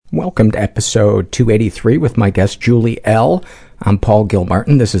welcome to episode 283 with my guest Julie L. I'm Paul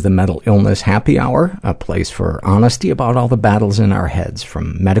Gilmartin. This is the Mental Illness Happy Hour, a place for honesty about all the battles in our heads,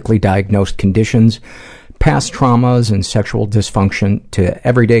 from medically diagnosed conditions, past traumas, and sexual dysfunction to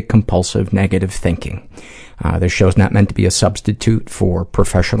everyday compulsive negative thinking. This show's not meant to be a substitute for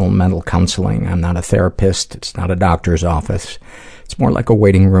professional mental counseling. I'm not a therapist. It's not a doctor's office. It's more like a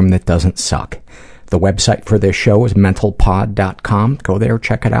waiting room that doesn't suck. The website for this show is mentalpod.com. Go there,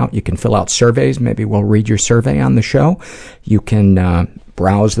 check it out. You can fill out surveys. Maybe we'll read your survey on the show. You can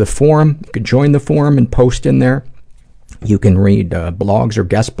browse the forum. You can join the forum and post in there. You can read blogs or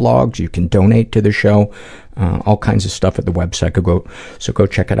guest blogs. You can donate to the show. All kinds of stuff at the website. So go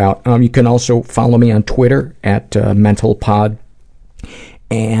check it out. You can also follow me on Twitter at mentalpod.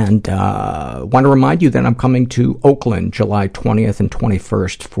 And want to remind you that I'm coming to Oakland July 20th and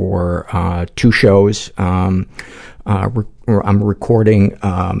 21st for two shows. I'm recording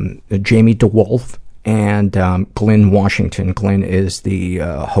Jamie DeWolf and Glenn Washington. Glenn is the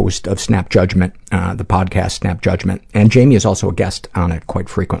host of Snap Judgment, the podcast Snap Judgment. And Jamie is also a guest on it quite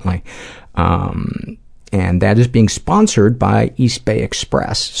frequently. And that is being sponsored by East Bay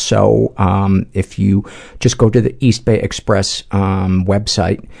Express. So if you just go to the East Bay Express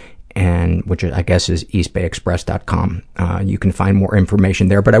website, and which I guess is eastbayexpress.com, you can find more information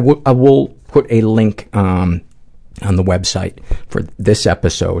there. But I will put a link on the website for this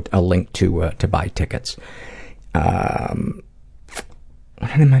episode, a link to buy tickets. What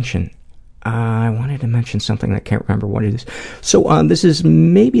did I mention? I wanted to mention something. I can't remember what it is. So this is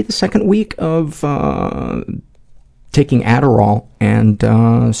maybe the second week of taking Adderall, and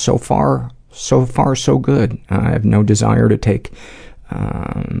so far so good. I have no desire to take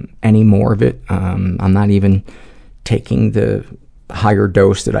any more of it. I'm not even taking the higher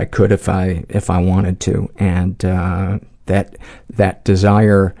dose that I could if I wanted to, and that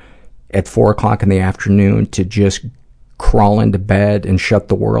desire at 4:00 in the afternoon to just crawl into bed and shut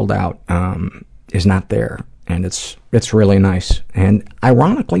the world out is not there, and it's really nice. And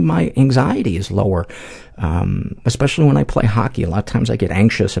ironically, my anxiety is lower, especially when I play hockey. A lot of times I get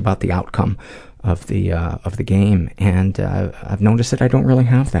anxious about the outcome of the game, and I've noticed that I don't really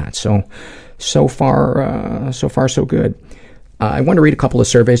have that. So far so good. I want to read a couple of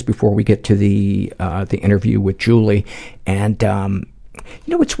surveys before we get to the interview with Julie. And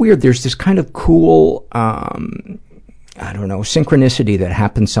it's weird. There's this kind of cool synchronicity that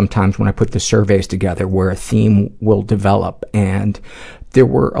happens sometimes when I put the surveys together, where a theme will develop. And there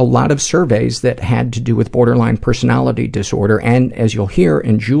were a lot of surveys that had to do with borderline personality disorder. And as you'll hear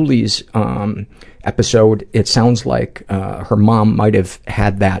in Julie's episode, it sounds like her mom might have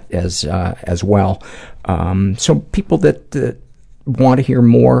had that as well. So people that want to hear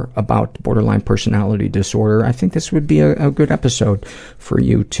more about borderline personality disorder, I think this would be a good episode for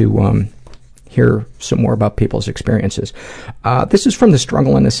you to hear some more about people's experiences. This is from the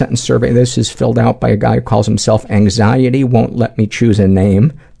Struggle in a Sentence survey. This is filled out by a guy who calls himself Anxiety Won't Let Me Choose a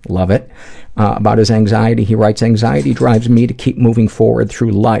Name. Love it. About his anxiety, he writes, "Anxiety drives me to keep moving forward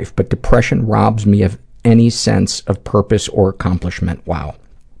through life, but depression robs me of any sense of purpose or accomplishment." Wow.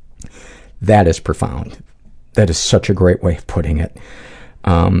 That is profound. That is such a great way of putting it.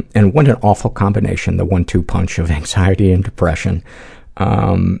 And what an awful combination, the 1-2 punch of anxiety and depression.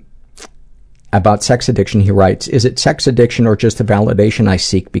 About sex addiction, he writes, "Is it sex addiction or just the validation I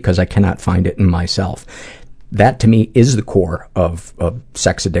seek because I cannot find it in myself?" That, to me, is the core of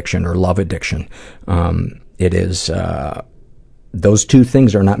sex addiction or love addiction. It is, those two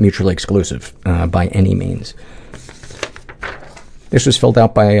things are not mutually exclusive by any means. This was filled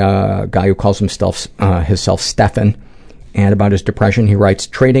out by a guy who calls himself Stefan. And about his depression, he writes,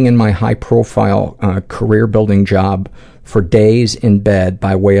 "Trading in my high-profile career-building job for days in bed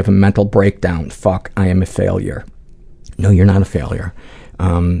by way of a mental breakdown. Fuck, I am a failure." No, you're not a failure.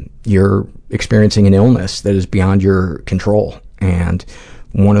 You're experiencing an illness that is beyond your control. And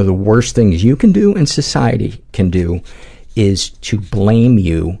one of the worst things you can do and society can do is to blame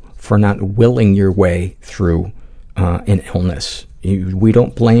you for not willing your way through an illness. We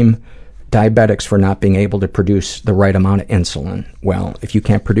don't blame diabetics for not being able to produce the right amount of insulin. Well, if you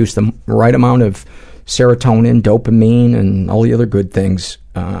can't produce the right amount of serotonin, dopamine, and all the other good things,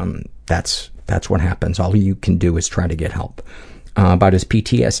 that's what happens. All you can do is try to get help. About his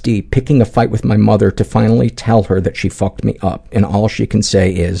PTSD, "Picking a fight with my mother to finally tell her that she fucked me up, and all she can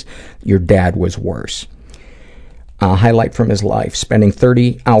say is, 'Your dad was worse.'" Highlight from his life, "Spending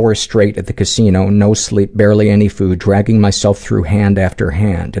 30 hours straight at the casino, no sleep, barely any food, dragging myself through hand after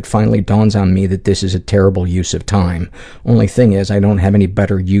hand. It finally dawns on me that this is a terrible use of time. Only thing is, I don't have any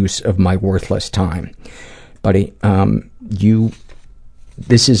better use of my worthless time." Buddy,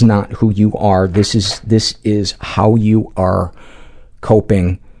 This is not who you are. This is how you are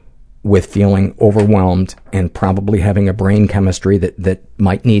coping with feeling overwhelmed and probably having a brain chemistry that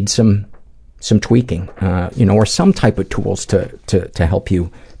might need some tweaking, or some type of tools to help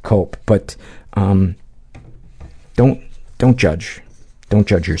you cope. But don't judge. Don't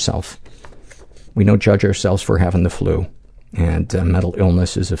judge yourself. We don't judge ourselves for having the flu, and mental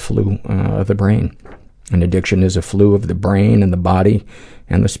illness is a flu of the brain. And addiction is a flu of the brain and the body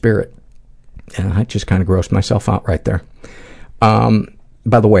and the spirit. And I just kind of grossed myself out right there.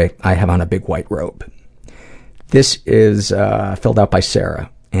 By the way, I have on a big white robe. This is filled out by Sarah,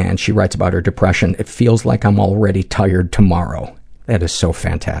 and she writes about her depression. It feels like I'm already tired tomorrow. That is so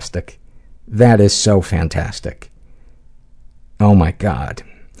fantastic. That is so fantastic. Oh my God.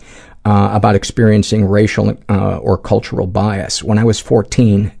 About experiencing racial or cultural bias. When I was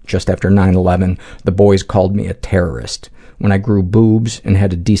 14, just after 9/11, the boys called me a terrorist. When I grew boobs and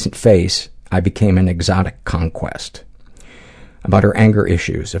had a decent face, I became an exotic conquest. About her anger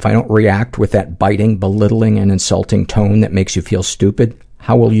issues. If I don't react with that biting, belittling, and insulting tone that makes you feel stupid,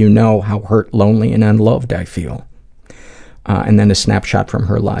 how will you know how hurt, lonely, and unloved I feel? And then a snapshot from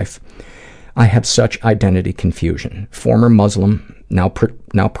her life. I have such identity confusion. Former Muslim, now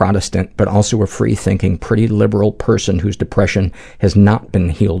Protestant, but also a free-thinking, pretty liberal person whose depression has not been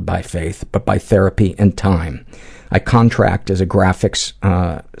healed by faith, but by therapy and time. I contract as a graphics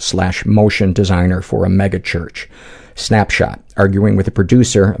 / motion designer for a mega church. Snapshot, arguing with a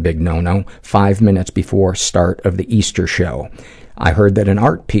producer, a big no-no, 5 minutes before start of the Easter show. I heard that an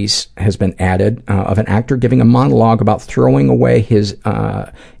art piece has been added of an actor giving a monologue about throwing away his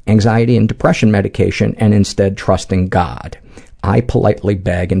anxiety and depression medication and instead trusting God. I politely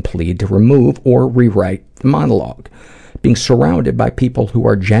beg and plead to remove or rewrite the monologue. Being surrounded by people who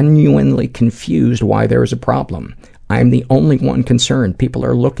are genuinely confused why there is a problem. I'm the only one concerned. People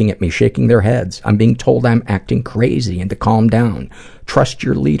are looking at me, shaking their heads. I'm being told I'm acting crazy and to calm down. Trust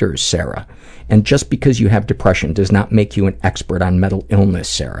your leaders, Sarah. And just because you have depression does not make you an expert on mental illness,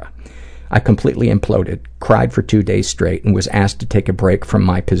 Sarah. I completely imploded, cried for 2 days straight, and was asked to take a break from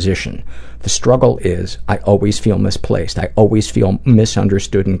my position. The struggle is I always feel misplaced. I always feel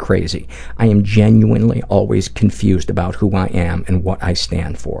misunderstood and crazy. I am genuinely always confused about who I am and what I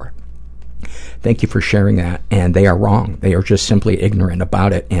stand for. Thank you for sharing that. And they are wrong. They are just simply ignorant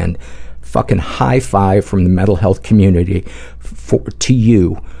about it. And fucking high five from the mental health community to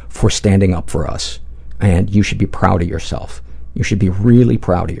you for standing up for us. And you should be proud of yourself. You should be really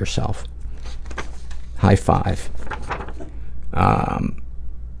proud of yourself. High five.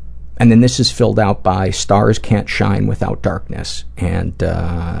 And then this is filled out by Stars Can't Shine Without Darkness. And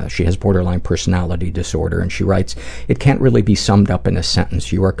she has borderline personality disorder. And she writes, it can't really be summed up in a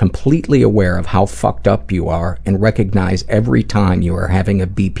sentence. You are completely aware of how fucked up you are and recognize every time you are having a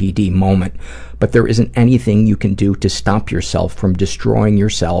BPD moment. But there isn't anything you can do to stop yourself from destroying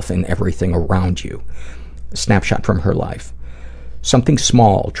yourself and everything around you. A snapshot from her life. Something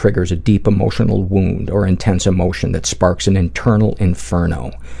small triggers a deep emotional wound or intense emotion that sparks an internal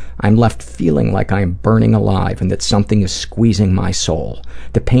inferno. I'm left feeling like I am burning alive and that something is squeezing my soul.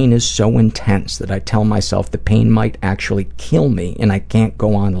 The pain is so intense that I tell myself the pain might actually kill me and I can't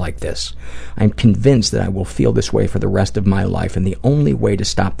go on like this. I'm convinced that I will feel this way for the rest of my life, and the only way to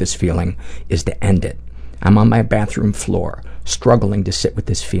stop this feeling is to end it. I'm on my bathroom floor, struggling to sit with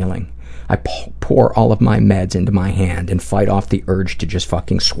this feeling. I pour all of my meds into my hand and fight off the urge to just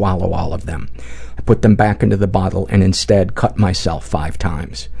fucking swallow all of them. I put them back into the bottle and instead cut myself 5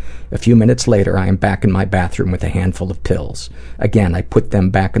 times. A few minutes later, I am back in my bathroom with a handful of pills. Again, I put them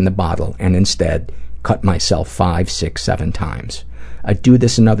back in the bottle and instead cut myself 5, 6, 7 times. I do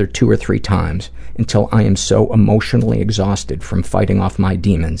this another 2 or 3 times until I am so emotionally exhausted from fighting off my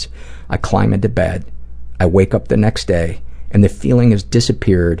demons. I climb into bed. I wake up the next day and the feeling has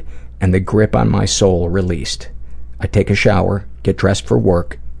disappeared and the grip on my soul released. I take a shower, get dressed for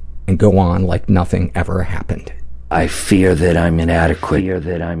work, and go on like nothing ever happened. I fear that I'm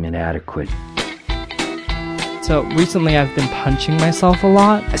inadequate. So recently I've been punching myself a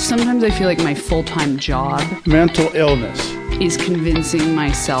lot. Sometimes I feel like my full-time job mental illness is convincing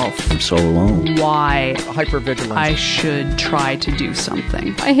myself I'm so alone. Why Hypervigilance. I should try to do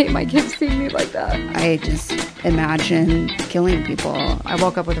something. I hate my kids seeing me like that. I just imagine killing people. I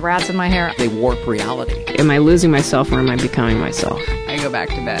woke up with rats in my hair. They warp reality. Am I losing myself or am I becoming myself? I go back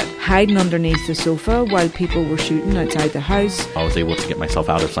to bed. Hiding underneath the sofa while people were shooting outside the house. I was able to get myself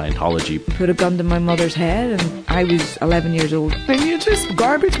out of Scientology. Put a gun to my mother's head and I was 11 years old. And you're just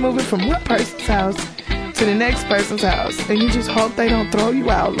garbage moving from one person's house to the next person's house, and you just hope they don't throw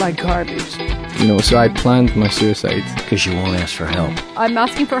you out like garbage. So I planned my suicide. Because you won't ask for help. I'm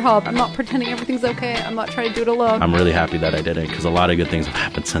asking for help. I'm not pretending everything's okay. I'm not trying to do it alone. I'm really happy that I did it, because a lot of good things have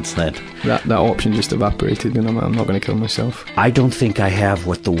happened since then. That option just evaporated, and I'm not going to kill myself. I don't think I have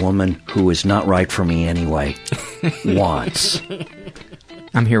what the woman who is not right for me anyway wants.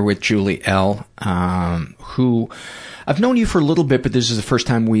 I'm here with Julie L., who I've known you for a little bit, but this is the first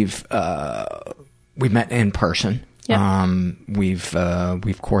time we've met in person. Yep.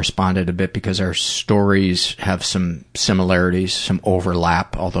 We've corresponded a bit because our stories have some similarities, some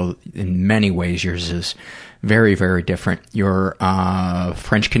overlap, although in many ways yours is very, very different. You're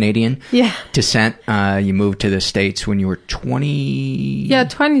French-Canadian descent. You moved to the States when you were 20... Yeah,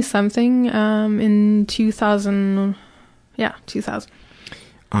 20-something, in 2000. Yeah, 2000.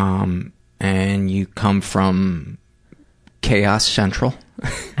 And you come from Chaos Central.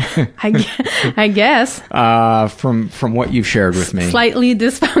 I guess. From what you've shared with me. Slightly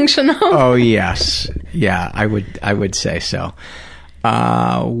dysfunctional. Oh, yes. Yeah, I would say so.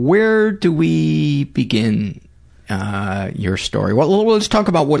 Where do we begin your story? Well, let's talk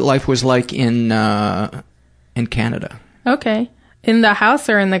about what life was like in Canada. Okay. In the house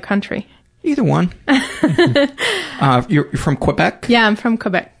or in the country? Either one. You're from Quebec? Yeah, I'm from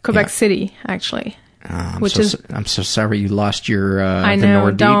Quebec City, actually. I'm so sorry you lost your I know.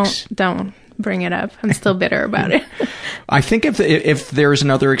 The Nordiques. Don't bring it up. I'm still bitter about it. I think if there's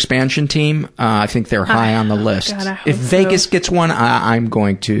another expansion team, I think they're high on the list. God, if Vegas gets one, I'm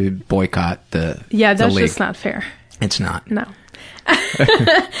going to boycott the that's league. just not fair. It's not. No.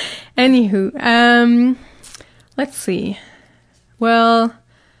 Anywho, let's see. Well,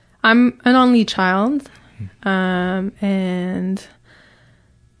 I'm an only child, and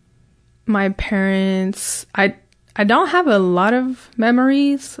my parents, I don't have a lot of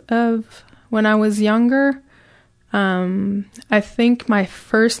memories of when I was younger. I think my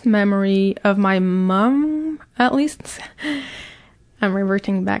first memory of my mom, at least, I'm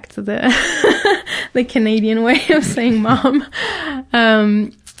reverting back to the the Canadian way of saying mom,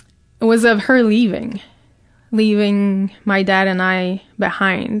 was of her leaving my dad and I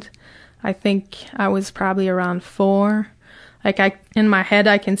behind. I think I was probably around 4. In my head,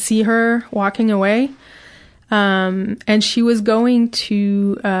 I can see her walking away. And she was going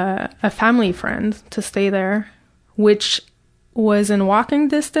to a family friend to stay there, which was in walking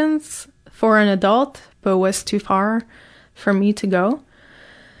distance for an adult, but was too far for me to go.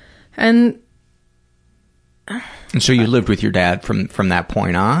 And so you lived with your dad from that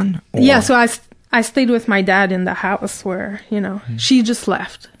point on? Or? Yeah, so I stayed with my dad in the house where, she just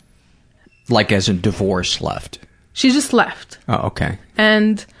left. Like as in divorce left? She just left. Oh, okay.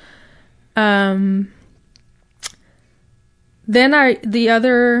 And then the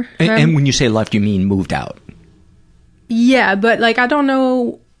other... And when you say left, you mean moved out? Yeah, but I don't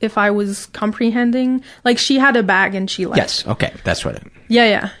know if I was comprehending. She had a bag and she left. Yes, okay, that's what it...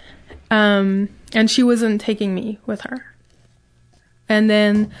 Yeah. And she wasn't taking me with her. And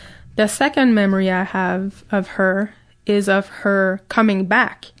then the second memory I have of her is of her coming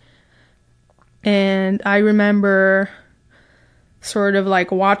back. And I remember sort of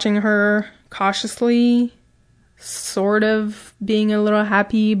watching her cautiously, sort of being a little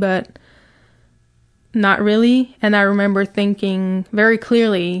happy, but not really. And I remember thinking very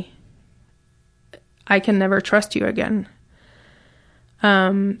clearly, I can never trust you again.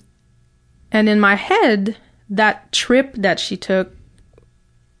 And in my head, that trip that she took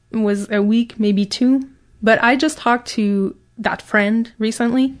was a week, maybe 2. But I just talked to that friend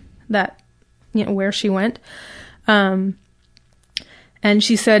recently that, where she went. And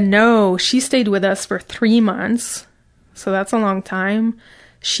she said, no, she stayed with us for 3 months. So that's a long time.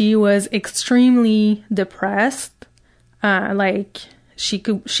 She was extremely depressed. She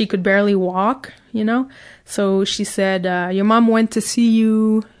could barely walk, So she said, your mom went to see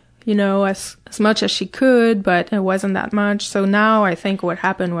you, as much as she could, but it wasn't that much. So now I think what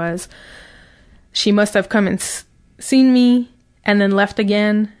happened was she must have come and seen me and then left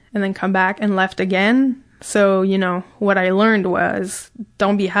again and then come back and left again. So, what I learned was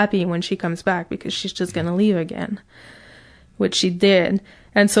don't be happy when she comes back because she's just going to leave again, which she did.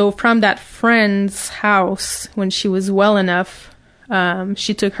 And so from that friend's house, when she was well enough,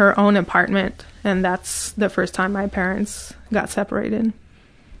 she took her own apartment. And that's the first time my parents got separated.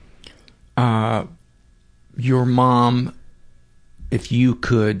 Your mom, if you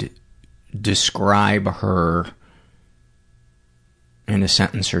could describe her in a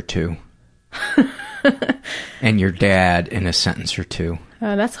sentence or two, and your dad in a sentence or two.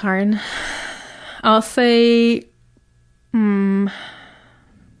 That's hard. I'll say, my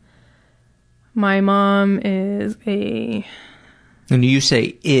mom is a And you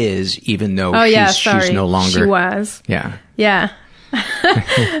say is, even though she's no longer... She was. Yeah. Yeah.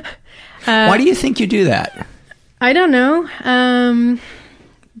 Why do you think you do that? I don't know.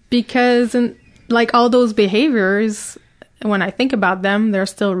 Because like all those behaviors, when I think about them, they're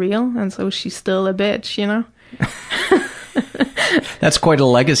still real. And so she's still a bitch, you know? That's quite a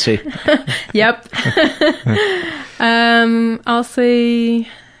legacy. Yep. I'll say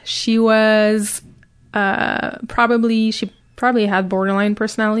she was probably had borderline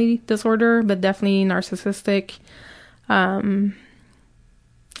personality disorder, but definitely narcissistic, and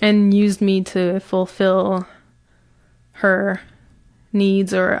used me to fulfill her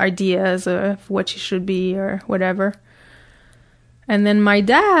needs or ideas of what she should be or whatever. And then my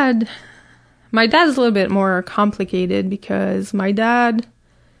dad's a little bit more complicated because my dad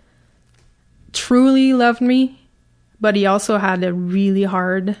truly loved me, but he also had a really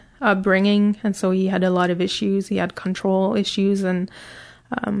hard upbringing, and so he had a lot of issues. He had control issues, and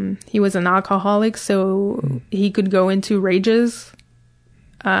he was an alcoholic, so he could go into rages.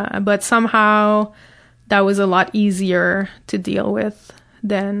 But somehow that was a lot easier to deal with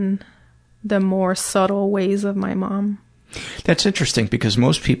than the more subtle ways of my mom. That's interesting because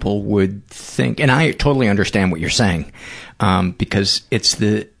most people would think, and I totally understand what you're saying, because it's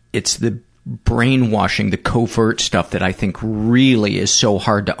the brainwashing, the covert stuff that I think really is so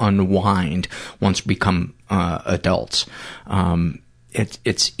hard to unwind once we become adults.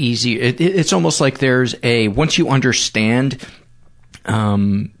 It's easy. It's almost like there's once you understand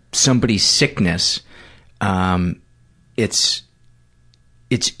somebody's sickness, it's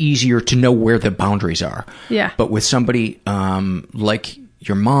easier to know where the boundaries are. Yeah. But with somebody like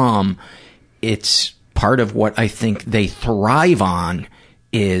your mom, it's part of what I think they thrive on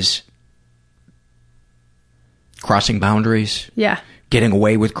is crossing boundaries. Yeah. Getting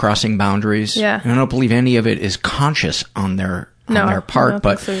away with crossing boundaries. Yeah. And I don't believe any of it is conscious on their part.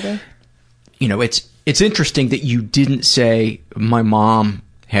 But you know, it's interesting that you didn't say my mom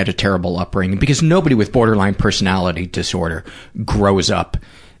had a terrible upbringing, because nobody with borderline personality disorder grows up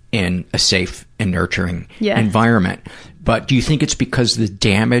in a safe and nurturing environment. But do you think it's because the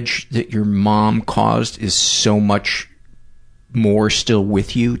damage that your mom caused is so much more still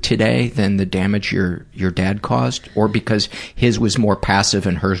with you today than the damage your dad caused, or because his was more passive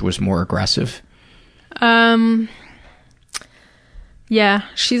and hers was more aggressive? Yeah,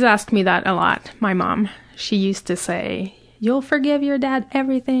 she's asked me that a lot, my mom. She used to say, "You'll forgive your dad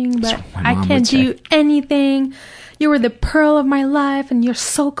everything, but I can't do anything. You were the pearl of my life and you're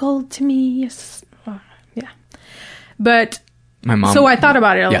so cold to me." Yes. Yeah. But my mom, so I thought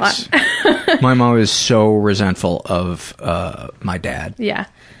about it a lot. My mom is so resentful of my dad. Yeah.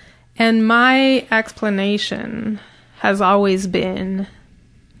 And my explanation has always been,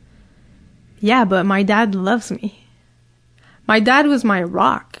 yeah, but my dad loves me. My dad was my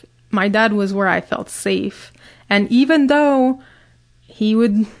rock. My dad was where I felt safe. And even though he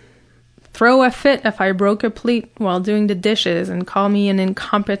would throw a fit if I broke a plate while doing the dishes and call me an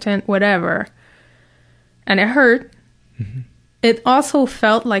incompetent whatever, and it hurt, it also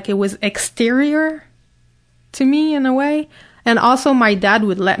felt like it was exterior to me in a way. And also my dad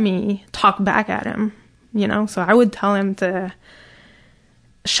would let me talk back at him, you know, so I would tell him to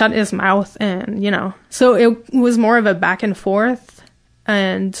shut his mouth and, you know, so it was more of a back and forth.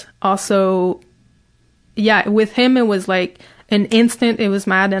 And also, yeah, with him, it was like an instant it was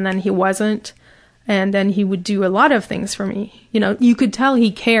mad and then he wasn't. And then he would do a lot of things for me. You know, you could tell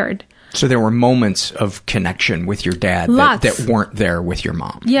he cared. So there were moments of connection with your dad that weren't there with your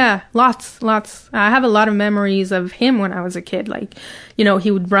mom. Yeah, lots. I have a lot of memories of him when I was a kid. Like, you know, he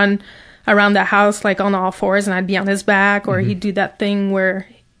would run around the house like on all fours and I'd be on his back, or he'd do that thing where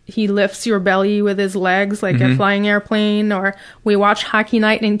he lifts your belly with his legs like a flying airplane, or we watch Hockey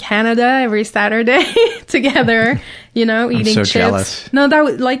Night in Canada every Saturday together, you know, eating chips. Jealous. No, that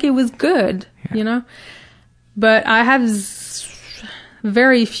was like, it was good, you know. But I have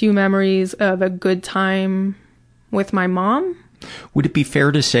very few memories of a good time with my mom. Would it be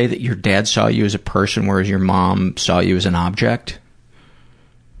fair to say that your dad saw you as a person, whereas your mom saw you as an object?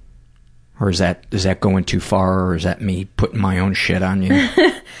 Or is that going too far, or is that me putting my own shit on you?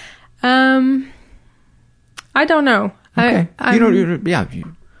 I don't know. Okay.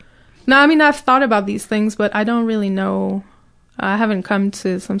 No, I mean, I've thought about these things, but I don't really know. I haven't come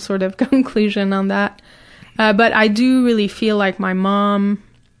to some sort of conclusion on that. But I do really feel like my mom,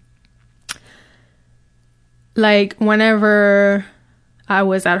 like whenever I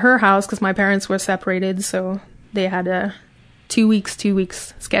was at her house, because my parents were separated, so they had a 2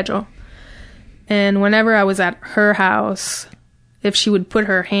 weeks schedule. And whenever I was at her house, if she would put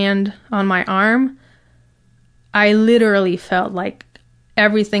her hand on my arm, I literally felt like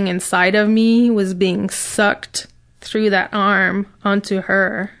everything inside of me was being sucked through that arm onto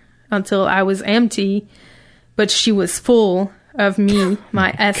her until I was empty, but she was full of me,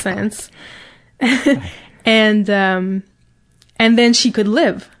 my essence. And then she could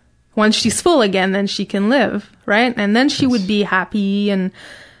live. Once she's full again, then she can live, right? And then she would be happy and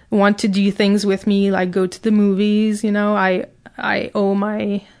want to do things with me, like go to the movies. You know, I owe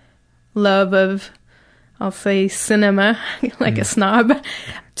my love of, I'll say, cinema, like a snob,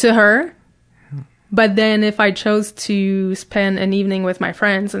 to her. But then if I chose to spend an evening with my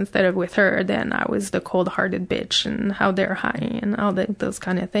friends instead of with her, then I was the cold-hearted bitch and how they're high and all those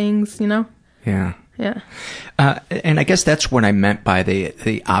kind of things, you know? Yeah. Yeah. And I guess that's what I meant by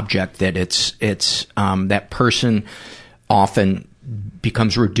the object, that it's that person often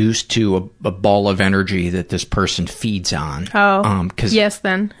becomes reduced to a ball of energy that this person feeds on. Oh, 'cause yes,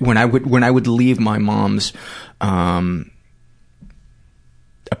 then. When I would leave my mom's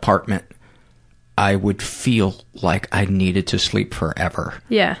apartment, I would feel like I needed to sleep forever.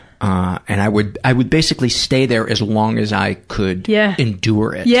 Yeah. And I would basically stay there as long as I could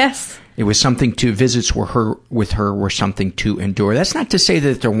endure it. Yes. It was something to, visits with her were something to endure. That's not to say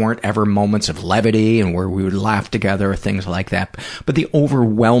that there weren't ever moments of levity and where we would laugh together or things like that. But the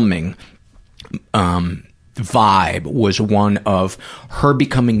overwhelming vibe was one of her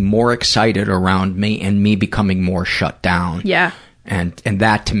becoming more excited around me and me becoming more shut down. Yeah. And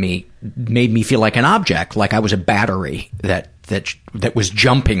that to me made me feel like an object, like I was a battery that was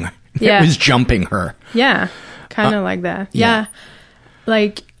jumping, that was jumping her. Yeah, kind of like that. Yeah.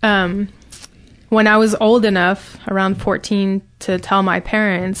 Like, when I was old enough, around 14, to tell my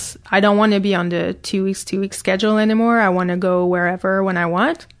parents, I don't want to be on the 2 week schedule anymore. I want to go wherever when I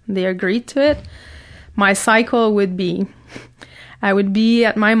want. They agreed to it. My cycle would be, I would be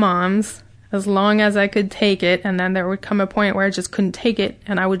at my mom's as long as I could take it, and then there would come a point where I just couldn't take it,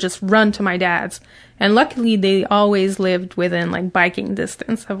 and I would just run to my dad's. And luckily, they always lived within, like, biking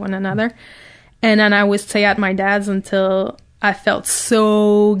distance of one another. And then I would stay at my dad's until I felt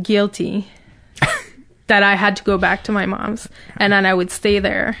so guilty that I had to go back to my mom's. And then I would stay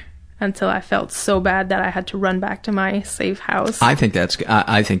there until I felt so bad that I had to run back to my safe house. I think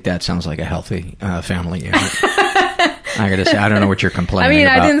that sounds like a healthy family unit. I gotta say, I don't know what you're complaining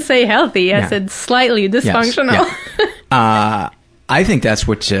about. I didn't say healthy. I said slightly dysfunctional. Yes. I think that's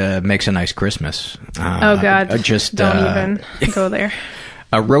what makes a nice Christmas. Oh God! Don't even go there.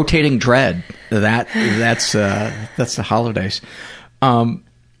 A rotating dread. That's the holidays.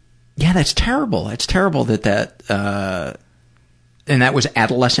 Yeah, that's terrible. It's terrible that and that was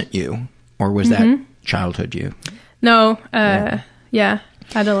adolescent you, or was that childhood you? No, yeah,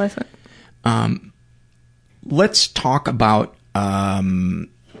 adolescent. Let's talk about the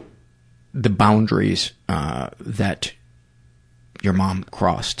boundaries that your mom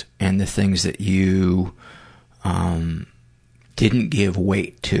crossed and the things that you didn't give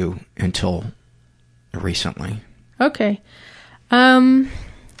weight to until recently. Okay.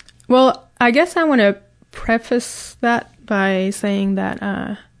 Well, I guess I want to preface that by saying that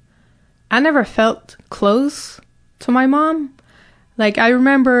I never felt close to my mom. Like, I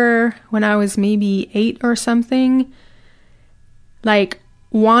remember when I was maybe 8 or something, like,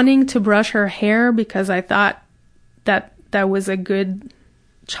 wanting to brush her hair because I thought that was a good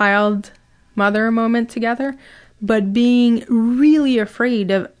child-mother moment together, but being really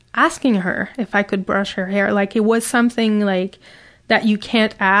afraid of asking her if I could brush her hair. Like, it was something, like, that you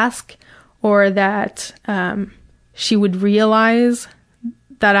can't ask, or that she would realize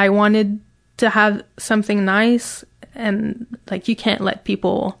that I wanted to have something nice, and, like, you can't let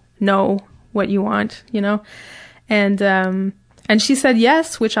people know what you want, you know? And she said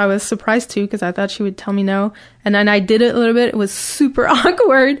yes, which I was surprised too, because I thought she would tell me no. And then I did it a little bit. It was super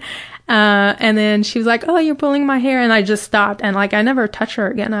awkward. And then she was like, "Oh, you're pulling my hair." And I just stopped. And, like, I never touched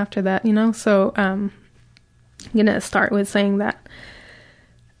her again after that, you know? So I'm going to start with saying that.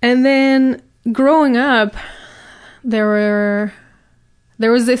 And then growing up, there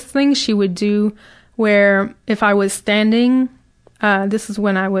was this thing she would do where if I was standing, this is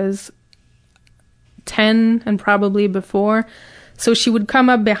when I was 10 and probably before, so she would come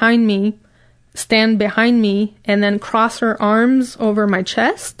up behind me, stand behind me, and then cross her arms over my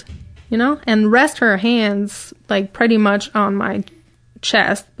chest, you know, and rest her hands, like, pretty much on my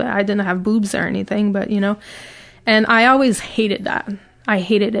chest, but I didn't have boobs or anything, but, you know, and I always hated that. I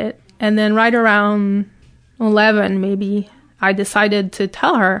hated it. And then right around 11, maybe, I decided to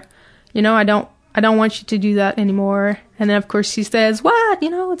tell her, you know, I don't want you to do that anymore. And then, of course, she says, "What? You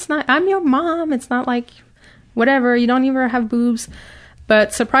know, it's not, I'm your mom. It's not like, whatever, you don't even have boobs."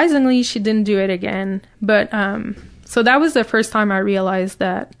 But surprisingly, she didn't do it again. But so that was the first time I realized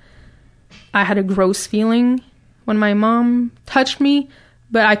that I had a gross feeling when my mom touched me,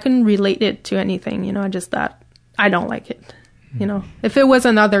 but I couldn't relate it to anything. You know, I just thought, I don't like it. You know, if it was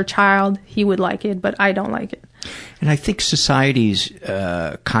another child, he would like it, but I don't like it. And I think societies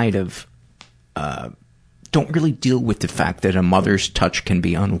kind of don't really deal with the fact that a mother's touch can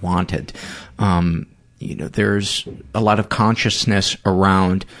be unwanted. You know, there's a lot of consciousness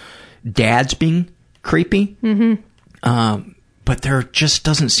around dads being creepy, but there just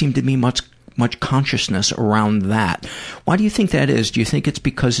doesn't seem to be much consciousness around that. Why do you think that is? Do you think it's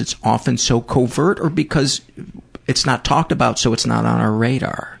because it's often so covert, or because it's not talked about, so it's not on our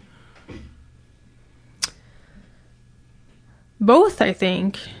radar? Both, I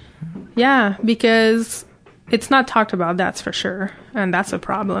think. Yeah, because it's not talked about, that's for sure, and that's a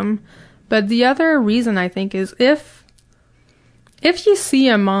problem. But the other reason, I think, is if you see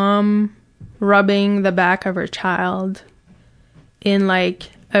a mom rubbing the back of her child in like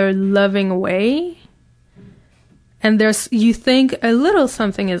a loving way, and you think a little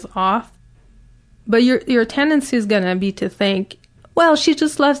something is off, but your tendency is gonna be to think, well, she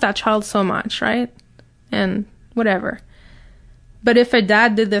just loves that child so much, right? And whatever. But if a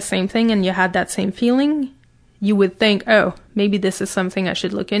dad did the same thing and you had that same feeling, you would think, oh, maybe this is something I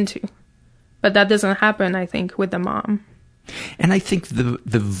should look into. But that doesn't happen, I think, with the mom. And I think the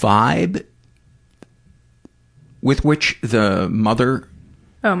vibe with which the mother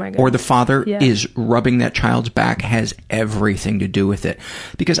or the father is rubbing that child's back has everything to do with it.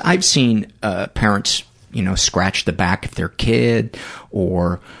 Because I've seen parents, you know, scratch the back of their kid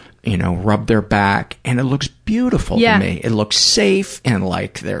or, you know, rub their back, and it looks beautiful to me. It looks safe, and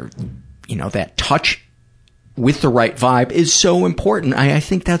like they're, you know, that touch with the right vibe is so important. I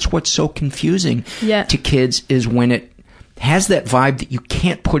think that's what's so confusing to kids, is when it has that vibe that you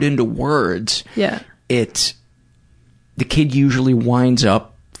can't put into words. The kid usually winds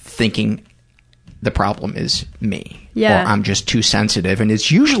up thinking the problem is me, or I'm just too sensitive, and it's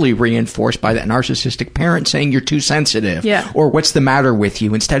usually reinforced by that narcissistic parent saying you're too sensitive, or what's the matter with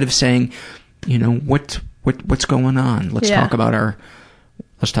you, instead of saying, you know, what's going on. Let's talk about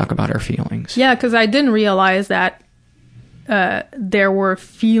our feelings. Yeah, because I didn't realize that there were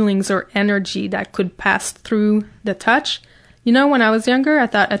feelings or energy that could pass through the touch. You know, when I was younger, I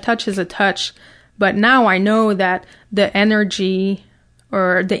thought a touch is a touch, but now I know that the energy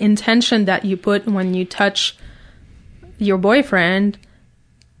or the intention that you put when you touch your boyfriend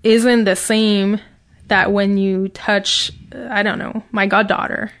isn't the same that when you touch, I don't know, my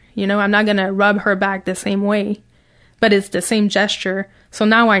goddaughter. You know, I'm not going to rub her back the same way, but it's the same gesture. So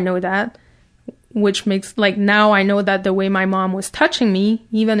now I know that, which makes, like, now I know that the way my mom was touching me,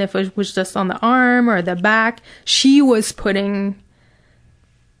 even if it was just on the arm or the back, she was putting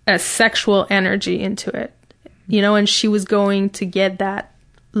a sexual energy into it, you know, and she was going to get that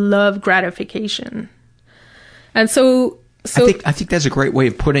love gratification. And so I think that's a great way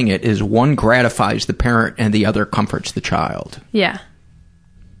of putting it, is one gratifies the parent and the other comforts the child. Yeah,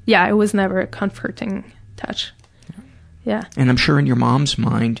 it was never a comforting touch. Yeah. And I'm sure in your mom's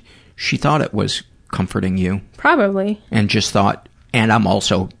mind, she thought it was comforting you. Probably. And just thought, and I'm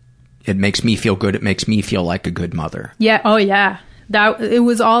also, it makes me feel good. It makes me feel like a good mother. Yeah. Oh, yeah. That it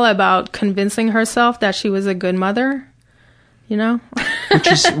was all about convincing herself that she was a good mother, you know?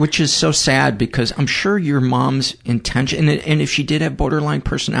 which is so sad, because I'm sure your mom's intention, and if she did have borderline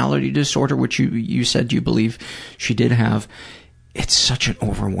personality disorder, which you said you believe she did have, it's such an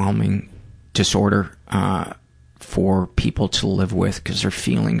overwhelming disorder for people to live with, because their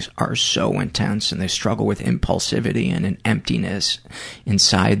feelings are so intense, and they struggle with impulsivity and an emptiness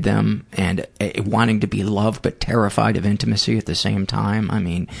inside them, and wanting to be loved but terrified of intimacy at the same time. I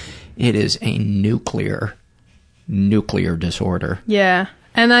mean, it is a nuclear disorder. Yeah.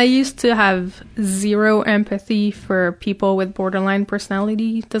 And I used to have zero empathy for people with borderline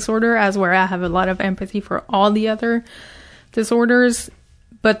personality disorder, as where I have a lot of empathy for all the other disorders.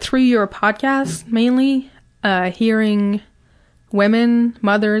 But through your podcast, mainly, hearing women,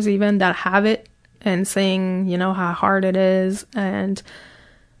 mothers even, that have it, and saying, you know, how hard it is.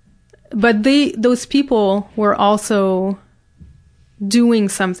 But those people were also doing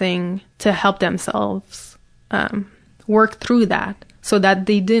something to help themselves work through that, so that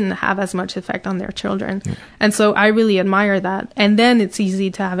they didn't have as much effect on their children. Yeah. And so I really admire that. And then it's easy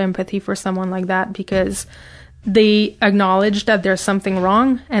to have empathy for someone like that, because they acknowledge that there's something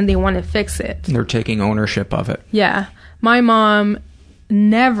wrong and they want to fix it. They're taking ownership of it. Yeah. My mom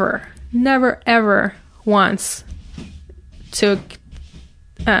never, ever once took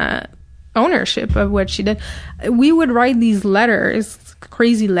ownership of what she did. We would write these letters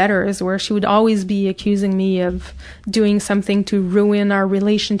crazy letters where she would always be accusing me of doing something to ruin our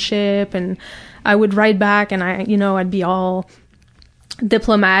relationship, and I would write back and I'd be all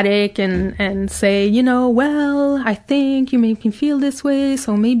diplomatic and say, well, I think you make me feel this way,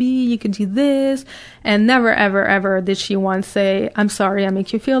 so maybe you could do this. And never, ever, ever did she once say, I'm sorry I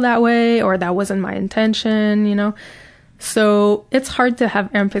make you feel that way, or that wasn't my intention, So it's hard to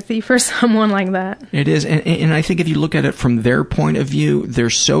have empathy for someone like that. It is. And I think if you look at it from their point of view,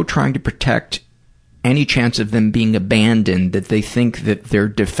 they're so trying to protect any chance of them being abandoned that they think that their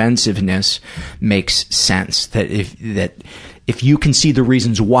defensiveness makes sense. That if you can see the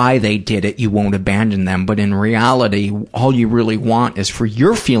reasons why they did it, you won't abandon them. But in reality, all you really want is for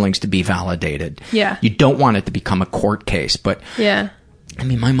your feelings to be validated. Yeah. You don't want it to become a court case. But yeah. I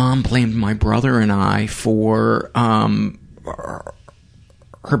mean, my mom blamed my brother and I for her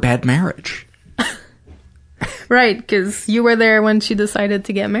bad marriage. Right, because you were there when she decided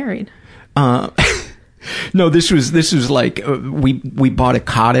to get married. No, this was like we bought a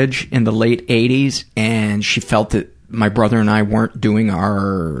cottage in the late 80s, and she felt that my brother and I weren't doing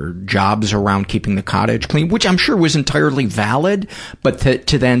our jobs around keeping the cottage clean, which I'm sure was entirely valid, but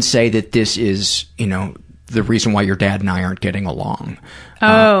to then say that this is, the reason why your dad and I aren't getting along.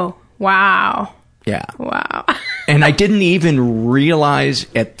 Oh, wow. Yeah. Wow. And I didn't even realize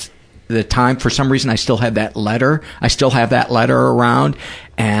at the time, for some reason, I still had that letter. I still have that letter around,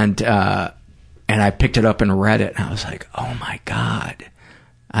 and I picked it up and read it, and I was like, oh my God.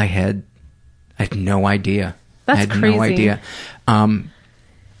 I had no idea. That's I had crazy. No idea.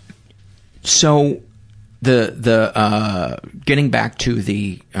 So the getting back to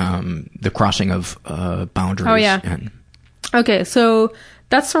the crossing of boundaries. Oh yeah. Okay, so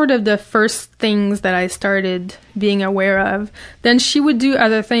that's sort of the first things that I started being aware of. Then she would do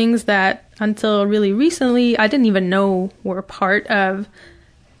other things that until really recently I didn't even know were part of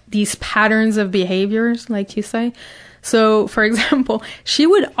these patterns of behaviors, like you say. So, for example, she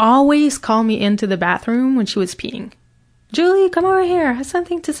would always call me into the bathroom when she was peeing. Julie, come over here. I have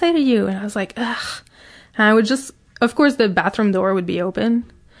something to say to you. And I was like, ugh. And I would just, of course, the bathroom door would be open.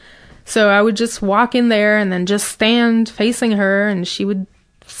 So I would just walk in there and then just stand facing her, and she would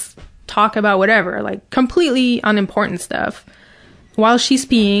talk about whatever, like completely unimportant stuff while she's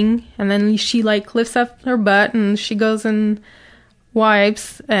peeing. And then she lifts up her butt and she goes and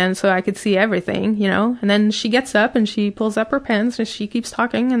wipes, and so I could see everything, and then she gets up and she pulls up her pants and she keeps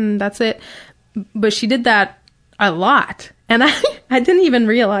talking, and that's it. But she did that a lot, and I didn't even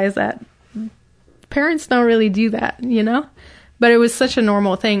realize that parents don't really do that, but it was such a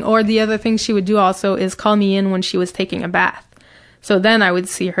normal thing. Or the other thing she would do also is call me in when she was taking a bath. So then I would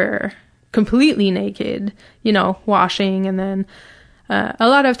see her completely naked, washing, and then a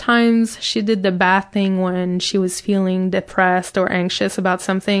lot of times she did the bath thing when she was feeling depressed or anxious about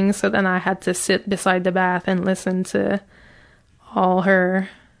something. So then I had to sit beside the bath and listen to all her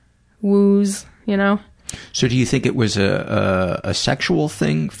woos, So do you think it was a sexual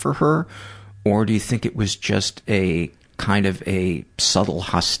thing for her, or do you think it was just a kind of a subtle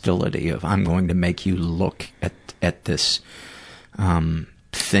hostility of, I'm going to make you look at this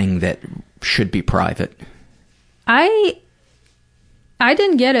thing that should be private? I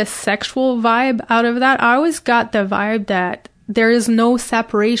didn't get a sexual vibe out of that. I always got the vibe that there is no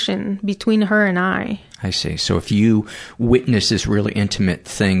separation between her and I. I see. So if you witness this really intimate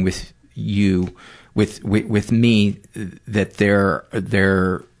thing with you, with me, that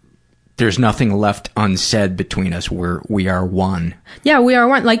there's nothing left unsaid between us. We are one. Yeah, we are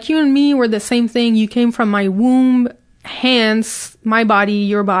one. Like you and me were the same thing. You came from my womb, hands, my body,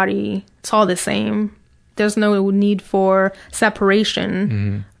 your body. It's all the same. There's no need for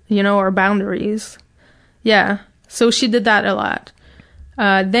separation, or boundaries. Yeah. So she did that a lot.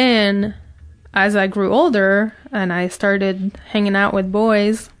 Then, as I grew older and I started hanging out with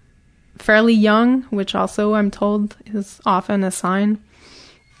boys, fairly young, which also I'm told is often a sign,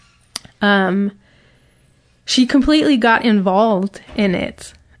 she completely got involved in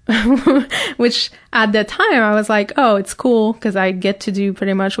it. Which at the time I was like, oh, it's cool because I get to do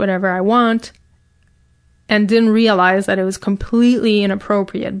pretty much whatever I want. And didn't realize that it was completely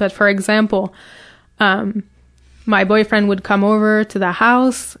inappropriate. But for example, my boyfriend would come over to the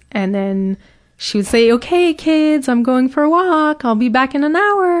house, and then she would say, okay, kids, I'm going for a walk. I'll be back in an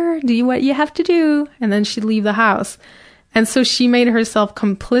hour. Do what you have to do. And then she'd leave the house. And so she made herself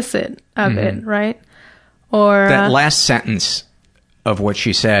complicit of it, right? Or that last sentence of what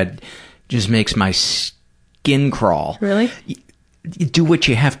she said just makes my skin crawl. Really? You do what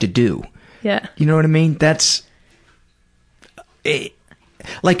you have to do. Yeah. You know what I mean? That's...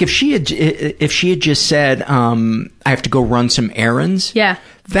 Like if she had just said, I have to go run some errands. Yeah.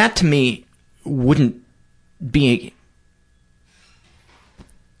 That to me wouldn't be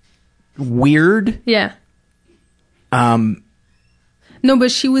weird. Yeah. No,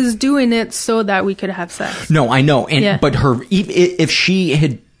 but she was doing it so that we could have sex. No, I know. But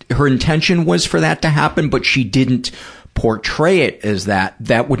if her intention was for that to happen, but she didn't portray it as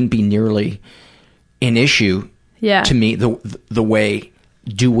that wouldn't be nearly an issue. Yeah. To me, the way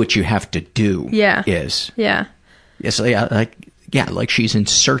do what you have to do. Yeah. Is. Yeah. Yes. Like she's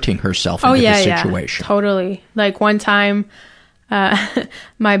inserting herself into the situation. Yeah, totally. Like one time,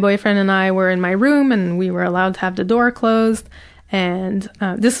 my boyfriend and I were in my room, and we were allowed to have the door closed. And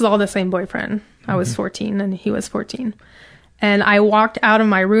this is all the same boyfriend. I was 14 and he was 14. And I walked out of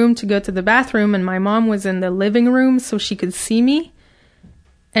my room to go to the bathroom, and my mom was in the living room so she could see me.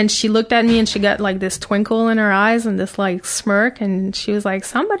 And she looked at me and she got like this twinkle in her eyes and this like smirk. And she was like,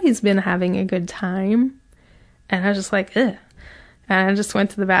 somebody's been having a good time. And I was just like, ugh. And I just went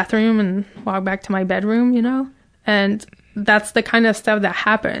to the bathroom and walked back to my bedroom, you know? And that's the kind of stuff that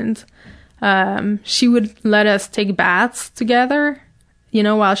happened. She would let us take baths together, you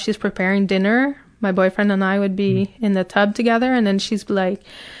know, while she's preparing dinner. My boyfriend and I would be in the tub together, and then she's like,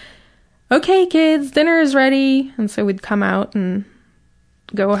 okay, kids, dinner is ready. And so we'd come out and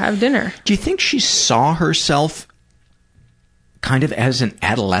go have dinner. Do you think she saw herself kind of as an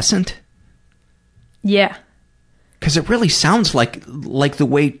adolescent? Yeah. Because it really sounds like the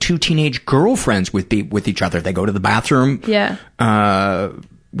way two teenage girlfriends would be with each other. They go to the bathroom. Yeah.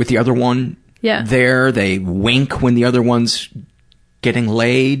 With the other one there. They wink when the other one's getting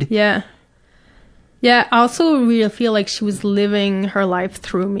laid. Yeah. Yeah, I also really feel like she was living her life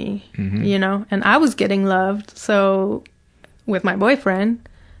through me, you know? And I was getting loved, so with my boyfriend,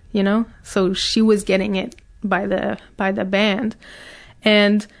 you know? So she was getting it by the band.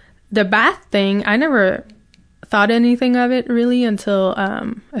 And the bath thing, I never thought anything of it really until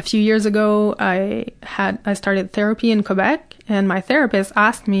a few years ago. I started therapy in Quebec, and my therapist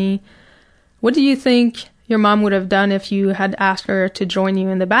asked me, what do you think your mom would have done if you had asked her to join you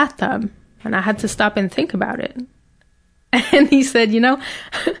in the bathtub? And I had to stop and think about it. And he said, you know,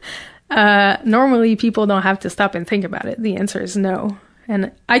 normally people don't have to stop and think about it. The answer is no.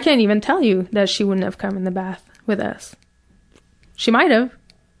 And I can't even tell you that she wouldn't have come in the bath with us. She might have.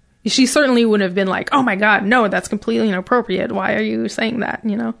 She certainly would have been like, oh my God, no, that's completely inappropriate. Why are you saying that,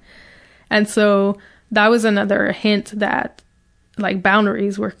 you know? And so that was another hint that like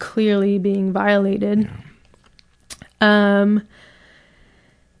boundaries were clearly being violated.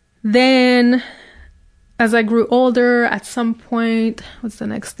 Then as I grew older, at some point, what's the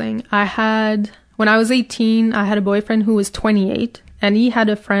next thing? When I was 18, I had a boyfriend who was 28, and he had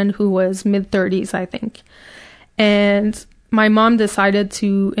a friend who was mid-30s, I think. And my mom decided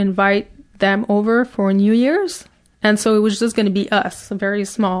to invite them over for New Year's. And so it was just going to be us, a very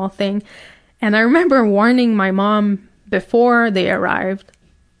small thing. And I remember warning my mom before they arrived,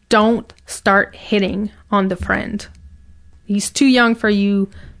 don't start hitting on the friend. He's too young for you.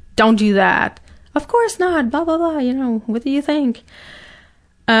 Don't do that. Of course not. Blah, blah, blah. You know, what do you think?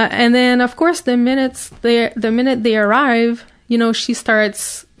 And then, of course, the minute they arrive, you know, she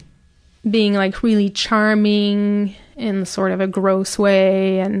starts being like really charming in sort of a gross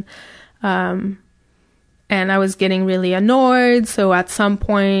way. And I was getting really annoyed. So at some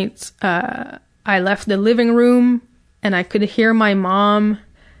point, I left the living room and I could hear my mom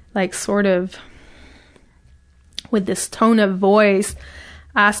like sort of with this tone of voice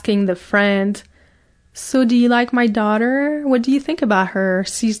asking the friend, so do you like my daughter? What do you think about her?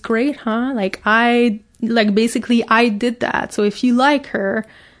 She's great, huh? Basically I did that. So if you like her,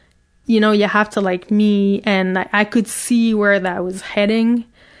 you know, you have to like me. And I could see where that was heading.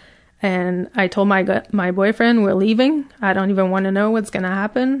 And I told my boyfriend, we're leaving. I don't even want to know what's going to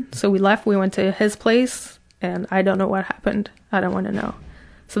happen. So we left. We went to his place and I don't know what happened. I don't want to know.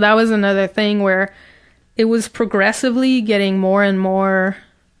 So that was another thing where it was progressively getting more and more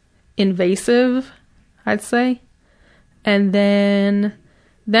invasive, I'd say. And then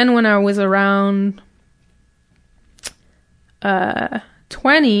when I was around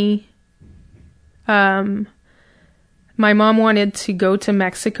 20, my mom wanted to go to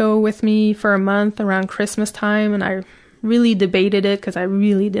Mexico with me for a month around Christmas time, and I really debated it because I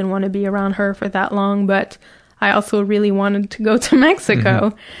really didn't want to be around her for that long, but I also really wanted to go to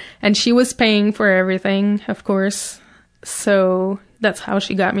Mexico. And she was paying for everything, of course. So that's how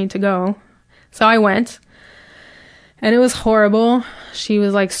she got me to go. So I went. And it was horrible. She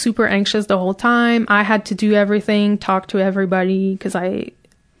was like super anxious the whole time. I had to do everything, talk to everybody, because I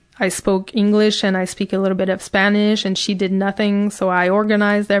I spoke English and I speak a little bit of Spanish, and she did nothing. So I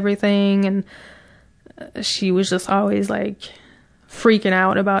organized everything, and she was just always like freaking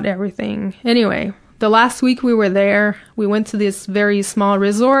out about everything. Anyway, the last week we were there, we went to this very small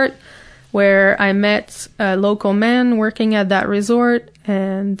resort where I met a local man working at that resort,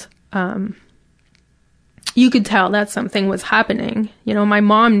 and you could tell that something was happening. You know, my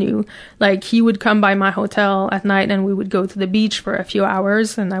mom knew. Like, he would come by my hotel at night and we would go to the beach for a few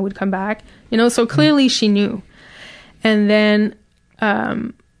hours and I would come back. You know, so clearly she knew. And then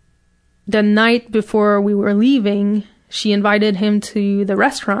the night before we were leaving, she invited him to the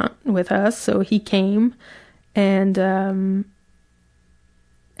restaurant with us. So he came, and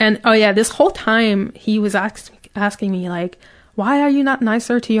oh yeah, this whole time he was asking me, like, why are you not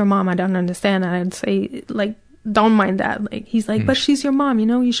nicer to your mom? I don't understand. And I'd say, like, don't mind that. Like, he's like, but she's your mom, you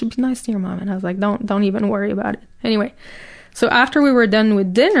know, you should be nice to your mom. And I was like, don't even worry about it. Anyway, so after we were done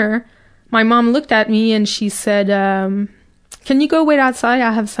with dinner, my mom looked at me and she said, can you go wait outside?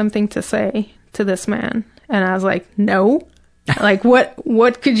 I have something to say to this man. And I was like, no. Like,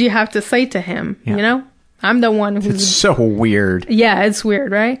 what could you have to say to him? Yeah. You know, I'm the one who's... It's so weird. Yeah, it's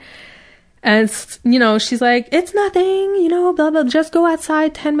weird, right? And, you know, she's like, it's nothing, you know, blah, blah, just go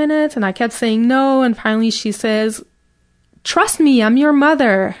outside 10 minutes. And I kept saying no. And finally she says, trust me, I'm your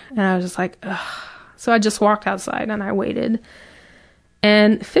mother. And I was just like, ugh. So I just walked outside and I waited.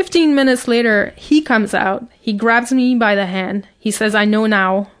 And 15 minutes later, he comes out. He grabs me by the hand. He says, I know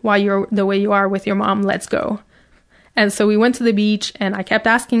now why you're the way you are with your mom. Let's go. And so we went to the beach, and I kept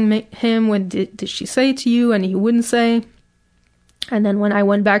asking him, what did she say to you? And he wouldn't say. And then when I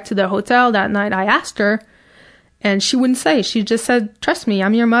went back to the hotel that night, I asked her, and she wouldn't say. She just said, trust me,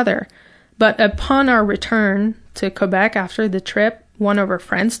 I'm your mother. But upon our return to Quebec after the trip, one of her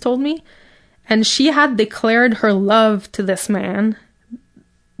friends told me, and she had declared her love to this man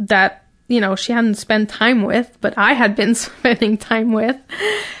that, you know, she hadn't spent time with, but I had been spending time with,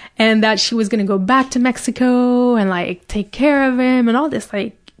 and that she was going to go back to Mexico and, like, take care of him and all this,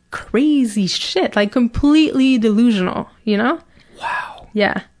 like, crazy shit, like, completely delusional, you know? Wow.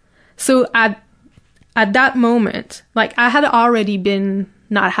 Yeah. So at that moment, like, I had already been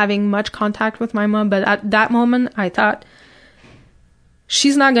not having much contact with my mom, but at that moment, I thought,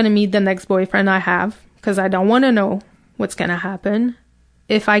 she's not going to meet the next boyfriend I have, because I don't want to know what's going to happen.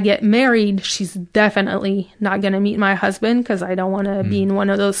 If I get married, she's definitely not going to meet my husband, because I don't want to be in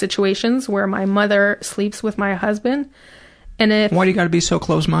one of those situations where my mother sleeps with my husband. And if... Why do you got to be so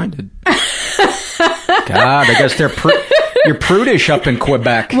close-minded? God, I guess you're prudish up in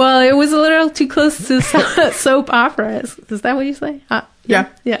Quebec. Well, it was a little too close to soap operas. Is that what you say? Yeah.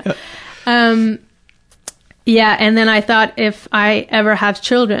 Yeah, and then I thought, if I ever have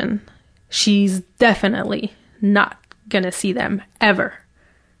children, she's definitely not going to see them ever.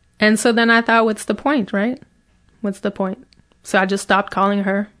 And so then I thought, what's the point, right? What's the point? So I just stopped calling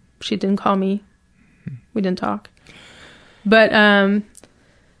her. She didn't call me. We didn't talk. But,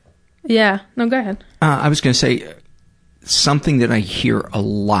 yeah. No, go ahead. I was going to say, something that I hear a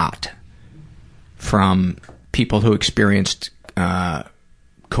lot from people who experienced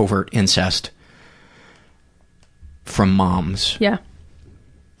covert incest from moms. Yeah.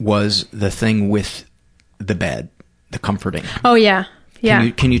 Was the thing with the bed, the comforting. Oh, yeah.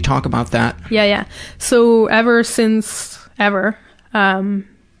 Yeah. Can you talk about that? Yeah. So ever,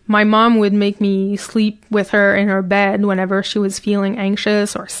 my mom would make me sleep with her in her bed whenever she was feeling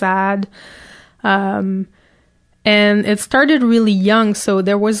anxious or sad. And it started really young, so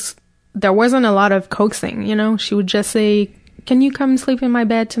there wasn't a lot of coaxing, you know? She would just say, can you come sleep in my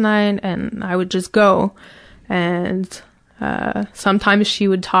bed tonight? And I would just go. And sometimes she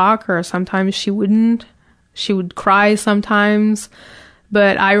would talk, or sometimes she wouldn't. She would cry sometimes.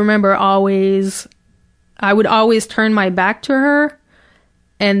 But I remember I would always turn my back to her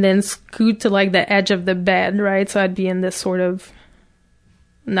and then scoot to, like, the edge of the bed, right? So I'd be in this sort of,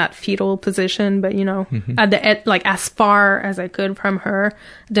 not fetal position, but, you know, at the edge, like, as far as I could from her.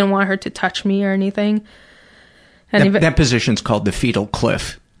 I didn't want her to touch me or anything. And that position's called the fetal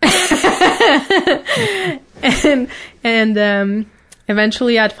cliff. and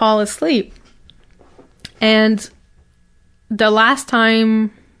eventually I'd fall asleep. And the last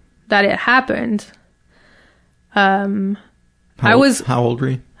time that it happened, How old were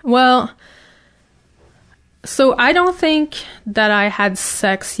you? Well, so I don't think that I had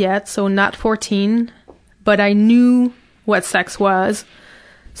sex yet, so not 14, but I knew what sex was.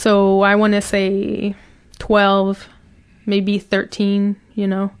 So I want to say 12, maybe 13, you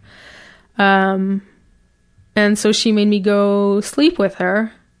know. And so she made me go sleep with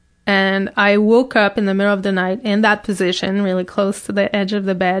her. And I woke up in the middle of the night in that position, really close to the edge of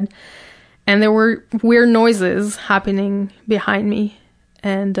the bed. And there were weird noises happening behind me.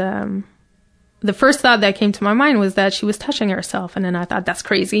 And the first thought that came to my mind was that she was touching herself. And then I thought, that's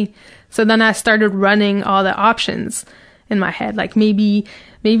crazy. So then I started running all the options in my head. Like maybe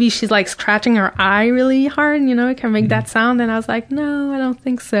she's like scratching her eye really hard, it can make that sound. And I was like, no, I don't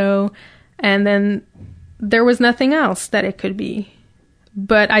think so. And then there was nothing else that it could be.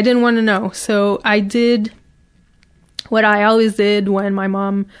 But I didn't want to know. So I did what I always did when my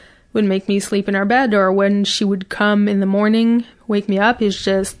mom would make me sleep in our bed, or when she would come in the morning, wake me up, is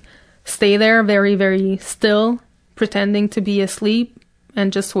just stay there very, very still, pretending to be asleep,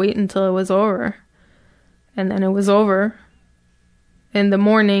 and just wait until it was over. And then it was over. In the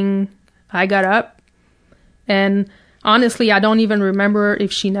morning, I got up, and honestly, I don't even remember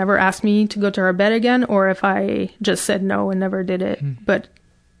if she never asked me to go to her bed again, or if I just said no and never did it. But,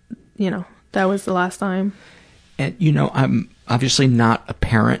 that was the last time. And, I'm obviously not a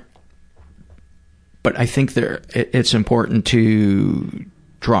parent, but I think it's important to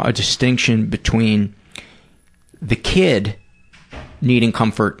draw a distinction between the kid needing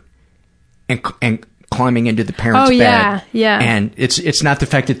comfort and climbing into the parent's bed. Yeah. And it's not the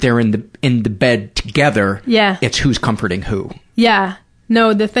fact that they're in the bed together. Yeah. It's who's comforting who. Yeah.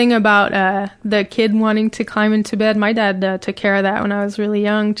 No, the thing about the kid wanting to climb into bed, my dad took care of that when I was really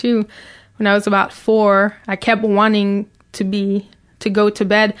young too. When I was about 4, I kept wanting to go to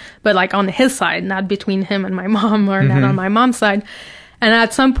bed, but like on his side, not between him and my mom, or not on my mom's side. And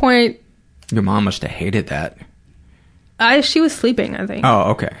at some point, your mom must have hated that. She was sleeping, I think.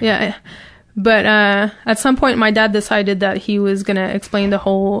 Oh, okay. Yeah. But at some point, my dad decided that he was going to explain the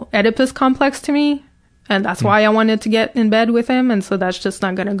whole Oedipus complex to me. And that's why I wanted to get in bed with him. And so that's just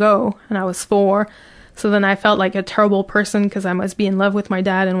not going to go. And I was 4. So then I felt like a terrible person because I must be in love with my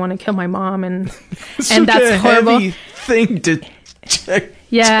dad and want to kill my mom. And that's horrible. Heavy thing to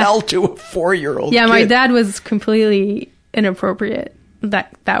tell to a 4-year-old Yeah, kid. my dad was completely inappropriate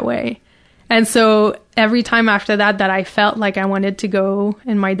that way. And so every time after that I felt like I wanted to go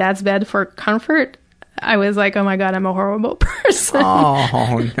in my dad's bed for comfort, I was like, oh my God, I'm a horrible person.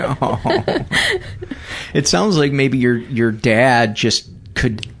 Oh, no. It sounds like maybe your dad just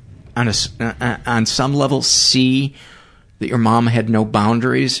could, on some level, see that your mom had no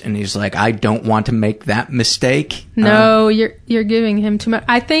boundaries, and he's like, I don't want to make that mistake. No, you're giving him too much.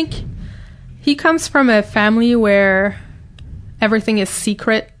 I think he comes from a family where everything is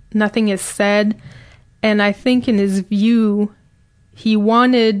secret, nothing is said, and I think in his view, he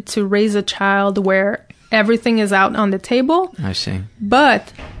wanted to raise a child where everything is out on the table. I see.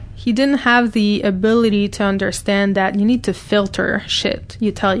 But he didn't have the ability to understand that you need to filter shit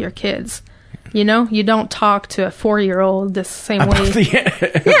you tell your kids. You don't talk to a 4-year-old the same way.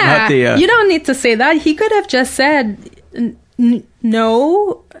 You don't need to say that. He could have just said,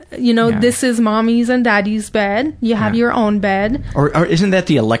 no, this is mommy's and daddy's bed. You have your own bed. Or isn't that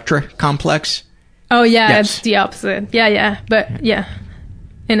the Electra complex? Oh, yeah, yes. It's the opposite. Yeah. But, yeah.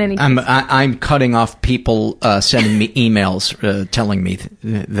 In any case. I'm cutting off people sending me emails telling me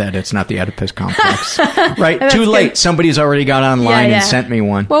that it's not the Oedipus complex. Right? Too late. Good. Somebody's already got online and sent me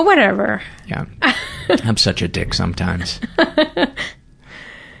one. Well, whatever. Yeah. I'm such a dick sometimes.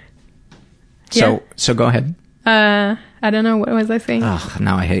 So go ahead. I don't know. What was I saying? Oh,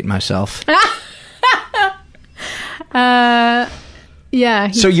 now I hate myself.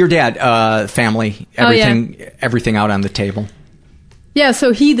 Yeah. So your dad, family, everything out on the table. Yeah,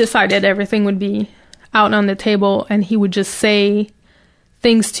 so he decided everything would be out on the table, and he would just say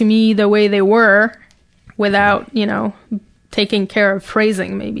things to me the way they were without, taking care of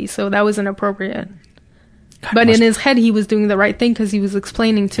phrasing maybe. So that was inappropriate. But in his head, he was doing the right thing because he was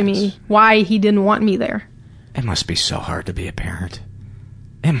explaining to me why he didn't want me there. It must be so hard to be a parent.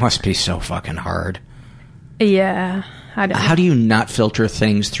 It must be so fucking hard. Yeah, I don't know. How do you not filter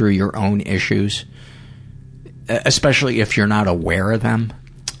things through your own issues? Especially if you're not aware of them.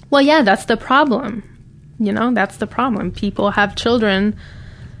 Well, yeah, that's the problem. That's the problem. People have children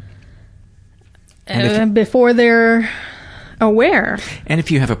before they're aware. And if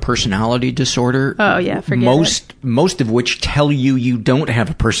you have a personality disorder, forget it. Most of which tell you don't have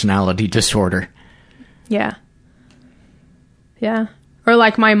a personality disorder. Yeah. Yeah. Or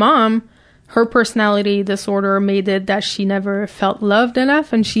like my mom, her personality disorder made it that she never felt loved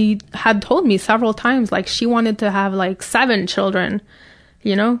enough. And she had told me several times, like, she wanted to have, 7 children,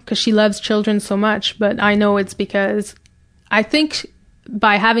 because she loves children so much. But I know it's because I think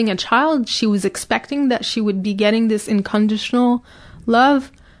by having a child, she was expecting that she would be getting this unconditional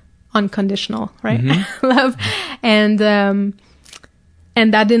love. Unconditional, right? Mm-hmm. Love. And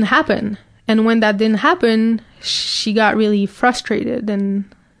And that didn't happen. And when that didn't happen, she got really frustrated and,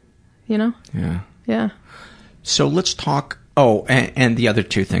 you know? Yeah. So let's talk... Oh, and the other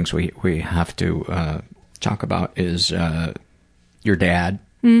two things we have to talk about is your dad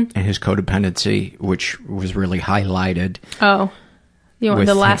and his codependency, which was really highlighted. Oh, you want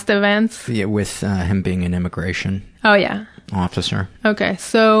the last events? Yeah, with him being an immigration officer. Okay,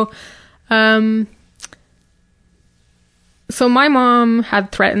 so my mom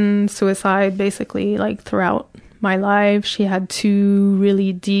had threatened suicide basically like throughout my life. She had 2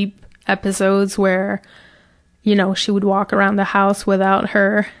 really deep episodes where, you know, she would walk around the house without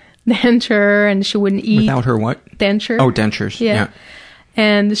her denture and she wouldn't eat. Without her what? Denture. Oh, dentures. Yeah.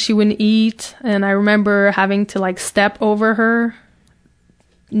 And she wouldn't eat. And I remember having to like step over her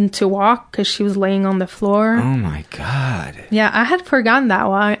to walk because she was laying on the floor. Oh my God. Yeah, I had forgotten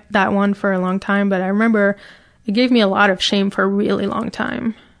that one for a long time, but I remember it gave me a lot of shame for a really long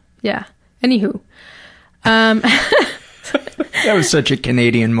time. Yeah. Anywho. That was such a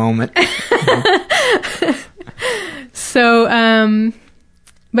Canadian moment. So,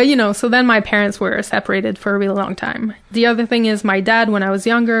 but you know, so then my parents were separated for a really long time. The other thing is my dad, when I was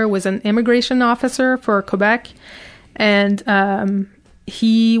younger, was an immigration officer for Quebec. And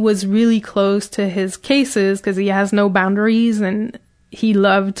he was really close to his cases because he has no boundaries and he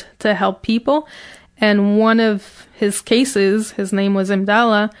loved to help people. And one of his cases, his name was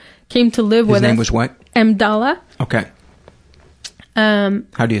Mdala, came to live with us. His name was what? Mdala. Okay.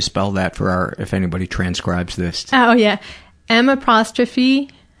 How do you spell that for if anybody transcribes this? Oh, yeah. M''BDALA.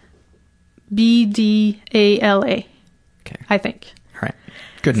 Okay. I think. All right.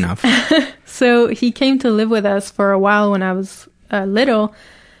 Good enough. So he came to live with us for a while when I was little,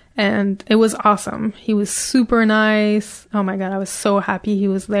 and it was awesome. He was super nice. Oh my God, I was so happy he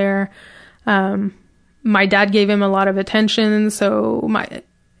was there. My dad gave him a lot of attention, so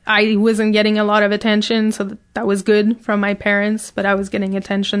I wasn't getting a lot of attention, so that was good from my parents, but I was getting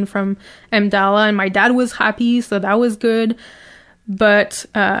attention from Mdala, and my dad was happy, so that was good. But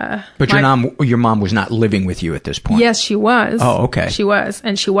your mom was not living with you at this point. Yes, she was. Oh, okay. She was,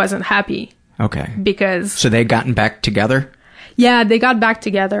 and she wasn't happy. Okay. Because so they'd gotten back together? Yeah, they got back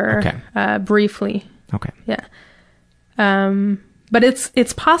together. Okay. Briefly. Okay. Yeah. But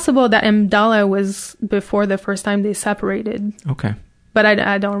it's possible that Mdala was before the first time they separated. Okay. But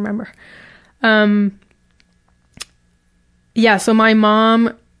I don't remember. Yeah, so my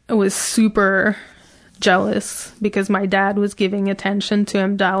mom was super jealous because my dad was giving attention to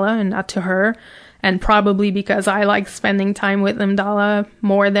Mdala and not to her. And probably because I like spending time with Mdala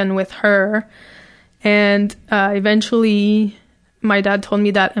more than with her. And eventually my dad told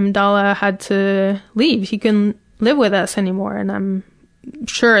me that Mdala had to leave. He couldn't live with us anymore. And I'm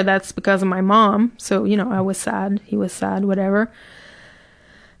sure that's because of my mom. So, you know, I was sad. He was sad, whatever.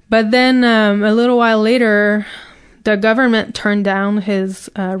 But then a little while later, the government turned down his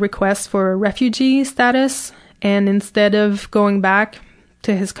request for refugee status. And instead of going back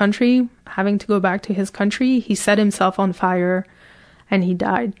to his country, having to go back to his country, he set himself on fire and he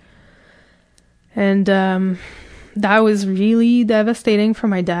died. And that was really devastating for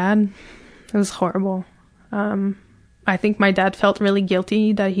my dad. It was horrible. I think my dad felt really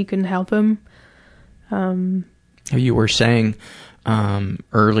guilty that he couldn't help him. You were saying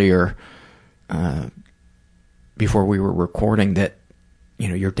earlier, before we were recording, that you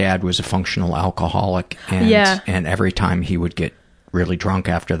know your dad was a functional alcoholic, and every time he would get really drunk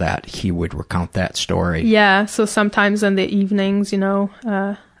after that, he would recount that story. Yeah, so sometimes in the evenings, you know,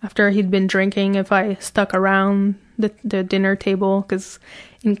 after he'd been drinking, if I stuck around the dinner table, because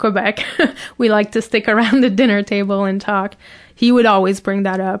in Quebec, we like to stick around the dinner table and talk, he would always bring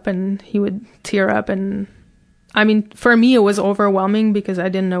that up and he would tear up. And I mean, for me, it was overwhelming because I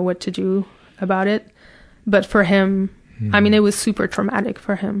didn't know what to do about it. But for him, I mean, it was super traumatic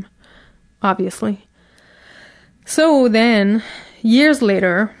for him, obviously. So then, years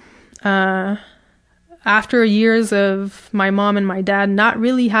later, after years of my mom and my dad not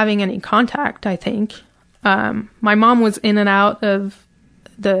really having any contact, I think, my mom was in and out of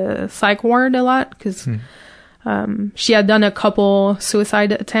the psych ward a lot because she had done a couple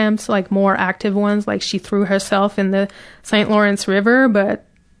suicide attempts, like more active ones, like she threw herself in the St. Lawrence River, but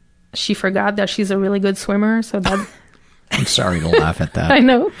she forgot that she's a really good swimmer, so that... I'm sorry to laugh at that. I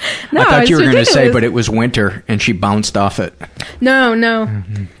know. No, I thought you were going to say, but it was winter and she bounced off it. No.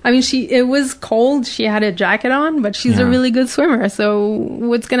 Mm-hmm. I mean, it was cold. She had a jacket on, but she's a really good swimmer. So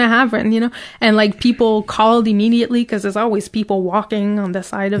what's going to happen, you know? And like people called immediately because there's always people walking on the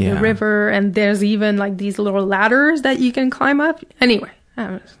side of the river. And there's even like these little ladders that you can climb up. Anyway.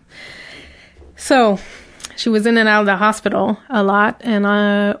 So She was in and out of the hospital a lot. And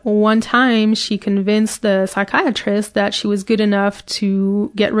one time she convinced the psychiatrist that she was good enough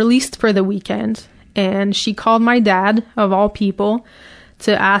to get released for the weekend. And she called my dad, of all people,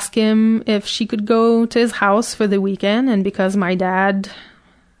 to ask him if she could go to his house for the weekend. And because my dad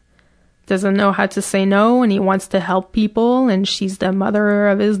doesn't know how to say no and he wants to help people and she's the mother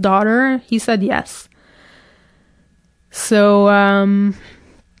of his daughter, he said yes. So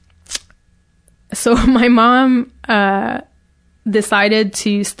my mom decided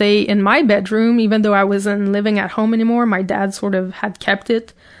to stay in my bedroom, even though I wasn't living at home anymore. My dad sort of had kept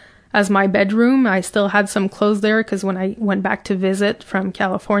it as my bedroom. I still had some clothes there because when I went back to visit from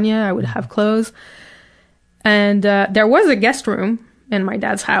California, I would have clothes. And there was a guest room in my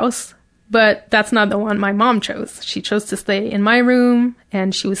dad's house, but that's not the one my mom chose. She chose to stay in my room,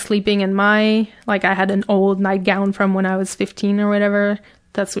 and she was sleeping in I had an old nightgown from when I was 15 or whatever.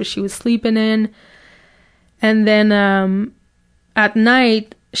 That's what she was sleeping in. And then at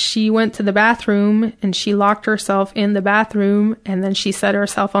night, she went to the bathroom and she locked herself in the bathroom, and then she set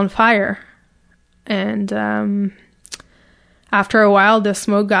herself on fire. And after a while, the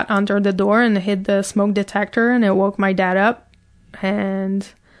smoke got under the door and hit the smoke detector, and it woke my dad up. And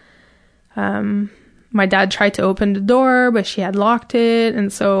my dad tried to open the door, but she had locked it.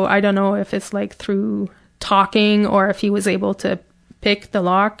 And so I don't know if it's like through talking or if he was able to pick the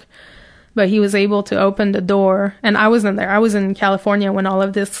lock, but he was able to open the door. And I wasn't there. I was in California when all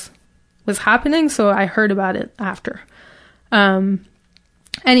of this was happening, so I heard about it after.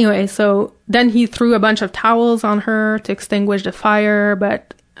 Anyway, so then he threw a bunch of towels on her to extinguish the fire,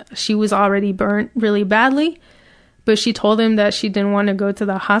 but she was already burnt really badly. But she told him that she didn't want to go to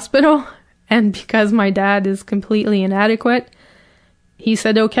the hospital, and because my dad is completely inadequate, he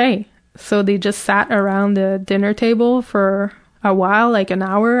said okay. So they just sat around the dinner table for a while, like an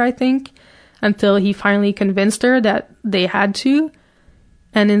hour, I think, until he finally convinced her that they had to.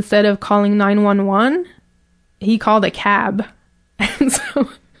 And instead of calling 911, he called a cab. And so,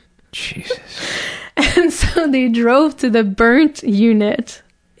 Jesus. And so they drove to the burnt unit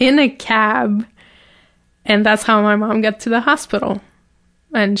in a cab. And that's how my mom got to the hospital.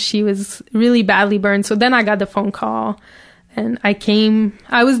 And she was really badly burned. So then I got the phone call, and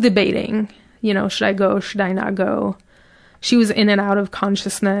I was debating, should I go? Should I not go? She was in and out of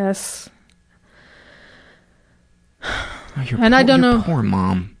consciousness. And I don't know. Poor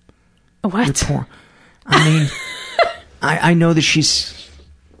mom. What? You're poor. I mean, I know that she's.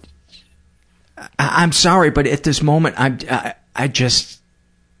 I'm sorry, but at this moment, I'm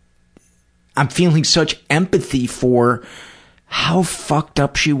feeling such empathy for how fucked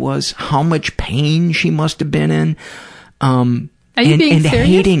up she was, how much pain she must have been in. Are you being serious?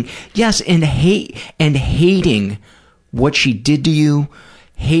 Hating, yes, and hating what she did to you,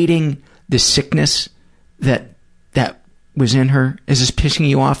 hating the sickness that was in her. Is this pissing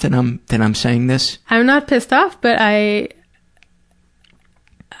you off that I'm saying this? I'm not pissed off, but I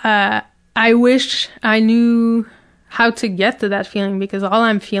wish I knew how to get to that feeling, because all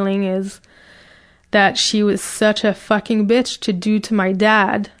I'm feeling is that she was such a fucking bitch to do to my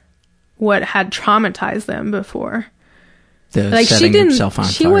dad what had traumatized them before. Setting himself on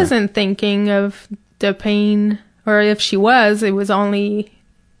fire. She wasn't thinking of the pain, or if she was, it was only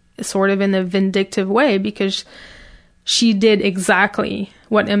sort of in a vindictive way, because she did exactly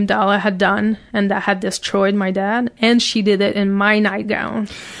what Imdala had done and that had destroyed my dad, and she did it in my nightgown.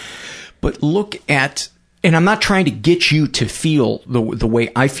 But look at, and I'm not trying to get you to feel the way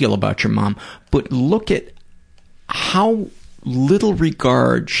I feel about your mom, but look at how little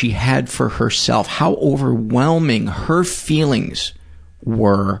regard she had for herself, how overwhelming her feelings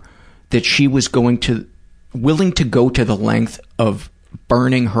were, that she was willing to go to the length of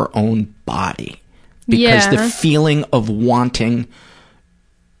burning her own body. Because the feeling of wanting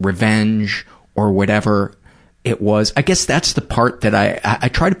revenge or whatever it was, I guess that's the part that I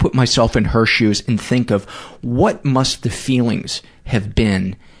try to put myself in her shoes and think of what must the feelings have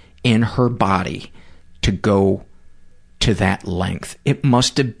been in her body to go to that length. It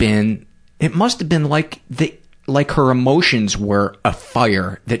must have been like her emotions were a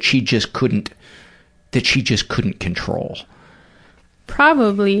fire that she just couldn't control.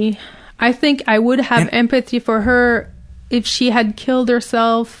 Probably. I think I would have empathy for her if she had killed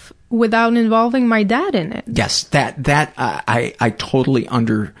herself without involving my dad in it. Yes, that I totally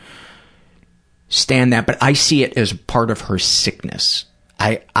understand that, but I see it as part of her sickness.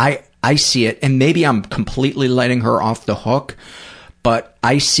 I see it, and maybe I'm completely letting her off the hook, but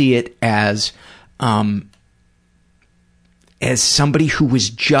I see it as somebody who was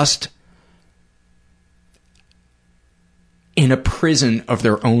just in a prison of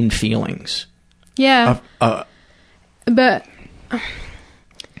their own feelings. Yeah. But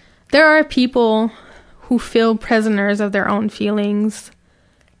there are people who feel prisoners of their own feelings,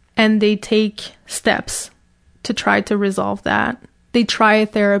 and they take steps to try to resolve that. They try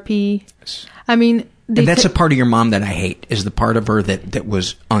therapy. I mean... And that's a part of your mom that I hate, is the part of her that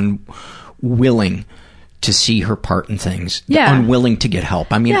was unwilling to see her part in things. Yeah. Unwilling to get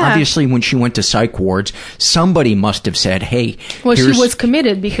help. I mean, obviously, when she went to psych wards, somebody must have said, hey... Well, she was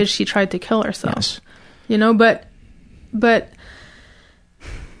committed because she tried to kill herself. Yes. You know, but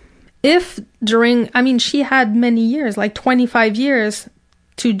if during... I mean, she had many years, like 25 years,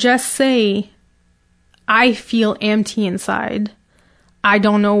 to just say, I feel empty inside. I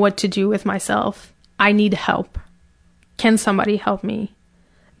don't know what to do with myself. I need help. Can somebody help me?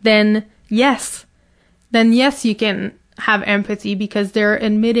 Then yes, you can have empathy, because they're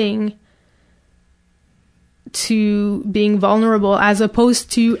admitting to being vulnerable, as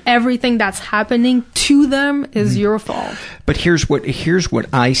opposed to everything that's happening to them is your fault. But here's what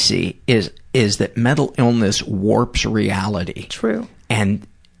I see is that mental illness warps reality. True.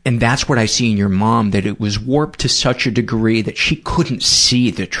 And that's what I see in your mom, that it was warped to such a degree that she couldn't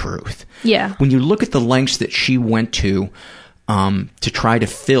see the truth. Yeah. When you look at the lengths that she went to try to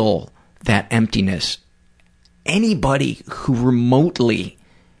fill that emptiness, anybody who remotely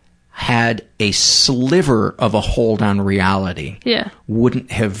had a sliver of a hold on reality wouldn't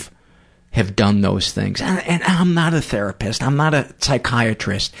have done those things. And I'm not a therapist. I'm not a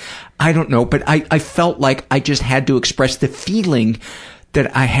psychiatrist. I don't know. But I felt like I just had to express the feeling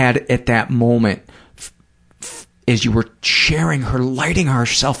that I had at that moment as you were sharing her lighting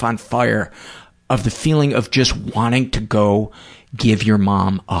herself on fire, of the feeling of just wanting to go give your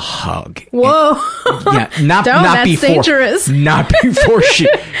mom a hug. Whoa. Not that's before, dangerous. Not before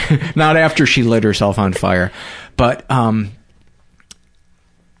not after she lit herself on fire. But, and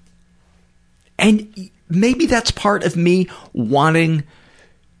maybe that's part of me wanting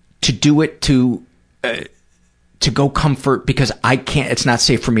to do it to go comfort, because I can't, it's not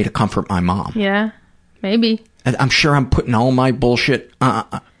safe for me to comfort my mom. Yeah, maybe. I'm sure I'm putting all my bullshit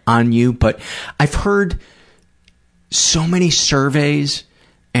on you, but I've heard so many surveys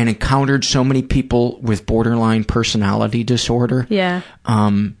and encountered so many people with borderline personality disorder. Yeah.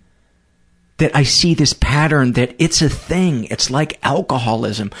 That I see this pattern, that it's a thing. It's like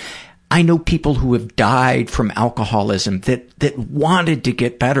alcoholism. I know people who have died from alcoholism that wanted to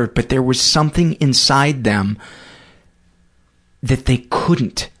get better, but there was something inside them that they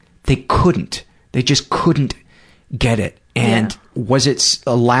couldn't. They just couldn't get it. And was it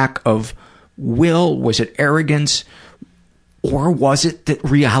a lack of will? Was it arrogance? Or was it that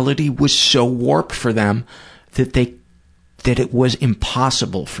reality was so warped for them that it was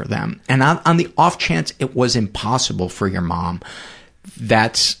impossible for them? And on the off chance it was impossible for your mom,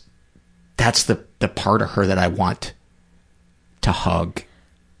 that's the part of her that I want to hug.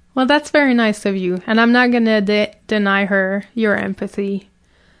 Well, that's very nice of you. And I'm not going to deny her your empathy.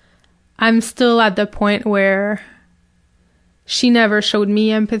 I'm still at the point where she never showed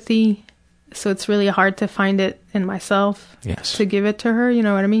me empathy. So it's really hard to find it in myself to give it to her. You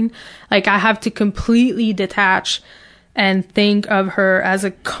know what I mean? Like, I have to completely detach and think of her as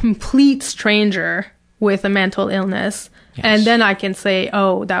a complete stranger with a mental illness. Yes. And then I can say,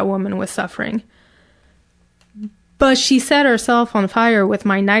 oh, that woman was suffering. But she set herself on fire with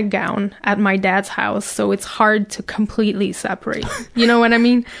my nightgown at my dad's house, so it's hard to completely separate. You know what I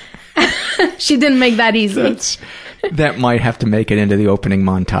mean? She didn't make that easy. That might have to make it into the opening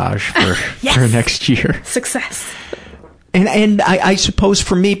montage for next year. Success. And I suppose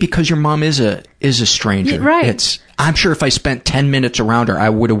for me, because your mom is a stranger, right? I'm sure if I spent 10 minutes around her, I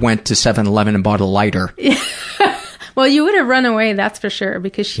would have went to 7-Eleven and bought a lighter. Well, you would have run away, that's for sure,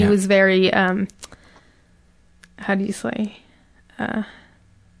 because she was very, how do you say,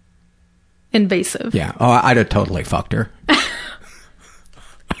 invasive. Yeah. Oh, I'd have totally fucked her.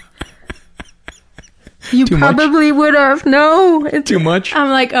 You probably would have. No. It's too much? I'm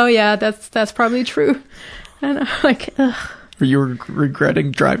like, oh yeah, that's probably true. And I'm like, ugh. Are you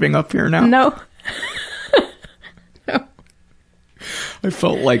regretting driving up here now? No. No. I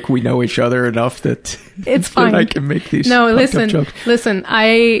felt like we know each other enough that it's fine. That I can make these jokes. Listen,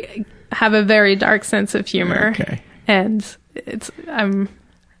 I have a very dark sense of humor. Okay. And it's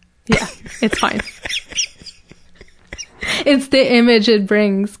fine. It's the image it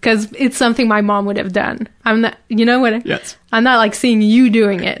brings, because it's something my mom would have done. I'm not, you know what? Yes. I'm not like seeing you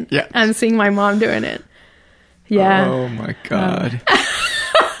doing it. Yeah. I'm seeing my mom doing it. Yeah. Oh my God.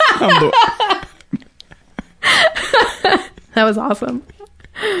 That was awesome.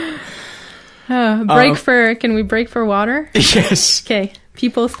 Can we break for water? Yes. Okay.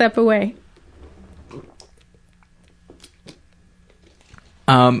 People step away.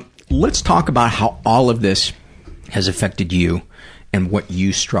 Let's talk about how all of this has affected you and what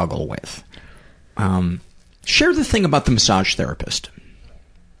you struggle with. Share the thing about the massage therapist.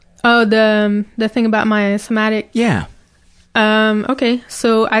 Oh, the thing about my somatic? Yeah. Okay,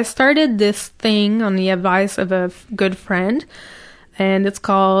 so I started this thing on the advice of a good friend, and it's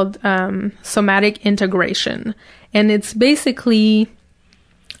called somatic integration. And it's basically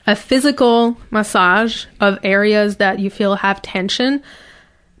a physical massage of areas that you feel have tension.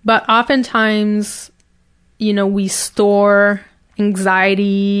 But Trauma. oftentimes, we store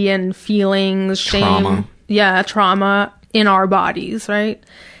anxiety and feelings, shame. Trauma in our bodies, right?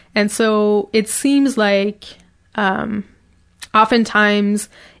 And so it seems like oftentimes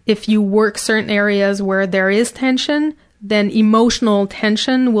if you work certain areas where there is tension, then emotional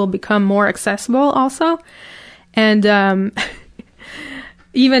tension will become more accessible also. And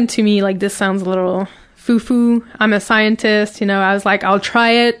even to me, like, this sounds a little foo-foo. I'm a scientist, I was like, I'll try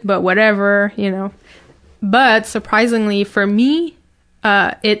it, but whatever, But surprisingly for me,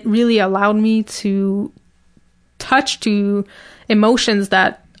 it really allowed me to touch to emotions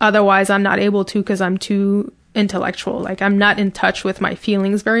that otherwise I'm not able to because I'm too intellectual. Like, I'm not in touch with my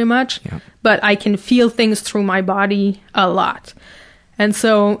feelings very much, but I can feel things through my body a lot. And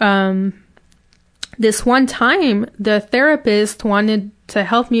so this one time, the therapist wanted to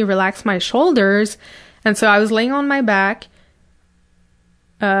help me relax my shoulders. And so I was laying on my back.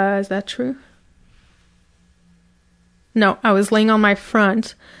 Is that true? No, I was laying on my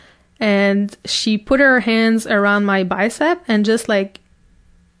front. And she put her hands around my bicep and just like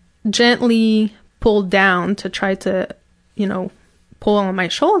gently pulled down to try to, pull on my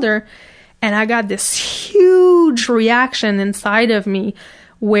shoulder. And I got this huge reaction inside of me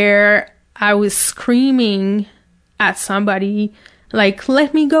where I was screaming at somebody, like,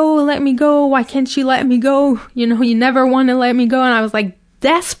 let me go, why can't you let me go? You never want to let me go. And I was like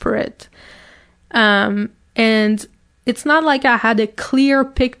desperate. And it's not like I had a clear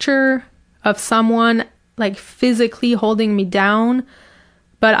picture of someone like physically holding me down,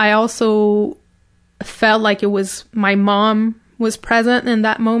 but I also felt like it was my mom was present in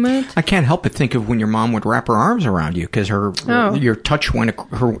that moment. I can't help but think of when your mom would wrap her arms around you because her touch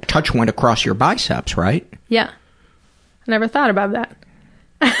went across your biceps, right? Yeah, I never thought about that.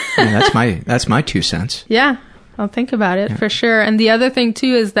 That's my 2 cents. Yeah, I'll think about it for sure. And the other thing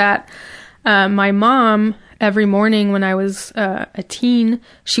too is that my mom, every morning when I was a teen,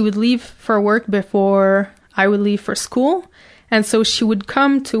 she would leave for work before I would leave for school. And so she would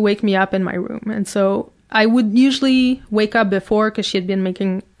come to wake me up in my room. And so I would usually wake up before because she had been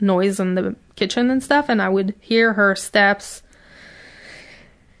making noise in the kitchen and stuff. And I would hear her steps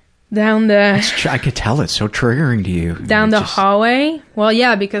down the... I could tell it's so triggering to you. Down the hallway. Well,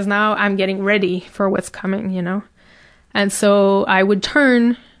 yeah, because now I'm getting ready for what's coming, And so I would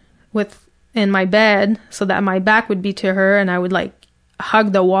turn in my bed so that my back would be to her and I would like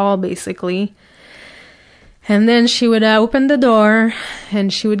hug the wall basically. And then she would open the door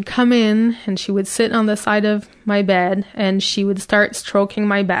and she would come in and she would sit on the side of my bed and she would start stroking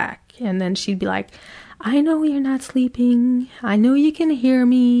my back. And then she'd be like, I know you're not sleeping. I know you can hear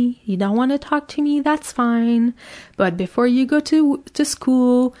me. You don't want to talk to me. That's fine. But before you go to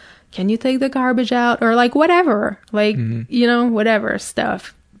school, can you take the garbage out? Or like whatever, like, whatever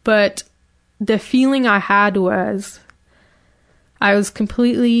stuff. But the feeling I had was I was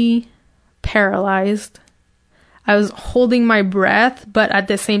completely paralyzed. I was holding my breath, but at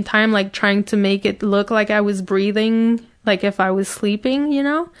the same time, like trying to make it look like I was breathing, like if I was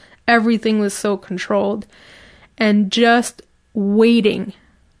sleeping, Everything was so controlled. And just waiting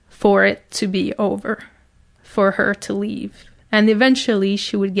for it to be over, for her to leave. And eventually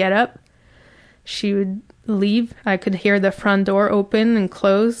she would get up. She would leave. I could hear the front door open and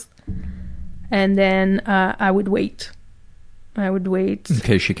close. And then I would wait. In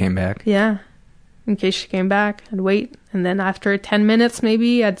case she came back? Yeah. In case she came back, I'd wait. And then after 10 minutes,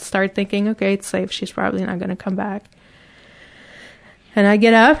 maybe, I'd start thinking, okay, it's safe. She's probably not going to come back. And I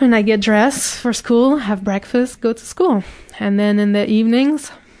get up and I get dressed for school, have breakfast, go to school. And then in the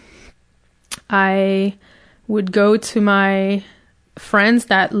evenings, I would go to my friends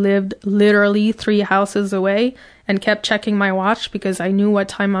that lived literally 3 houses away and kept checking my watch because I knew what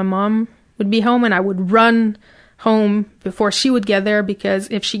time my mom would be home, and I would run home before she would get there because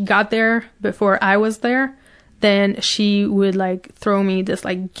if she got there before I was there, then she would like throw me this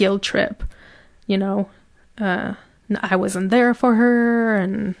like guilt trip, I wasn't there for her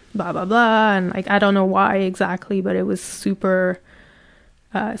and blah, blah, blah. And like, I don't know why exactly, but it was super,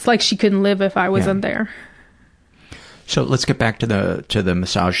 it's like she couldn't live if I wasn't there. So let's get back to the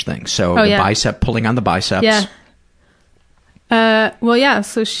massage thing. So bicep, pulling on the biceps. Yeah. Well, yeah,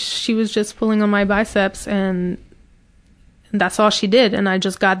 so she was just pulling on my biceps, and that's all she did. And I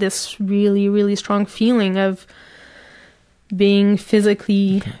just got this really, really strong feeling of being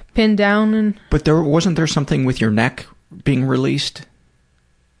physically pinned down. And But wasn't there something with your neck being released?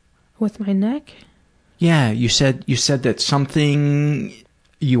 With my neck? Yeah, you said that something,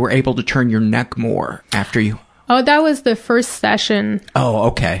 you were able to turn your neck more after you... Oh, that was the first session. Oh,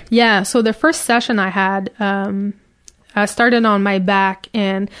 okay. Yeah, so the first session I had, I started on my back,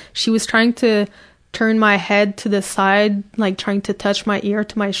 and she was trying to turn my head to the side, like trying to touch my ear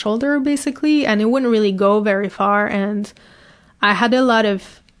to my shoulder, basically, and it wouldn't really go very far. And I had a lot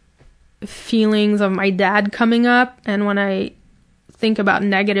of feelings of my dad coming up, and when I think about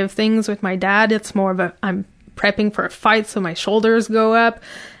negative things with my dad, it's more of I'm prepping for a fight, so my shoulders go up,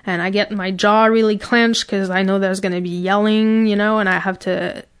 and I get my jaw really clenched because I know there's going to be yelling,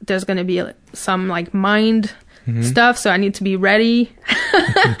 and there's going to be some like mind stuff, so I need to be ready.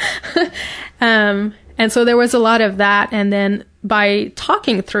 And so there was a lot of that, and then by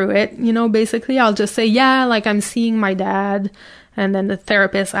talking through it, basically I'll just say, yeah, like I'm seeing my dad, and then the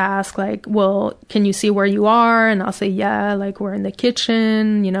therapist asks, like, well, can you see where you are? And I'll say, yeah, like we're in the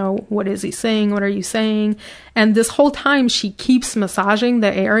kitchen, what is he saying? What are you saying? And this whole time she keeps massaging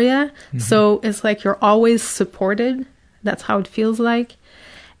the area, so it's like you're always supported. That's how it feels like.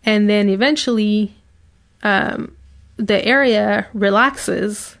 And then eventually the area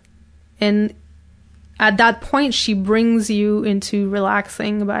relaxes, and at that point she brings you into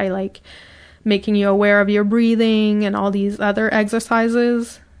relaxing by like making you aware of your breathing and all these other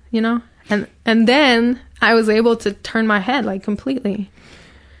exercises, and then I was able to turn my head like completely.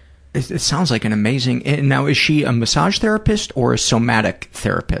 It sounds like an amazing... And now, is she a massage therapist or a somatic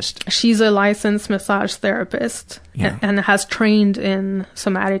therapist? She's a licensed massage therapist, and has trained in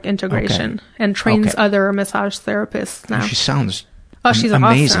somatic integration, and trains other massage therapists now. She sounds she's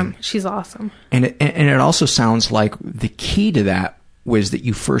amazing. Awesome. She's awesome. And it also sounds like the key to that was that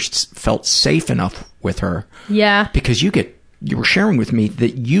you first felt safe enough with her. Yeah. Because you were sharing with me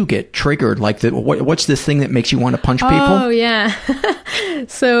that you get triggered, like what's this thing that makes you want to punch people? Oh, yeah.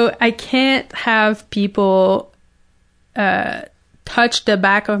 So I can't have people touch the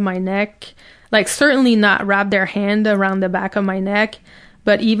back of my neck, like certainly not wrap their hand around the back of my neck,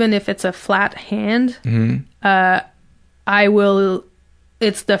 but even if it's a flat hand, I will,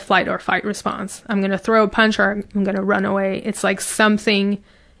 it's the flight or fight response. I'm going to throw a punch or I'm going to run away. It's like something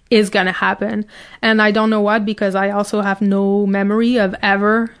is going to happen. And I don't know what, because I also have no memory of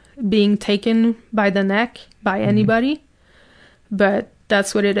ever being taken by the neck by anybody. But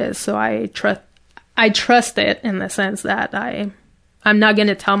that's what it is. So I trust it in the sense that I'm not going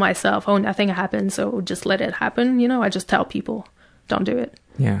to tell myself, oh, nothing happened, so just let it happen. I just tell people, don't do it.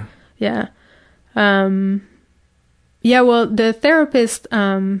 Yeah. Yeah. Yeah, well, the therapist,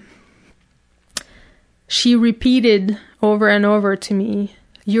 she repeated over and over to me,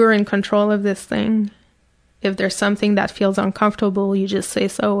 you're in control of this thing. If there's something that feels uncomfortable, you just say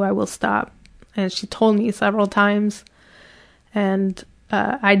so, I will stop. And she told me several times. And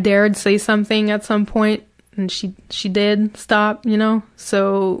I dared say something at some point, and she did stop,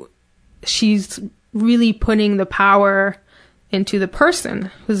 So she's really putting the power into the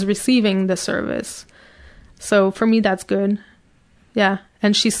person who's receiving the service. So for me, that's good. Yeah.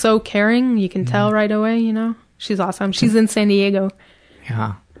 And she's so caring. You can tell right away, She's awesome. She's in San Diego.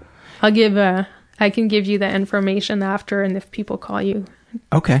 Yeah. I can give you the information after, and if people call you.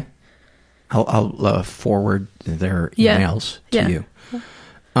 Okay. I'll forward their emails to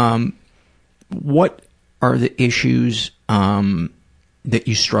you. What are the issues that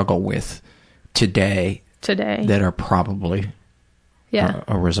you struggle with today that are probably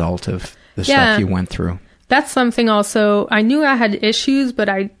a result of the stuff you went through? That's something also. I knew I had issues, but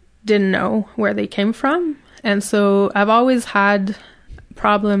I didn't know where they came from. And so I've always had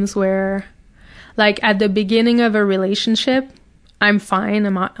problems where, like at the beginning of a relationship, I'm fine.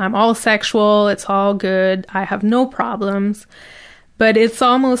 I'm all sexual. It's all good. I have no problems. But it's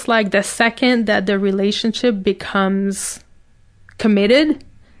almost like the second that the relationship becomes committed,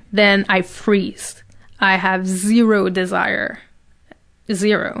 then I freeze. I have zero desire.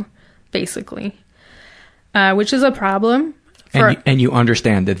 Zero, basically. Which is a problem. And you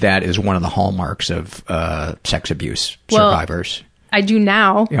understand that is one of the hallmarks of sex abuse survivors. I do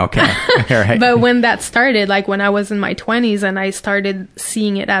now. Okay. All right. But when that started, like when I was in my 20s and I started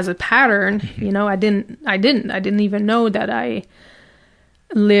seeing it as a pattern, I didn't even know that I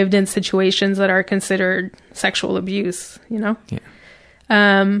lived in situations that are considered sexual abuse, Yeah.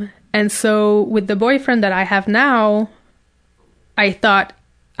 And so with the boyfriend that I have now, I thought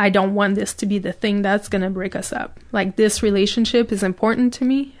I don't want this to be the thing that's going to break us up. Like, this relationship is important to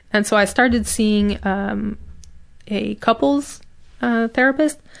me. And so I started seeing a couples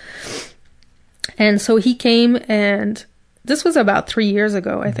therapist. And so he came, and this was about 3 years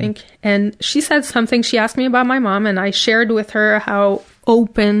ago, I think. And she said something. She asked me about my mom, and I shared with her how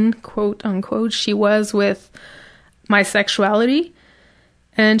open, quote unquote, she was with my sexuality.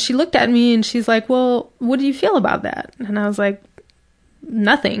 And she looked at me and she's like, well, what do you feel about that? And I was like,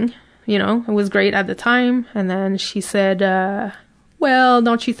 nothing. You know, it was great at the time. And then she said, well,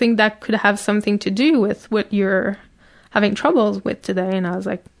 don't you think that could have something to do with what you're having troubles with today? And I was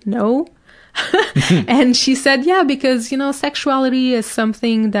like, no. And she said, yeah, because, you know, sexuality is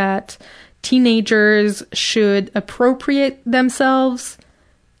something that teenagers should appropriate themselves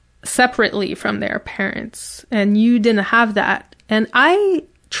separately from their parents. And you didn't have that. And I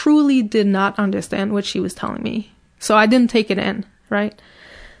truly did not understand what she was telling me. So I didn't take it in, right?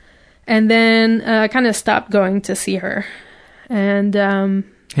 And then I kind of stopped going to see her. And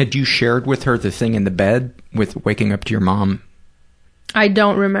had you shared with her the thing in the bed with waking up to your mom? I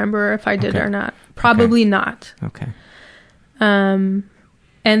don't remember if I did or not. Probably not. Okay. And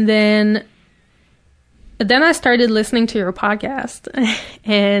then I started listening to your podcast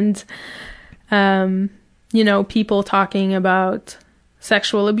and, you know, people talking about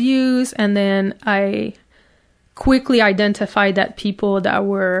sexual abuse. And then I quickly identified that people that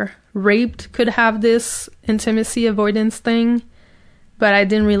were raped could have this intimacy avoidance thing, but I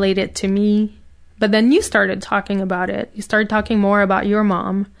didn't relate it to me. But then you started talking about it. You started talking more about your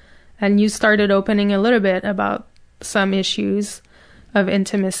mom, and you started opening a little bit about some issues of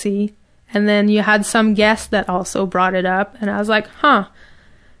intimacy. And then you had some guests that also brought it up. And I was like,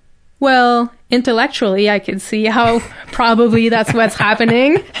 well, intellectually, I could see how probably that's what's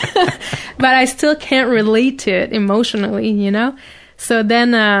happening. But I still can't relate to it emotionally, you know? So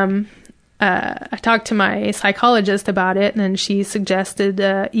then I talked to my psychologist about it, and she suggested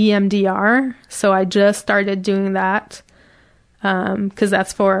EMDR. So I just started doing that because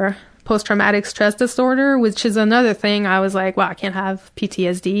that's for post-traumatic stress disorder, which is another thing. I was like, wow, I can't have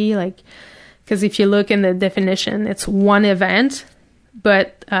PTSD. Like, because if you look in the definition, it's one event.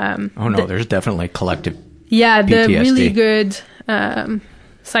 But there's definitely collective yeah, PTSD. The really good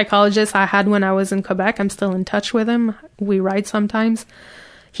psychologist I had when I was in Quebec, I'm still in touch with him. We write sometimes.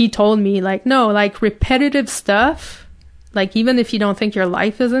 He told me, like, no, like, repetitive stuff, like, even if you don't think your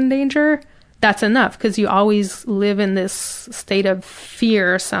life is in danger, that's enough, because you always live in this state of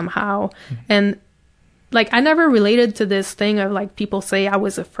fear somehow. And, like, I never related to this thing of, like, people say I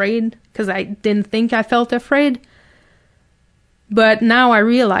was afraid because I didn't think I felt afraid. But now I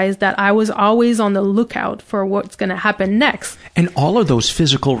realize that I was always on the lookout for what's going to happen next. And all of those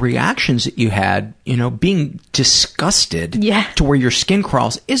physical reactions that you had, you know, being disgusted to where your skin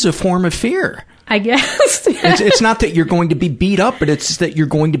crawls is a form of fear. I guess. It's not that you're going to be beat up, but it's that you're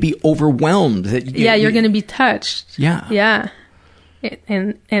going to be overwhelmed. That you're going to be touched. Yeah. Yeah.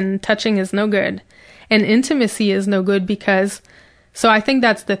 And touching is no good. And intimacy is no good because, so I think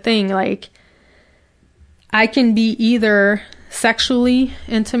that's the thing. Like, I can be either sexually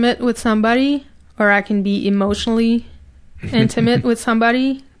intimate with somebody or I can be emotionally intimate with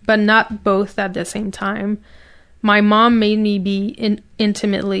somebody, but not both at the same time. My mom made me be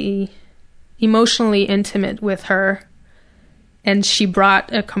emotionally intimate with her, and she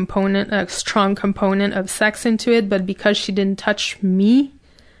brought a strong component of sex into it, but because she didn't touch me,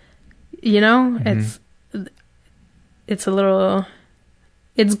 you know, it's a little,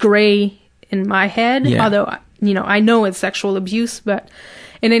 it's gray in my head, although, you know, I know it's sexual abuse, but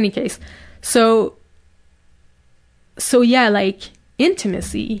in any case. So yeah, like,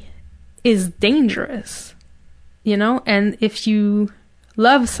 intimacy is dangerous, you know? And if you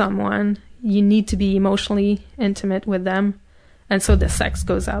love someone, you need to be emotionally intimate with them. And so the sex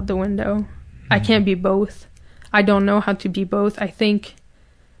goes out the window. I can't be both. I don't know how to be both. I think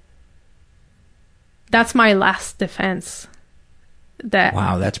that's my last defense.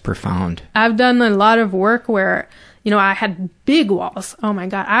 Wow, that's profound. I've done a lot of work where, you know, I had big walls. Oh my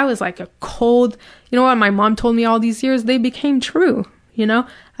God, I was like a cold, you know what my mom told me all these years? They became true, you know?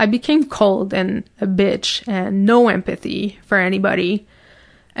 I became cold and a bitch and no empathy for anybody.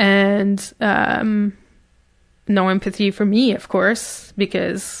 And no empathy for me, of course,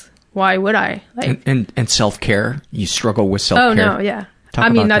 because why would I? Like, and self-care? You struggle with self-care? Oh, no, yeah. I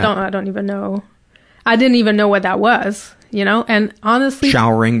don't even know. I didn't even know what that was. You know, and honestly,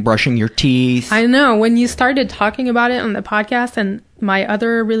 showering, brushing your teeth. I know when you started talking about it on the podcast, and my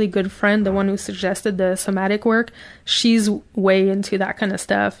other really good friend, the one who suggested the somatic work, she's way into that kind of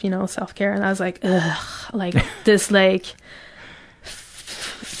stuff, you know, self-care. And I was like, ugh, like this, like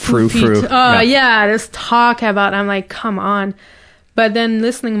Thru. Just talk about, I'm like, come on. But then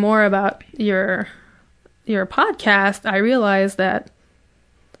listening more about your podcast, I realized that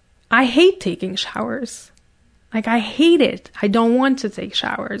I hate taking showers. Like, I hate it. I don't want to take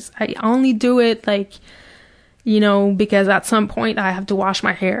showers. I only do it, like, because at some point I have to wash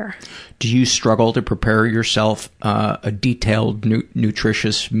my hair. Do you struggle to prepare yourself a detailed,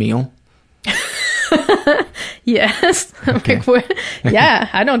 nutritious meal? Yes. Okay. Yeah,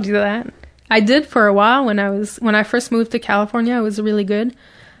 I don't do that. I did for a while when I first moved to California. It was really good.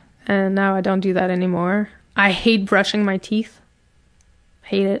 And now I don't do that anymore. I hate brushing my teeth.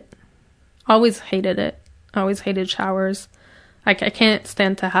 Hate it. Always hated it. Always hated showers. I can't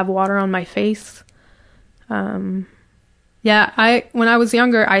stand to have water on my face. When I was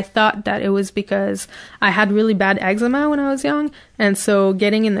younger, I thought that it was because I had really bad eczema when I was young. And so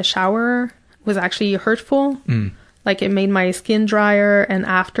getting in the shower was actually hurtful. Like, it made my skin drier, and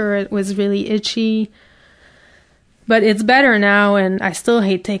after it was really itchy. But it's better now, and I still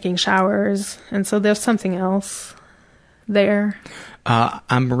hate taking showers. And so there's something else there.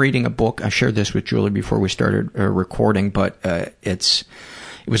 I'm reading a book. I shared this with Julie before we started recording, but it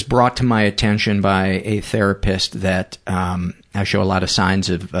was brought to my attention by a therapist that I show a lot of signs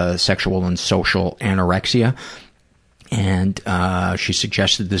of sexual and social anorexia. And she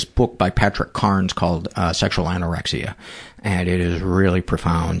suggested this book by Patrick Carnes called Sexual Anorexia. And it is really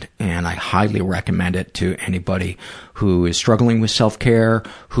profound, and I highly recommend it to anybody who is struggling with self-care,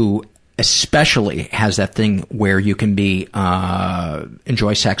 who especially has that thing where you can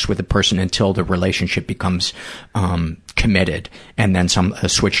enjoy sex with a person until the relationship becomes committed, and then a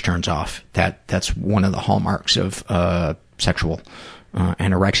switch turns off. That's one of the hallmarks of sexual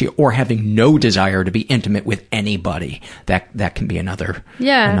anorexia, or having no desire to be intimate with anybody. That can be another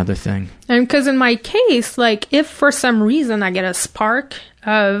thing. And because in my case, like, if for some reason I get a spark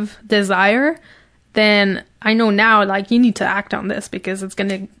of desire, then I know now, like, you need to act on this because it's going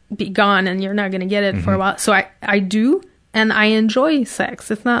to be gone and you're not going to get it for a while. So I do, and I enjoy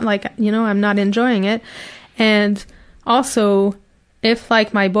sex. It's not like, I'm not enjoying it. And also, if,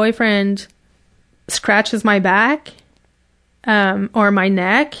 like, my boyfriend scratches my back, or my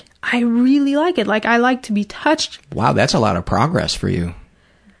neck, I really like it. Like, I like to be touched. Wow, that's a lot of progress for you.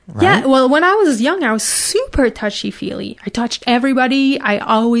 Right? Yeah, well, when I was young, I was super touchy-feely. I touched everybody. I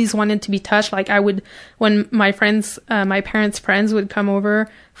always wanted to be touched. Like, when my parents' friends would come over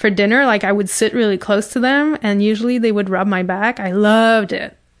for dinner, like, I would sit really close to them, and usually they would rub my back. I loved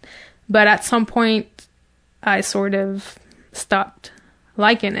it. But at some point, I sort of stopped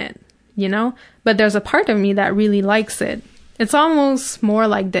liking it, But there's a part of me that really likes it. It's almost more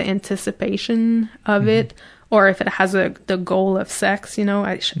like the anticipation of it, or if it has the goal of sex,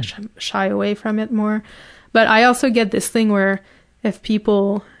 I shy away from it more. But I also get this thing where if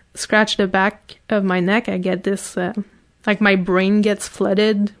people scratch the back of my neck, I get this, like, my brain gets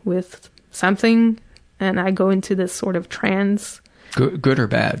flooded with something, and I go into this sort of trance. Good or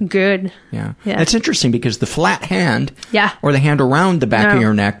bad? Good. Yeah. That's interesting, because the flat hand, or the hand around the back No. of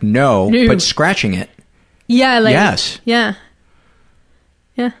your neck, but scratching it. Yeah. Like, yes. Yeah.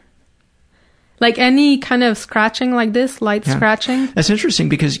 Yeah. Like any kind of scratching like this, light scratching. That's interesting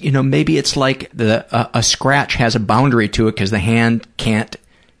because, maybe it's like a scratch has a boundary to it because the hand can't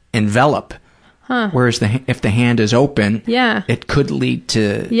envelop. Whereas if the hand is open, it could lead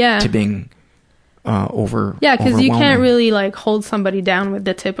to being over. Yeah, because you can't really, like, hold somebody down with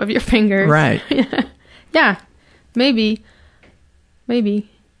the tip of your finger. Right. Yeah. Maybe. And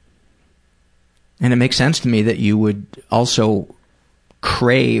it makes sense to me that you would also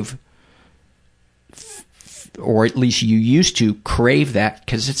crave, or at least you used to crave that,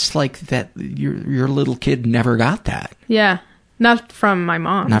 because it's like that your little kid never got that. Yeah. Not from my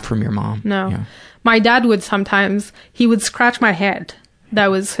mom. Not from your mom. No. Yeah. My dad would sometimes, he would scratch my head.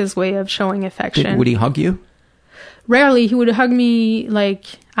 That was his way of showing affection. Would he hug you? Rarely. He would hug me, like,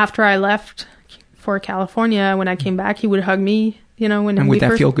 after I left for California. When I came back, he would hug me, And would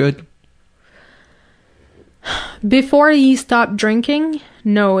that feel good? Before he stopped drinking,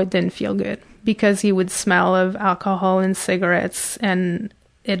 no, it didn't feel good, because he would smell of alcohol and cigarettes, and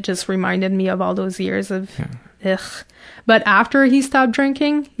it just reminded me of all those years of ugh. But after he stopped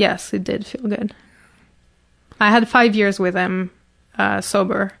drinking, yes, it did feel good. I had 5 years with him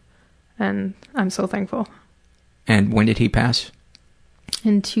sober, and I'm so thankful. And when did he pass?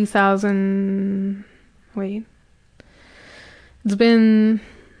 In 2000. Wait. It's been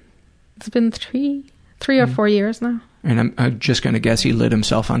 3 or 4 years now. And I'm just going to guess he lit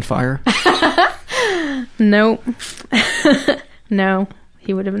himself on fire? No. No,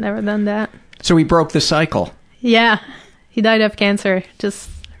 he would have never done that. So he broke the cycle. Yeah, he died of cancer just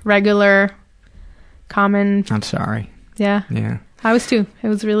regular, common. I'm sorry. Yeah. Yeah. I was too. It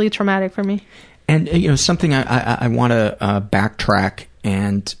was really traumatic for me. And, something I want to backtrack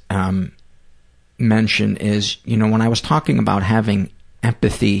and mention is, when I was talking about having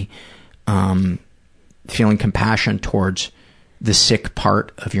empathy, feeling compassion towards the sick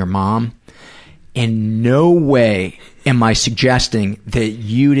part of your mom, in no way am I suggesting that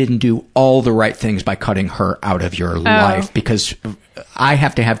you didn't do all the right things by cutting her out of your life, because I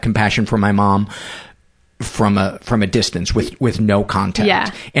have to have compassion for my mom from a distance with no contact.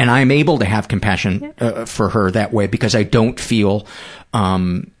 Yeah. And I'm able to have compassion for her that way because I don't feel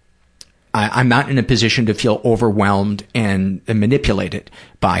I'm not in a position to feel overwhelmed and manipulated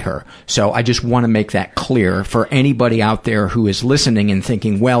by her. So I just want to make that clear for anybody out there who is listening and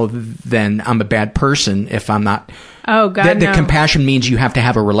thinking, well, then I'm a bad person if I'm not. Oh, God, the compassion means you have to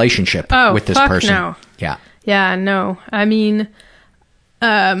have a relationship with this person. No. Yeah. Yeah, no. I mean,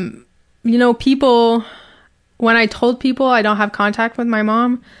 people, when I told people I don't have contact with my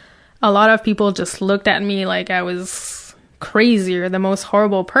mom, a lot of people just looked at me like I was crazy or the most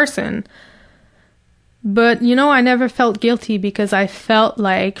horrible person. But, I never felt guilty because I felt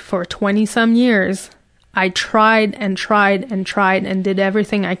like for 20 some years, I tried and tried and tried and did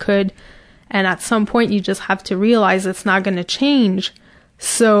everything I could. And at some point, you just have to realize it's not going to change.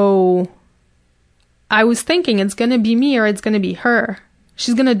 So I was thinking it's going to be me or it's going to be her.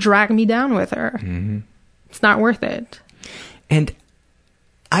 She's going to drag me down with her. Mm-hmm. It's not worth it. And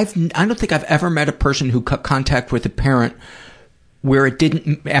I don't think I've ever met a person who cut contact with a parent where it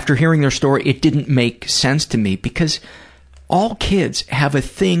didn't, after hearing their story, it didn't make sense to me, because all kids have a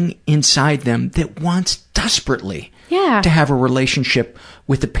thing inside them that wants desperately to have a relationship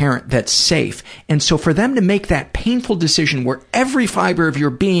with a parent that's safe. And so for them to make that painful decision where every fiber of your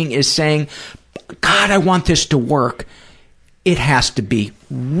being is saying, God, I want this to work, it has to be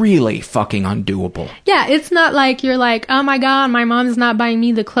really fucking undoable. Yeah, it's not like you're like, oh my God, my mom's not buying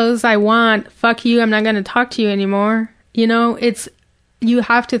me the clothes I want. Fuck you, I'm not going to talk to you anymore. You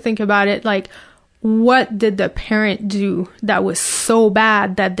have to think about it like, what did the parent do that was so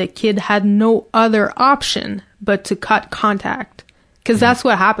bad that the kid had no other option but to cut contact? Because that's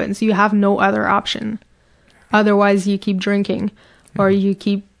what happens. You have no other option. Otherwise, you keep drinking, or you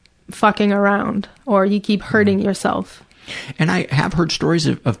keep fucking around, or you keep hurting yourself. And I have heard stories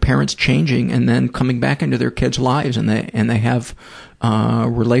of parents changing and then coming back into their kids' lives, and they have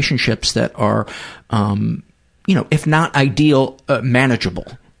relationships that are, if not ideal, manageable.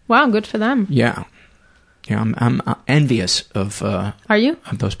 Wow, good for them. Yeah, I'm envious of. Are you?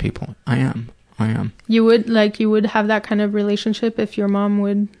 Of those people? I am. You would have that kind of relationship if your mom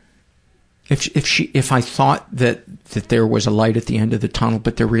would. If I thought that there was a light at the end of the tunnel,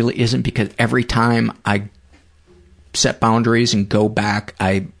 but there really isn't, because every time I set boundaries and go back,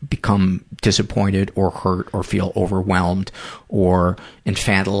 I become disappointed or hurt or feel overwhelmed or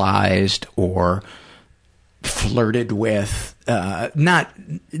infantilized or flirted with, not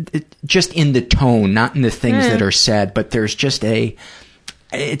just in the tone, not in the things that are said, but there's just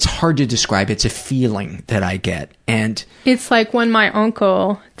it's hard to describe. It's a feeling that I get. And it's like when my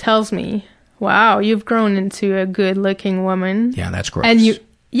uncle tells me, wow, you've grown into a good looking woman. Yeah, that's gross. And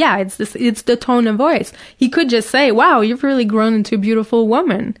it's the tone of voice. He could just say, wow, you've really grown into a beautiful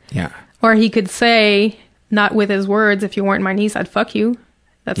woman. Yeah. Or he could say, not with his words, if you weren't my niece, I'd fuck you.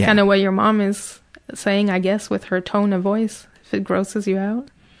 That's kind of what your mom is saying, I guess, with her tone of voice, if it grosses you out.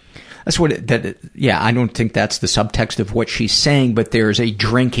 That's what I don't think that's the subtext of what she's saying, but there's a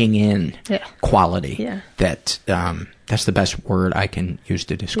drinking in quality that, that's the best word I can use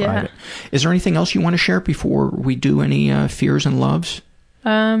to describe it. Is there anything else you want to share before we do any fears and loves?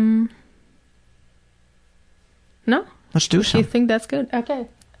 No. Let's do some. You think that's good? Okay.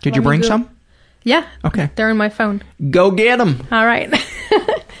 Did you bring some? Yeah. Okay. They're in my phone. Go get them. All right.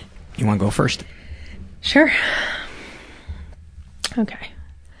 You want to go first? Sure. Okay.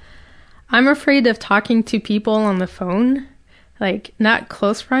 I'm afraid of talking to people on the phone, like not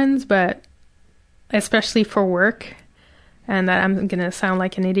close friends, but especially for work, and that I'm going to sound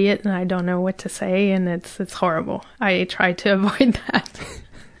like an idiot and I don't know what to say, and it's horrible. I try to avoid that.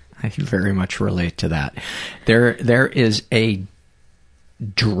 I very much relate to that. There is a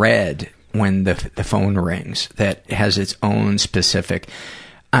dread when the phone rings that has its own specific.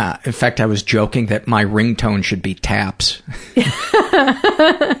 In fact, I was joking that my ringtone should be taps.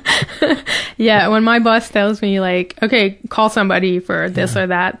 Yeah, when my boss tells me, like, okay, call somebody for this or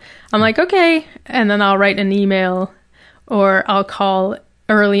that, I'm like, okay. And then I'll write an email or I'll call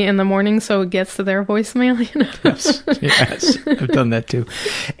early in the morning so it gets to their voicemail. Yes, I've done that too.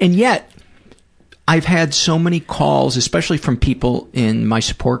 And yet, I've had so many calls, especially from people in my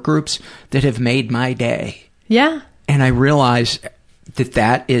support groups, that have made my day. Yeah. And I realize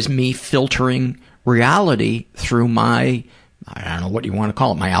that is me filtering reality through my, I don't know what you want to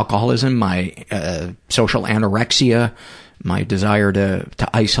call it, my alcoholism, my social anorexia, my desire to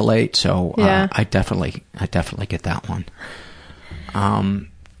isolate. So I definitely get that one.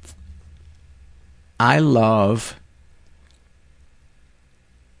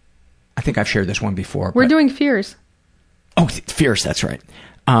 I think I've shared this one before. We're doing fears. Oh, fears, that's right.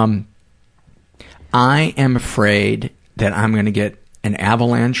 I am afraid that I'm going to get an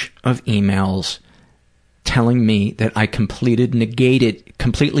avalanche of emails telling me that I completely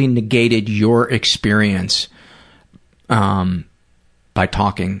negated your experience by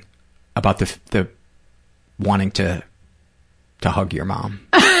talking about the wanting to hug your mom.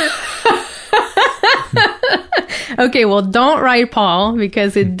 Okay, well, don't write Paul,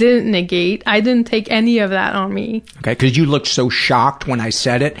 because it didn't negate. I didn't take any of that on me. Okay, because you looked so shocked when I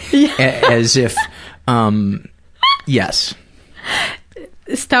said it, as if, yes.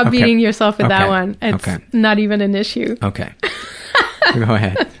 Stop beating yourself with that one. It's not even an issue. Okay. Go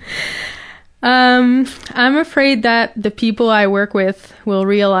ahead. I'm afraid that the people I work with will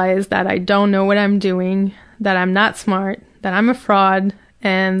realize that I don't know what I'm doing, that I'm not smart, that I'm a fraud,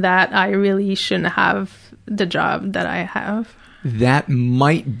 and that I really shouldn't have the job that I have. That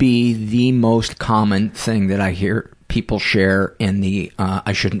might be the most common thing that I hear people share in the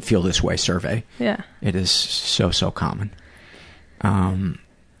I shouldn't feel this way survey. Yeah. It is so common.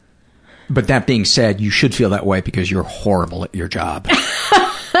 But that being said, you should feel that way because you're horrible at your job.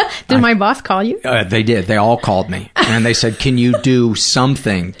 Did my boss call you? They did. They all called me. And they said, can you do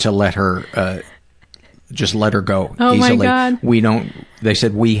something to let her... just let her go easily. My God. They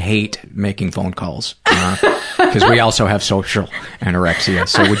said, we hate making phone calls because we also have social anorexia.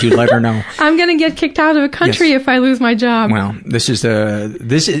 So would you let her know? I'm going to get kicked out of the country if I lose my job. Well,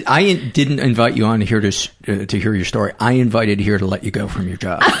 I didn't invite you on here to hear your story. I invited here to let you go from your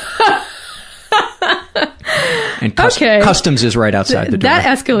job. And customs is right outside the door. That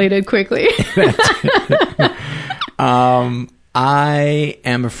escalated quickly. I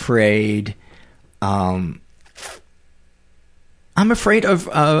am afraid... I'm afraid of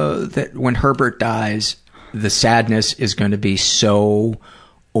that when Herbert dies, the sadness is going to be so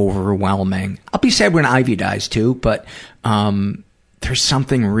overwhelming. I'll be sad when Ivy dies too, but there's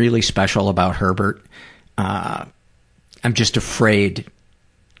something really special about Herbert. I'm just afraid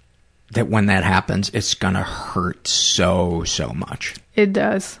that when that happens, it's going to hurt so much. It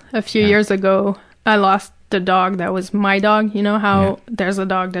does. A few years ago, I lost the dog that was my dog. You know how there's a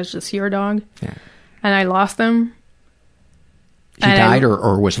dog that's just your dog? Yeah. And I lost him. He died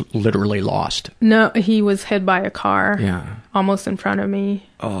or was literally lost? No, he was hit by a car. Yeah. Almost in front of me.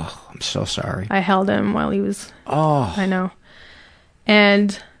 Oh, I'm so sorry. I held him while he was... Oh. I know.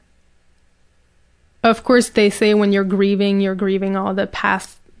 And of course they say when you're grieving all the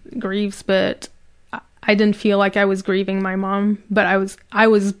past griefs, but I didn't feel like I was grieving my mom, but I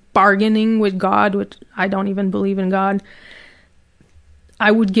was bargaining with God, which I don't even believe in God. I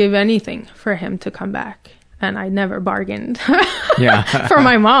would give anything for him to come back. And I never bargained for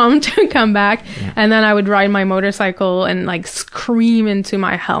my mom to come back. Yeah. And then I would ride my motorcycle and like scream into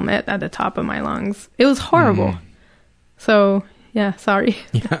my helmet at the top of my lungs. It was horrible. So, yeah, sorry.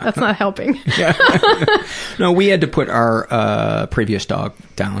 Yeah. That's not helping. No, we had to put our previous dog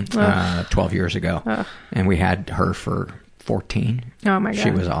down 12 years ago. And we had her for 14. Oh, my God. She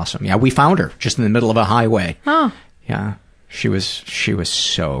was awesome. Yeah, we found her just in the middle of a highway. Oh. Yeah. She was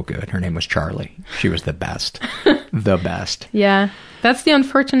so good. Her name was Charlie. She was the best. The best. Yeah. That's the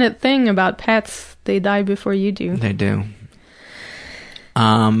unfortunate thing about pets. They die before you do. They do.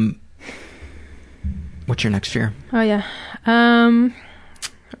 What's your next fear? Oh, yeah.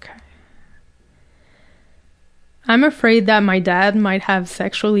 Okay. I'm afraid that my dad might have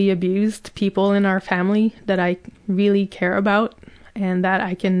sexually abused people in our family that I really care about, and that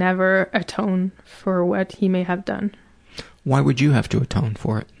I can never atone for what he may have done. Why would you have to atone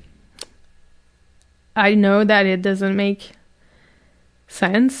for it? I know that it doesn't make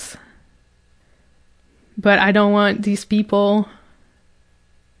sense, but I don't want these people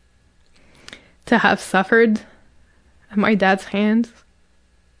to have suffered at my dad's hands.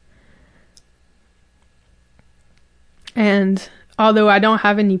 And although I don't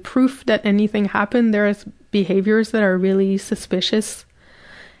have any proof that anything happened, there's behaviors that are really suspicious.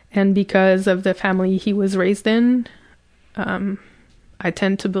 And because of the family he was raised in, I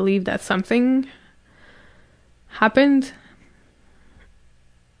tend to believe that something happened.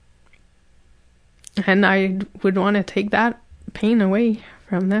 And I would want to take that pain away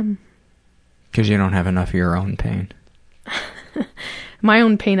from them. Because you don't have enough of your own pain. My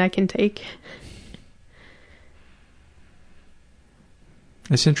own pain I can take.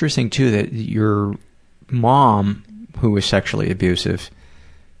 It's interesting, too, that your mom, who was sexually abusive,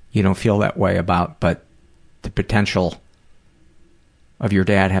 you don't feel that way about, but the potential of your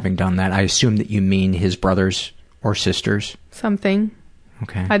dad having done that, I assume that you mean his brothers or sisters? Something.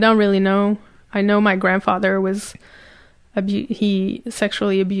 Okay. I don't really know. I know my grandfather was, he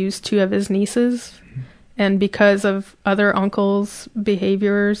sexually abused 2 of his nieces, and because of other uncles'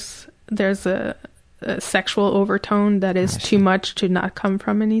 behaviors, there's a sexual overtone that is too much to not come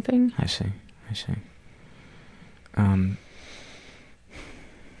from anything. I see.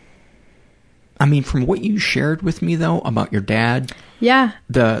 I mean, from what you shared with me, though, about your dad, yeah,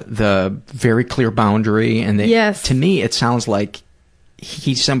 the very clear boundary, and yes, to me, it sounds like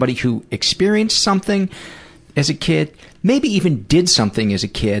he's somebody who experienced something as a kid, maybe even did something as a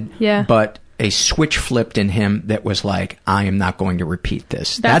kid, yeah, but a switch flipped in him that was like, I am not going to repeat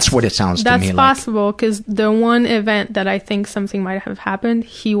this. That's what it sounds to me like. That's possible, because the one event that I think something might have happened,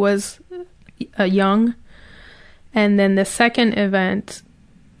 he was young, and then the second event,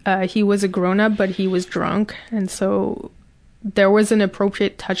 he was a grown-up, but he was drunk, and so there was an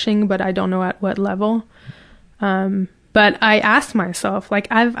appropriate touching, but I don't know at what level. But I asked myself, like,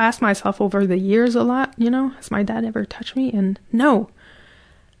 I've asked myself over the years a lot, you know, has my dad ever touched me? And no.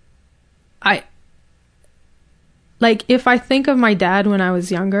 If I think of my dad when I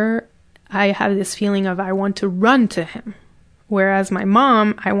was younger, I have this feeling of I want to run to him. Whereas my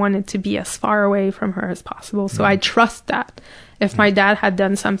mom, I wanted to be as far away from her as possible. So I trust that. If my dad had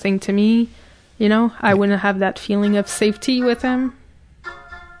done something to me, you know, I wouldn't have that feeling of safety with him.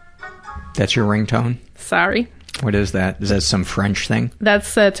 That's your ringtone? Sorry. What is that? Is that some French thing?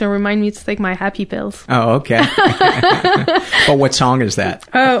 That's to remind me to take my happy pills. Oh, okay. But what song is that?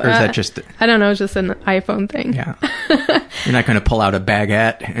 Oh, or is that just... I don't know, it's just an iPhone thing. Yeah. You're not going to pull out a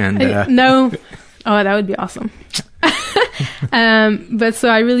baguette and... No. Oh, that would be awesome. But so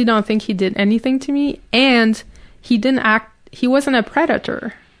I really don't think he did anything to me. And he wasn't a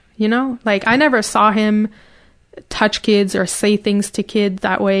predator, you know? Like, I never saw him touch kids or say things to kids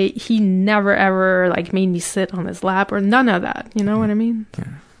that way. He never ever like made me sit on his lap or none of that. You know what I mean? Yeah.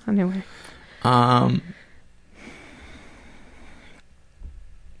 Anyway. I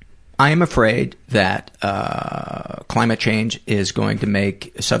am afraid that climate change is going to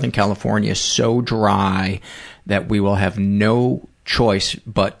make Southern California so dry that we will have no choice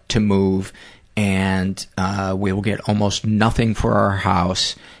but to move, and we will get almost nothing for our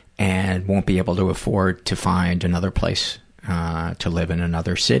house and won't be able to afford to find another place to live in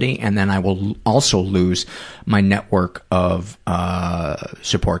another city. And then I will also lose my network of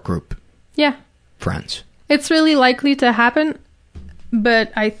support group friends. It's really likely to happen,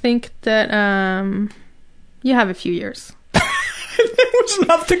 but I think that you have a few years. That was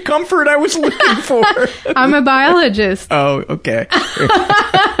not the comfort I was looking for. I'm a biologist. Oh, okay.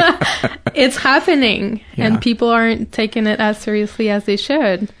 It's happening, and people aren't taking it as seriously as they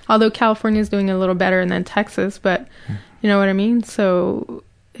should. Although California is doing a little better than Texas, but you know what I mean? So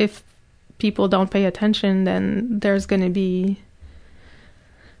if people don't pay attention, then there's going to be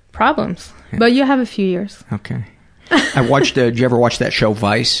problems. Yeah. But you have a few years. Okay. I watched. Did you ever watch that show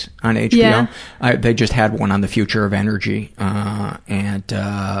Vice on HBO? Yeah. They just had one on the future of energy, and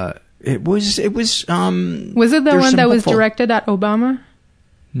it was. Was it the one that was directed at Obama?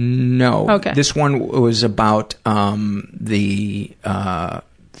 No. Okay. This one was about the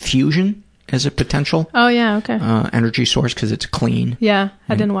fusion as a potential. Oh yeah. Okay. Energy source because it's clean. Yeah,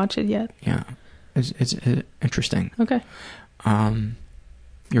 I didn't watch it yet. Yeah, it's interesting. Okay.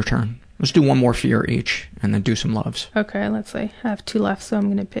 Your turn. Let's do one more fear each, and then do some loves. Okay, let's see. I have 2 left, so I'm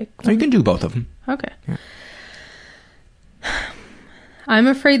going to pick one. No, you can do both of them. Okay. Yeah. I'm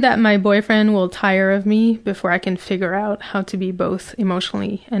afraid that my boyfriend will tire of me before I can figure out how to be both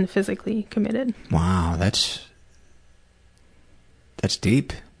emotionally and physically committed. Wow, that's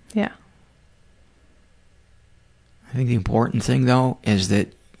deep. Yeah. I think the important thing, though, is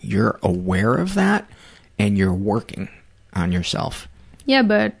that you're aware of that, and you're working on yourself. Yeah,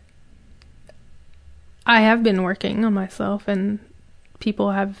 but I have been working on myself, and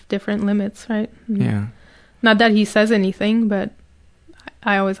people have different limits, right? Yeah. Not that he says anything, but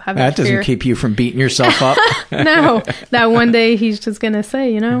I always have that doesn't fear. Keep you from beating yourself up? No, that one day he's just going to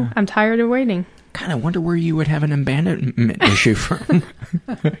say, I'm tired of waiting. God, I wonder where you would have an abandonment issue from.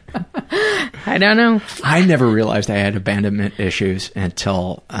 I don't know. I never realized I had abandonment issues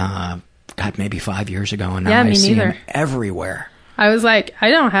until, maybe 5 years ago, and now I see them everywhere. I was like,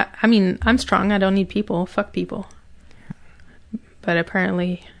 I'm strong. I don't need people. Fuck people. But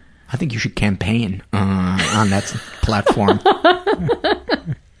apparently I think you should campaign on that platform.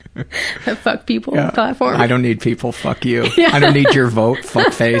 The fuck people platform. I don't need people. Fuck you. Yeah. I don't need your vote.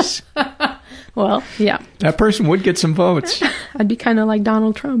 Fuck face. Well, yeah. That person would get some votes. I'd be kind of like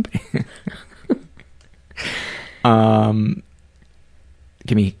Donald Trump.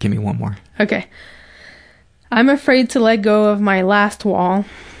 Give me one more. Okay. I'm afraid to let go of my last wall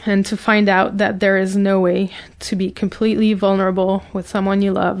and to find out that there is no way to be completely vulnerable with someone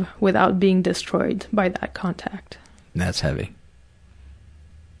you love without being destroyed by that contact. That's heavy.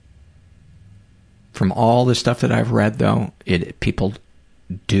 From all the stuff that I've read, though, people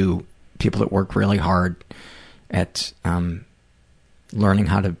that work really hard at learning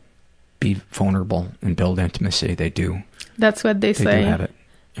how to be vulnerable and build intimacy, they do. That's what they say. Do have it.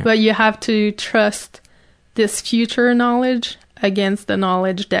 Yeah. But you have to trust this future knowledge against the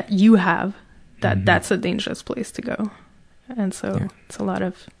knowledge that you have, that that's a dangerous place to go. And so it's a lot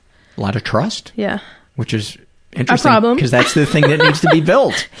of trust. Yeah. Which is interesting. A problem. Because that's the thing that needs to be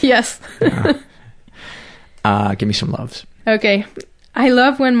built. Yes. Give me some loves. Okay. I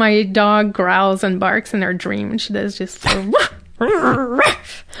love when my dog growls and barks in her dream. She does just so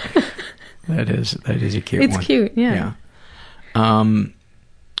That is a cute one. It's cute, yeah.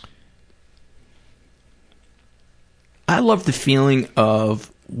 I love the feeling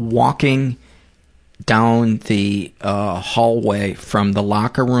of walking down the hallway from the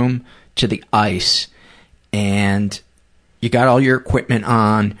locker room to the ice, and you got all your equipment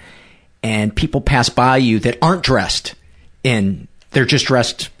on, and people pass by you that aren't dressed they're just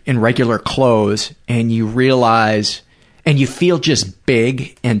dressed in regular clothes, and you realize, and you feel just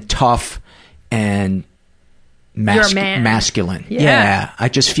big and tough and masculine. Yeah. I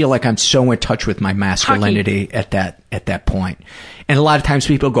just feel like I'm so in touch with my masculinity at that point. And a lot of times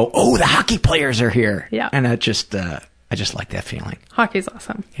people go, "Oh, the hockey players are here." Yeah. And I just like that feeling. Hockey's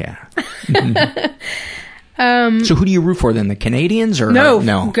awesome. Yeah. So who do you root for then? The Canadians or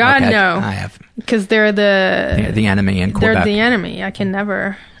no? God, okay, no. I have, because they're the enemy in Quebec. They're the enemy. I can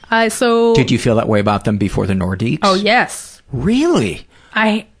never. Did you feel that way about them before the Nordiques? Oh yes. Really?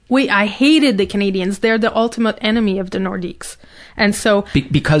 I hated the Canadians. They're the ultimate enemy of the Nordiques. And so...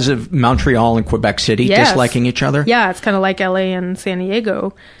 because of Montreal and Quebec City disliking each other? Yeah, it's kind of like LA and San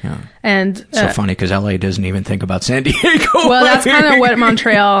Diego. Yeah. And so funny because LA doesn't even think about San Diego. Well, that's kind of what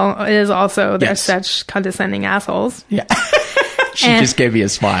Montreal is also. They're such condescending assholes. Yeah. She just gave me a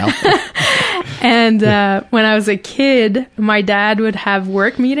smile. And when I was a kid, my dad would have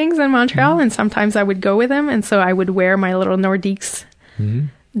work meetings in Montreal, and sometimes I would go with him. And so I would wear my little Nordiques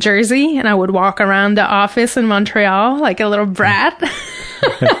jersey, and I would walk around the office in Montreal like a little brat.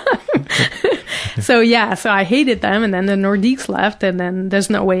 So I hated them, and then the Nordiques left, and then there's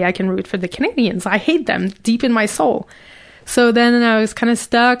no way I can root for the Canadians. I hate them deep in my soul. So then I was kind of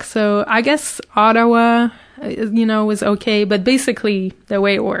stuck. So I guess Ottawa, was okay. But basically the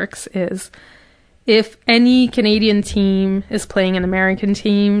way it works is if any Canadian team is playing an American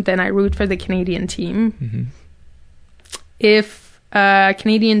team, then I root for the Canadian team. Mm-hmm. If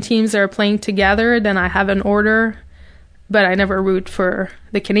Canadian teams are playing together, then I have an order, but I never root for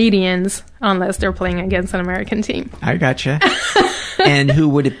the Canadians unless they're playing against an American team. I gotcha. And who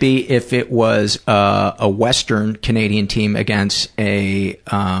would it be if it was a Western Canadian team against a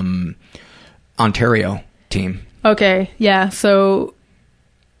Ontario team? Okay, yeah. So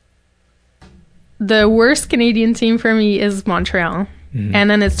the worst Canadian team for me is Montreal, and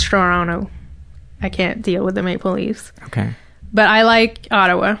then it's Toronto. I can't deal with the Maple Leafs. Okay. But I like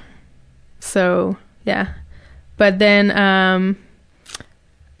Ottawa. So, yeah. But then...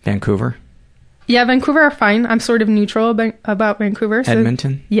 Vancouver? Yeah, Vancouver are fine. I'm sort of neutral about Vancouver. So,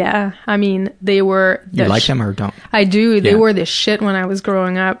 Edmonton? Yeah. I mean, they were... You like them or don't? I do. They were the shit when I was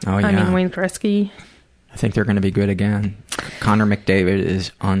growing up. Oh, yeah. I mean, Wayne Gretzky. I think they're going to be good again. Connor McDavid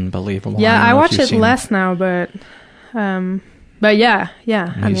is unbelievable. Yeah, I watch it less now, but yeah.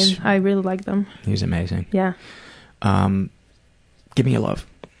 I mean, I really like them. He's amazing. Yeah. Give me a love.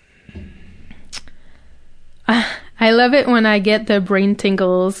 I love it when I get the brain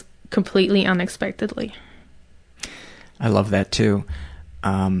tingles completely unexpectedly. I love that too.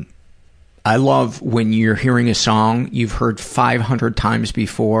 I love when you're hearing a song you've heard 500 times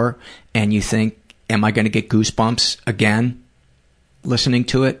before and you think, am I going to get goosebumps again listening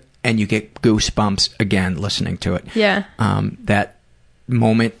to it? And you get goosebumps again listening to it. Yeah. That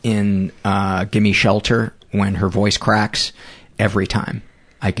moment in Gimme Shelter when her voice cracks, every time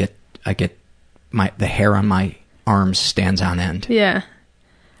I get the hair on my arms stands on end. Yeah.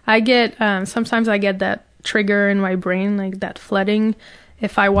 I get sometimes I get that trigger in my brain, like that flooding,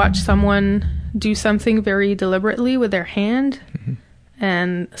 if I watch someone do something very deliberately with their hand,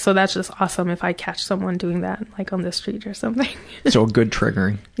 And so that's just awesome if I catch someone doing that, like on the street or something. So good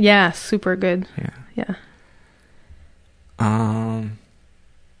triggering. Yeah, super good. Yeah.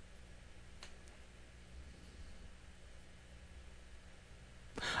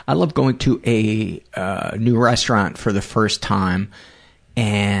 I love going to a new restaurant for the first time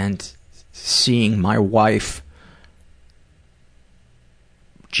and seeing my wife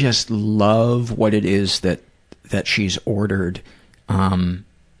just love what it is that she's ordered, and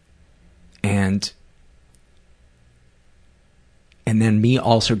then me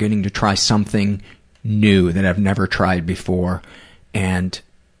also getting to try something new that I've never tried before, and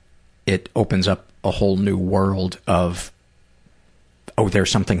it opens up a whole new world of, oh, there's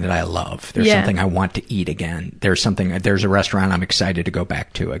something that I love. There's something I want to eat again. There's a restaurant I'm excited to go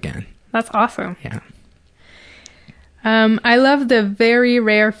back to again. That's awesome. Yeah. I love the very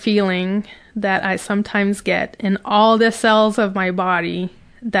rare feeling that I sometimes get in all the cells of my body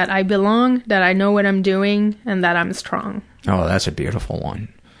that I belong, that I know what I'm doing, and that I'm strong. Oh, that's a beautiful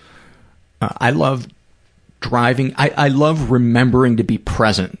one. I love driving. I love remembering to be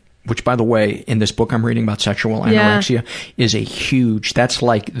present, which, by the way, in this book I'm reading about sexual anorexia, is a huge, that's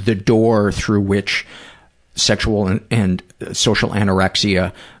like the door through which sexual and social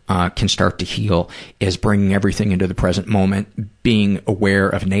anorexia can start to heal, is bringing everything into the present moment, being aware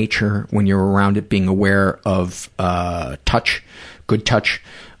of nature when you're around it, being aware of touch, good touch.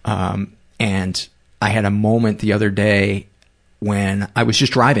 And I had a moment the other day when I was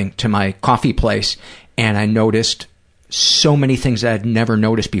just driving to my coffee place, and I noticed so many things that I'd never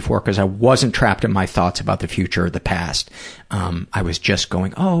noticed before because I wasn't trapped in my thoughts about the future or the past. I was just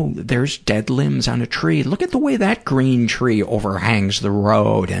going, oh, there's dead limbs on a tree. Look at the way that green tree overhangs the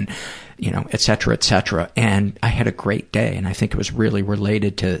road, and, et cetera, et cetera. And I had a great day, and I think it was really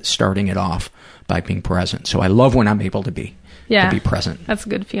related to starting it off by being present. So I love when I'm able to be present. That's a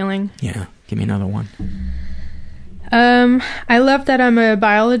good feeling. Yeah. Give me another one. I love that I'm a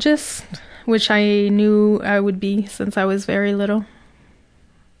biologist, which I knew I would be since I was very little.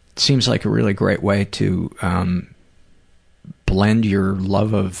 It seems like a really great way to blend your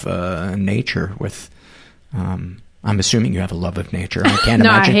love of nature with... I'm assuming you have a love of nature. I can't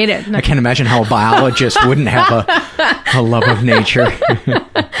imagine. I hate it. No. I can't imagine how a biologist wouldn't have a love of nature.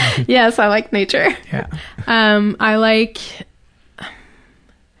 Yes, I like nature. Yeah. I like...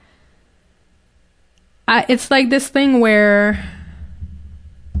 it's like this thing where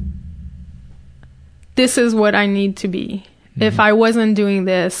this is what I need to be. Mm-hmm. If I wasn't doing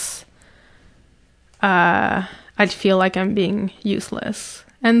this, I'd feel like I'm being useless.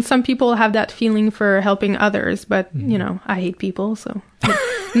 And some people have that feeling for helping others, but, I hate people, so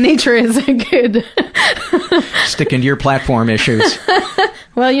nature is a good... Sticking to your platform issues.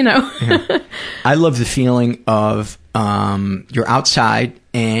 Well, Yeah. I love the feeling of you're outside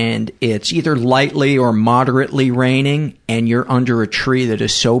and it's either lightly or moderately raining, and you're under a tree that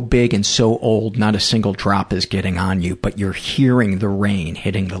is so big and so old not a single drop is getting on you, but you're hearing the rain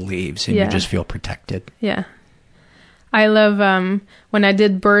hitting the leaves, and you just feel protected. Yeah. I love when I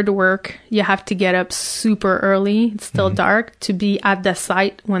did bird work, you have to get up super early. It's still dark to be at the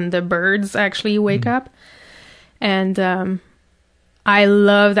site when the birds actually wake up. And I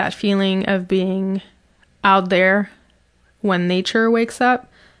love that feeling of being out there when nature wakes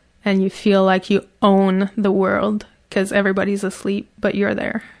up and you feel like you own the world because everybody's asleep, but you're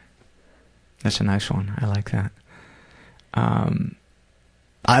there. That's a nice one. I like that.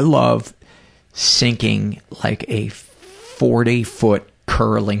 I love sinking like a 40-foot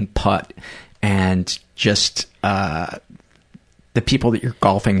curling putt, and just the people that you're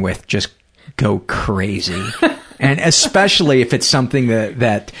golfing with just go crazy. And especially if it's something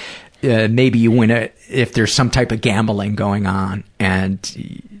that maybe you win it, if there's some type of gambling going on,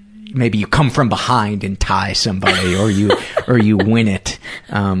 and maybe you come from behind and tie somebody, or you win it.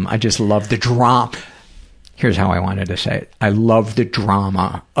 I just love the drama. Here's how I wanted to say it. I love the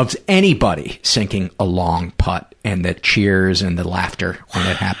drama of anybody sinking a long putt, and the cheers and the laughter when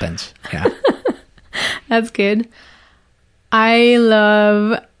it happens. Yeah. That's good. I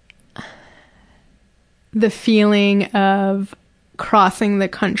love the feeling of crossing the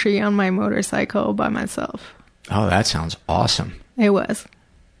country on my motorcycle by myself. Oh, that sounds awesome. It was.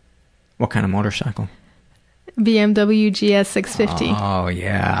 What kind of motorcycle? BMW GS 650. Oh,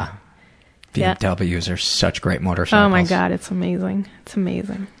 yeah. BMWs are such great motorcycles. Oh my God, it's amazing. It's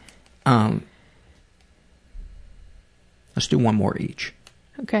amazing. Let's do one more each.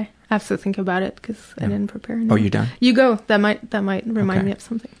 Okay. I have to think about it because I didn't prepare anything. Oh, you done? You go. That might remind me of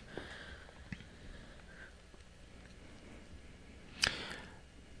something.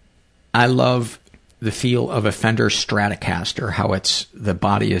 I love the feel of a Fender Stratocaster, how the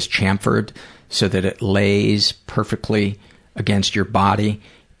body is chamfered so that it lays perfectly against your body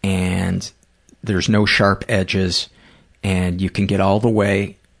and there's no sharp edges and you can get all the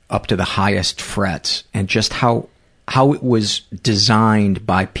way up to the highest frets, and just how it was designed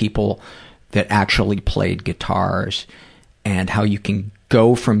by people that actually played guitars, and how you can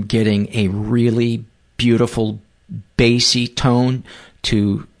go from getting a really beautiful bassy tone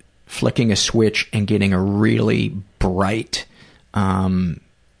to flicking a switch and getting a really bright kind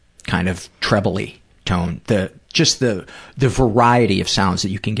of trebly tone. The variety of sounds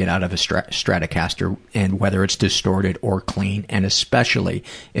that you can get out of a Stratocaster, and whether it's distorted or clean, and especially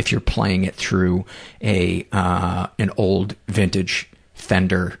if you're playing it through an old vintage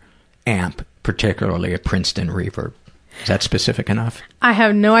Fender amp, particularly a Princeton Reverb. Is that specific enough? I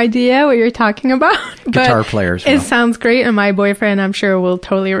have no idea what you're talking about. Guitar players. It sounds great, and my boyfriend, I'm sure, will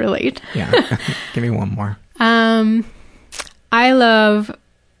totally relate. Yeah. Give me one more. I love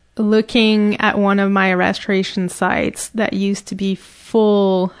looking at one of my restoration sites that used to be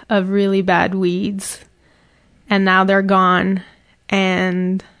full of really bad weeds, and now they're gone,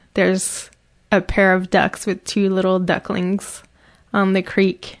 and there's a pair of ducks with 2 little ducklings on the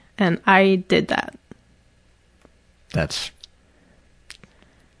creek, and I did that. That's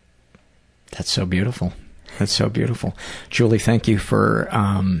so beautiful. That's so beautiful. Julie, thank you for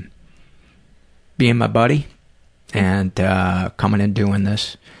being my buddy and coming and doing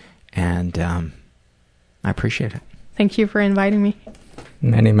this. And I appreciate it. Thank you for inviting me.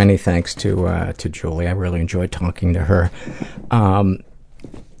 Many, many thanks to Julie. I really enjoyed talking to her.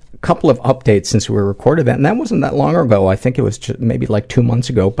 Couple of updates since we recorded that, and that wasn't that long ago. I think it was maybe like 2 months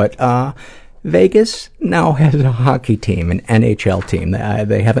ago, but Vegas now has a hockey team, an NHL team.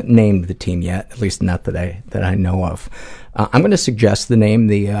 They haven't named the team yet, at least not that I know of. I'm going to suggest the name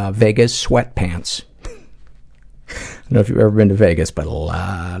the Vegas Sweatpants. I don't know if you've ever been to Vegas, but a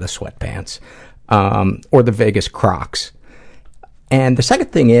lot of sweatpants. Or the Vegas Crocs. And the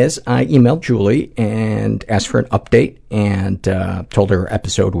second thing is, I emailed Julie and asked for an update and told her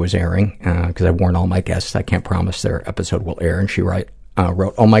episode was airing, because I warned all my guests I can't promise their episode will air. And she wrote,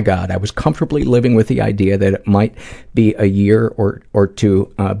 "Oh my God, I was comfortably living with the idea that it might be a year or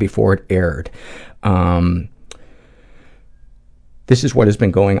two before it aired. This is what has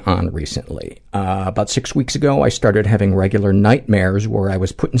been going on recently. About 6 weeks ago, I started having regular nightmares where I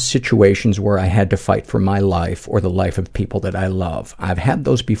was put in situations where I had to fight for my life or the life of people that I love. I've had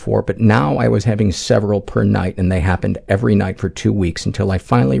those before, but now I was having several per night, and they happened every night for 2 weeks until I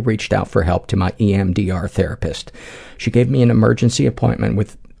finally reached out for help to my EMDR therapist. She gave me an emergency appointment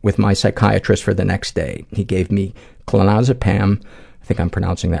with my psychiatrist for the next day. He gave me clonazepam, I think I'm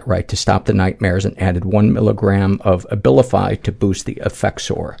pronouncing that right, to stop the nightmares, and added 1 milligram of Abilify to boost the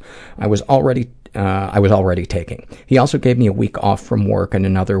Effexor I was already taking. He also gave me a week off from work and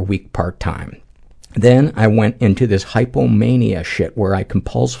another week part-time. Then I went into this hypomania shit where I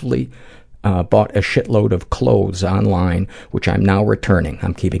compulsively bought a shitload of clothes online, which I'm now returning.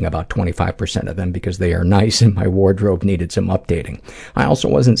 I'm keeping about 25% of them because they are nice and my wardrobe needed some updating. I also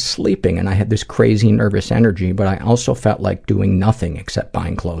wasn't sleeping, and I had this crazy nervous energy, but I also felt like doing nothing except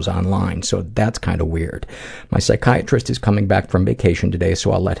buying clothes online, so that's kind of weird. My psychiatrist is coming back from vacation today,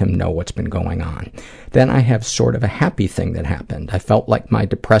 so I'll let him know what's been going on. Then I have sort of a happy thing that happened. I felt like my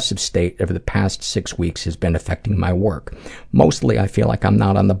depressive state over the past 6 weeks has been affecting my work. Mostly I feel like I'm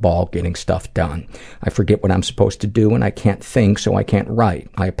not on the ball getting stuff done. I forget what I'm supposed to do, and I can't think, so I can't write.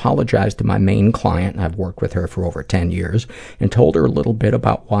 I apologized to my main client, I've worked with her for over 10 years, and told her a little bit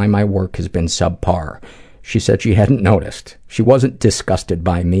about why my work has been subpar. She said she hadn't noticed. She wasn't disgusted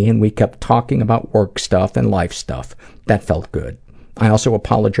by me, and we kept talking about work stuff and life stuff. That felt good. I also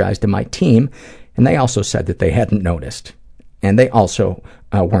apologized to my team, and they also said that they hadn't noticed. And they also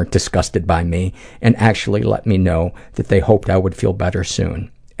weren't disgusted by me, and actually let me know that they hoped I would feel better soon.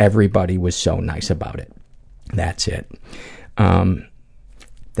 Everybody was so nice about it. That's it.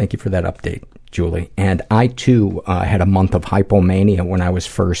 Thank you for that update, Julie. And I, too, had a month of hypomania when I was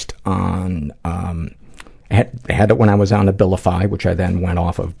first on... I had it when I was on Abilify, which I then went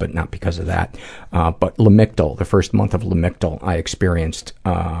off of, but not because of that. But Lamictal, the first month of Lamictal, I experienced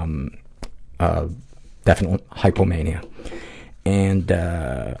definite hypomania. And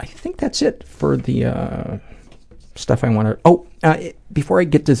I think that's it for the stuff I want to... before I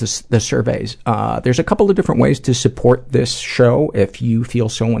get to the surveys, there's a couple of different ways to support this show if you feel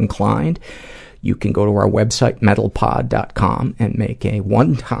so inclined. You can go to our website, metalpod.com, and make a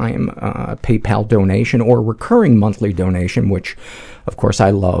one-time PayPal donation or recurring monthly donation, which, of course, I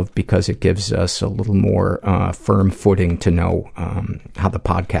love because it gives us a little more firm footing to know how the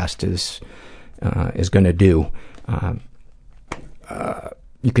podcast is going to do.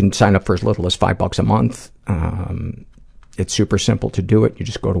 You can sign up for as little as $5 a month. It's super simple to do it. You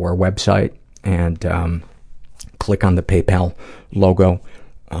just go to our website and click on the PayPal logo.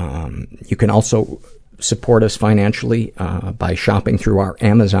 You can also support us financially by shopping through our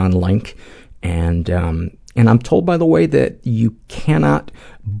Amazon link. And I'm told, by the way, that you cannot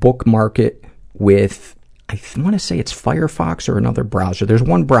bookmark it with, I want to say it's Firefox or another browser. There's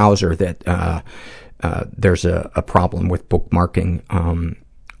one browser that there's a problem with bookmarking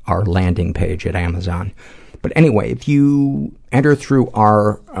our landing page at Amazon. But anyway, if you enter through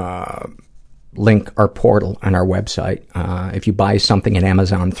our link, our portal on our website, if you buy something at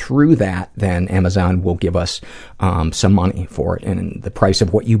Amazon through that, then Amazon will give us some money for it, and the price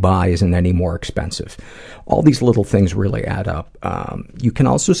of what you buy isn't any more expensive. All these little things really add up. You can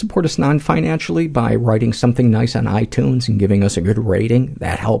also support us non-financially by writing something nice on iTunes and giving us a good rating.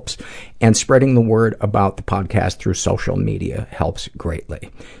 That helps. And spreading the word about the podcast through social media helps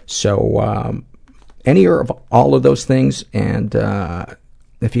greatly. So any or all of those things, and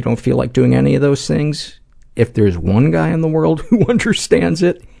if you don't feel like doing any of those things, if there's one guy in the world who understands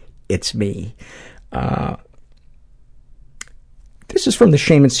it, it's me. This is from the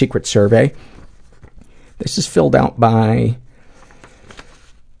Shame and Secret survey. This is filled out by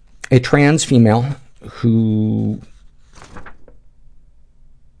a trans female who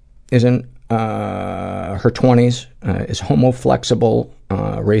is in her 20s, is homo-flexible,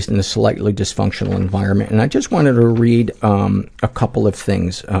 raised in a slightly dysfunctional environment. And I just wanted to read a couple of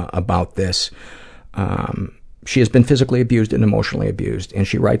things about this. She has been physically abused and emotionally abused. And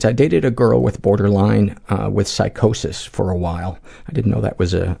she writes, I dated a girl with borderline with psychosis for a while. I didn't know that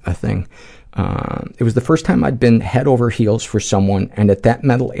was a thing. It was the first time I'd been head over heels for someone, and at that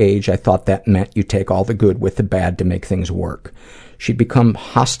mental age, I thought that meant you take all the good with the bad to make things work. She'd become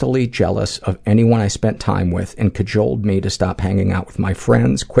hostilely jealous of anyone I spent time with and cajoled me to stop hanging out with my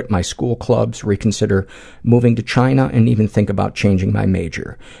friends, quit my school clubs, reconsider moving to China, and even think about changing my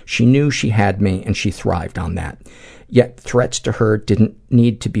major. She knew she had me, and she thrived on that. Yet threats to her didn't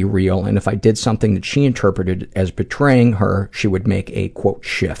need to be real, and if I did something that she interpreted as betraying her, she would make a, quote,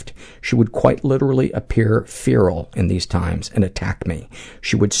 shift. She would quite literally appear feral in these times and attack me.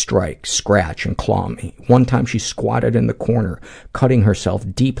 She would strike, scratch, and claw me. One time she squatted in the corner, cutting herself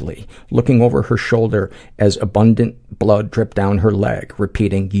deeply, looking over her shoulder as abundant blood dripped down her leg,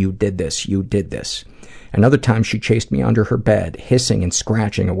 repeating, you did this, you did this. Another time she chased me under her bed, hissing and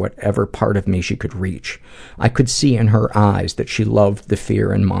scratching at whatever part of me she could reach. I could see in her eyes that she loved the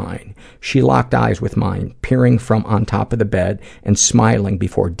fear in mine. She locked eyes with mine, peering from on top of the bed and smiling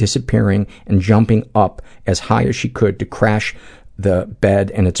before disappearing and jumping up as high as she could to crash the bed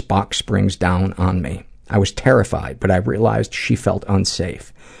and its box springs down on me. I was terrified, but I realized she felt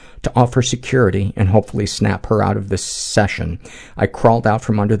unsafe. To offer security and hopefully snap her out of this session, I crawled out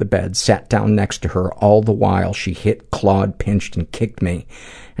from under the bed, sat down next to her, all the while she hit, clawed, pinched, and kicked me,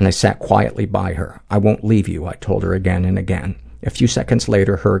 and I sat quietly by her. I won't leave you, I told her again and again. A few seconds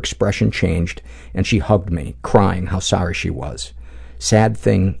later, her expression changed, and she hugged me, crying how sorry she was. Sad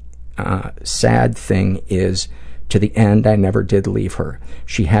thing is, to the end, I never did leave her.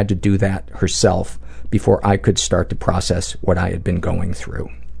 She had to do that herself before I could start to process what I had been going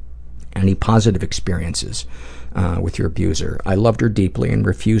through. Any positive experiences with your abuser? I loved her deeply and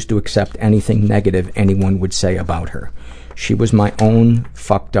refused to accept anything negative anyone would say about her. She was my own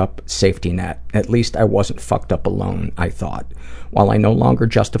fucked up safety net. At least I wasn't fucked up alone, I thought. While I no longer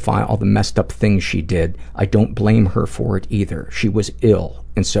justify all the messed up things she did, I don't blame her for it either. She was ill,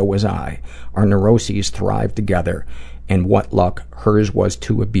 and so was I. Our neuroses thrived together, and what luck hers was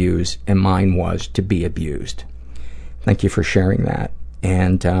to abuse and mine was to be abused. Thank you for sharing that.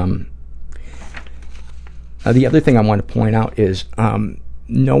 And the other thing I want to point out is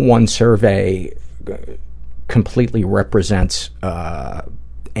no one survey completely represents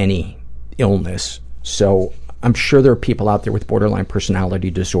any illness. So I'm sure there are people out there with borderline personality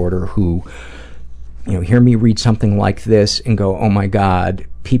disorder who, hear me read something like this and go, oh my God,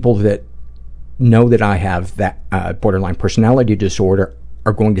 people that know that I have that borderline personality disorder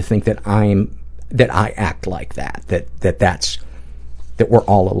are going to think that I act like that we're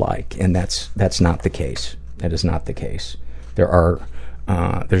all alike, and that's not the case. That is not the case.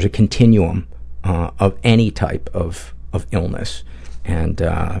 There's a continuum of any type of illness,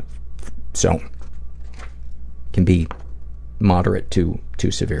 and so can be moderate to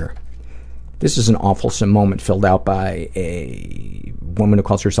severe. This is an awfulsome moment filled out by a woman who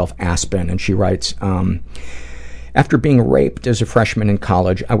calls herself Aspen, and she writes, after being raped as a freshman in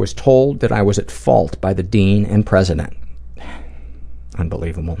college, I was told that I was at fault by the dean and president.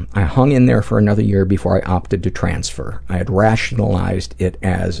 Unbelievable. I hung in there for another year before I opted to transfer. I had rationalized it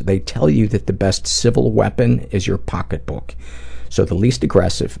as they tell you that the best civil weapon is your pocketbook. So the least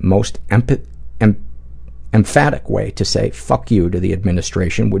aggressive, most emphatic way to say fuck you to the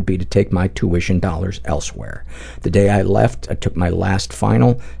administration would be to take my tuition dollars elsewhere. The day I left, I took my last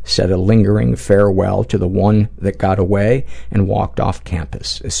final, said a lingering farewell to the one that got away, and walked off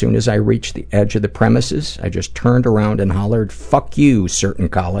campus. As soon as I reached the edge of the premises, I just turned around and hollered, fuck you, certain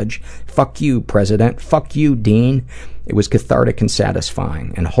college. Fuck you, president. Fuck you, dean. It was cathartic and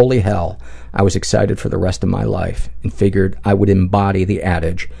satisfying, and holy hell, I was excited for the rest of my life and figured I would embody the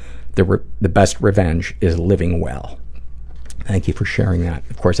adage, the best revenge is living well. Thank you for sharing that.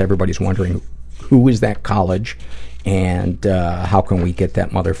 Of course, everybody's wondering, who is that college, and how can we get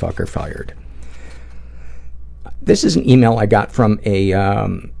that motherfucker fired? This is an email I got from a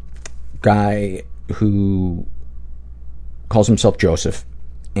guy who calls himself Joseph,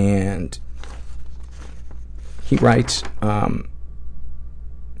 and he writes,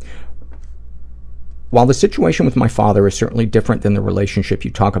 while the situation with my father is certainly different than the relationship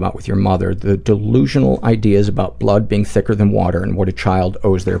you talk about with your mother, the delusional ideas about blood being thicker than water and what a child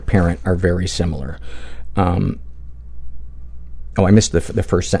owes their parent are very similar. I missed the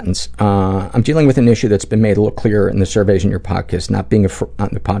first sentence. I'm dealing with an issue that's been made a little clearer in the surveys in your podcast, not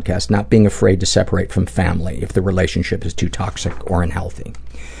being afraid to separate from family if the relationship is too toxic or unhealthy.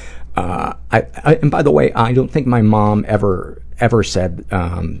 And by the way, I don't think my mom ever said,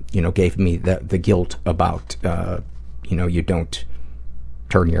 gave me the guilt about, you don't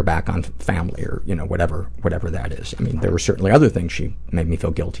turn your back on family or, whatever that is. I mean, there were certainly other things she made me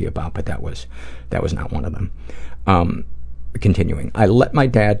feel guilty about, but that was not one of them. Continuing, I let my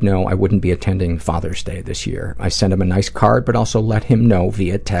dad know I wouldn't be attending Father's Day this year. I sent him a nice card, but also let him know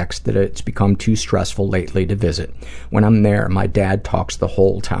via text that it's become too stressful lately to visit. When I'm there, my dad talks the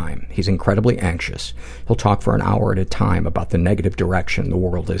whole time. He's incredibly anxious. He'll talk for an hour at a time about the negative direction the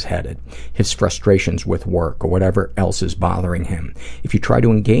world is headed, his frustrations with work, or whatever else is bothering him. If you try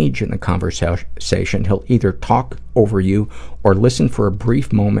to engage in the conversation, he'll either talk over you or listen for a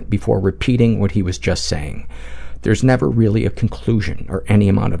brief moment before repeating what he was just saying. There's never really a conclusion or any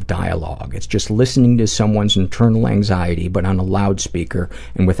amount of dialogue. It's just listening to someone's internal anxiety, but on a loudspeaker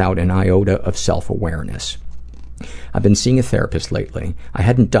and without an iota of self-awareness. I've been seeing a therapist lately. I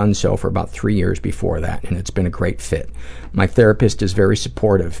hadn't done so for about 3 years before that, and it's been a great fit. My therapist is very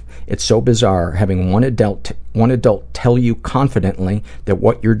supportive. It's so bizarre having one adult tell you confidently that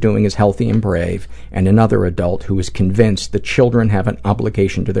what you're doing is healthy and brave, and another adult who is convinced that children have an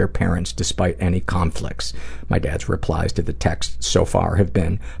obligation to their parents despite any conflicts. My dad's replies to the text so far have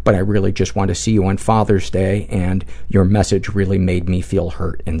been, but I really just want to see you on Father's Day, and your message really made me feel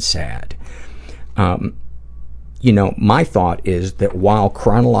hurt and sad. My thought is that while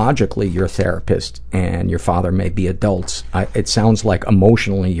chronologically your therapist and your father may be adults, it sounds like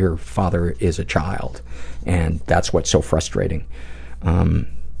emotionally your father is a child. And that's what's so frustrating.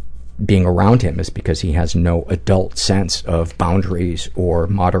 Being around him is because he has no adult sense of boundaries or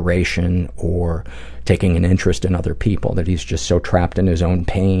moderation or taking an interest in other people, that he's just so trapped in his own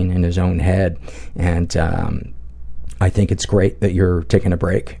pain, in his own head. And I think it's great that you're taking a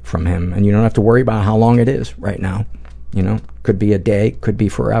break from him, and you don't have to worry about how long it is right now. Could be a day, could be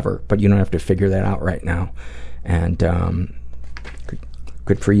forever, but you don't have to figure that out right now. And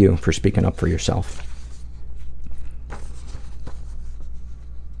good for you for speaking up for yourself.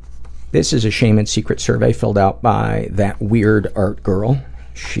 This is a shame and secret survey filled out by that weird art girl.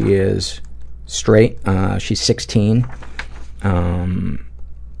 She is straight. She's 16.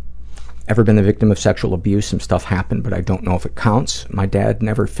 Ever been the victim of sexual abuse? Some stuff happened, but I don't know if it counts. My dad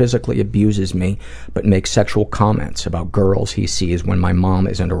never physically abuses me, but makes sexual comments about girls he sees when my mom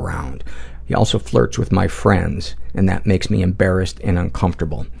isn't around. He also flirts with my friends, and that makes me embarrassed and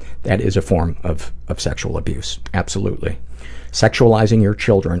uncomfortable. That is a form of sexual abuse. Absolutely. Sexualizing your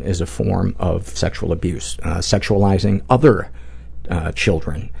children is a form of sexual abuse. Sexualizing other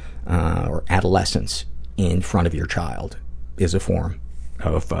children or adolescents in front of your child is a form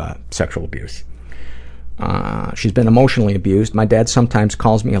of sexual abuse. She's been emotionally abused. My dad sometimes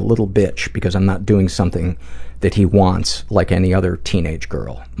calls me a little bitch because I'm not doing something that he wants like any other teenage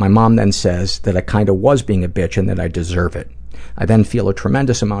girl. My mom then says that I kind of was being a bitch and that I deserve it. I then feel a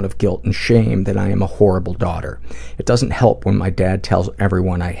tremendous amount of guilt and shame that I am a horrible daughter. It doesn't help when my dad tells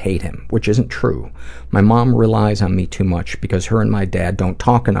everyone I hate him, which isn't true. My mom relies on me too much because her and my dad don't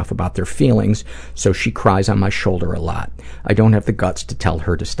talk enough about their feelings, so she cries on my shoulder a lot. I don't have the guts to tell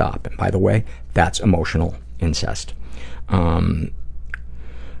her to stop. And by the way, that's emotional incest.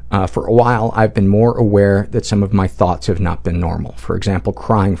 For a while, I've been more aware that some of my thoughts have not been normal. For example,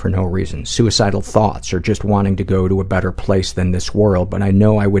 crying for no reason, suicidal thoughts, or just wanting to go to a better place than this world, but I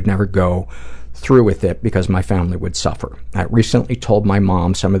know I would never go through with it because my family would suffer. I recently told my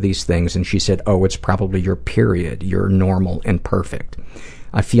mom some of these things, and she said, "Oh, it's probably your period. You're normal and perfect."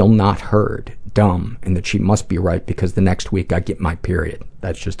 I feel not heard, dumb, and that she must be right because the next week I get my period.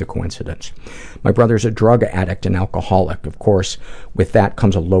 That's just a coincidence. My brother's a drug addict and alcoholic. Of course, with that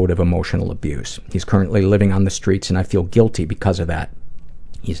comes a load of emotional abuse. He's currently living on the streets, and I feel guilty because of that.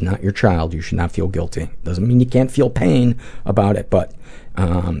 He's not your child. You should not feel guilty. Doesn't mean you can't feel pain about it, but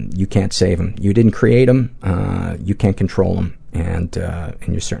you can't save him. You didn't create him. You can't control him, and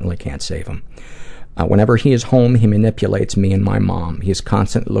you certainly can't save him. Whenever he is home, he manipulates me and my mom. He is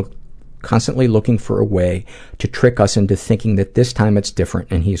constantly looking for a way to trick us into thinking that this time it's different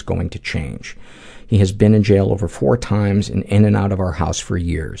and he's going to change. He has been in jail over 4 times and in and out of our house for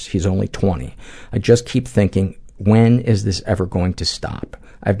years. He's only 20. I just keep thinking, when is this ever going to stop?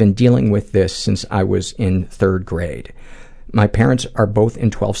 I've been dealing with this since I was in 3rd grade. My parents are both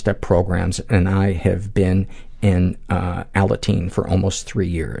in 12-step programs, and I have been in Alateen for almost 3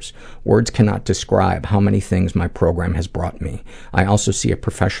 years. Words cannot describe how many things my program has brought me. I also see a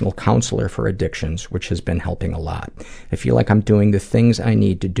professional counselor for addictions, which has been helping a lot. I feel like I'm doing the things I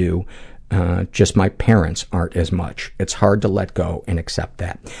need to do, just my parents aren't as much. It's hard to let go and accept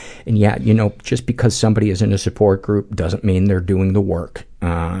that. And yeah, you know, just because somebody is in a support group doesn't mean they're doing the work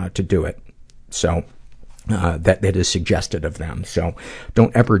to do it. So that is suggested of them. So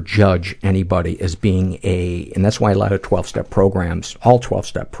don't ever judge anybody as being and that's why a lot of 12-step programs, all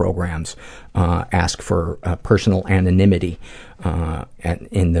 12-step programs, ask for personal anonymity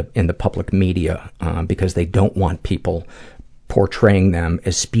in the public media, because they don't want people portraying them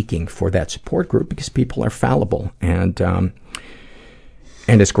as speaking for that support group, because people are fallible. And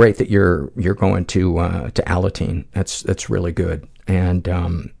it's great that you're going to Alateen. That's really good.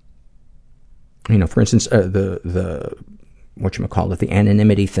 And you know, for instance, the whatchamacallit, the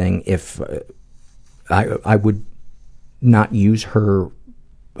anonymity thing, if I would not use her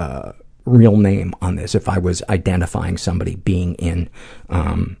real name on this if I was identifying somebody being in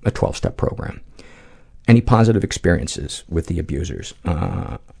a 12-step program. Any positive experiences with the abusers?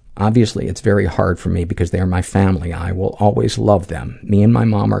 Obviously, it's very hard for me because they are my family. I will always love them. Me and my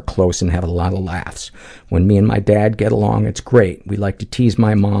mom are close and have a lot of laughs. When me and my dad get along, it's great. We like to tease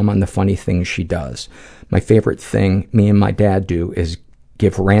my mom on the funny things she does. My favorite thing me and my dad do is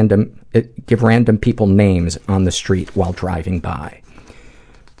give random people names on the street while driving by.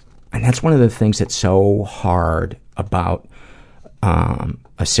 And that's one of the things that's so hard about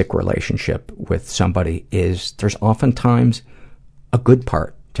a sick relationship with somebody is there's oftentimes a good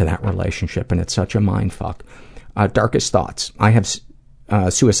part to that relationship, and it's such a mind fuck. Darkest thoughts. I have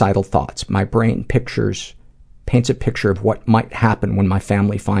suicidal thoughts. My brain paints a picture of what might happen when my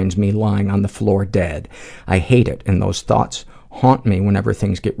family finds me lying on the floor dead. I hate it, and those thoughts haunt me whenever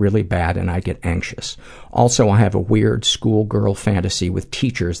things get really bad and I get anxious. Also, I have a weird schoolgirl fantasy with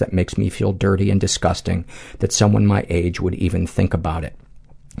teachers that makes me feel dirty and disgusting that someone my age would even think about it.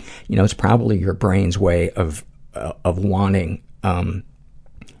 You know, it's probably your brain's way of wanting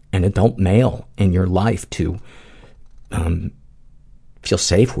an adult male in your life to feel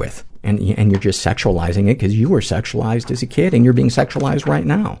safe with, and you're just sexualizing it because you were sexualized as a kid and you're being sexualized right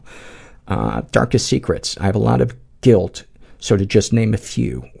now. Darkest secrets. I have a lot of guilt, so to just name a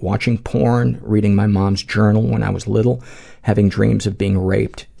few: watching porn, reading my mom's journal when I was little, having dreams of being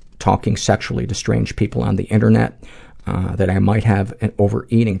raped, talking sexually to strange people on the internet, that I might have an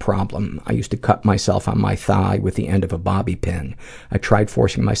overeating problem. I used to cut myself on my thigh with the end of a bobby pin. I tried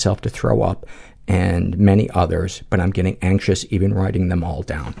forcing myself to throw up, and many others, but I'm getting anxious even writing them all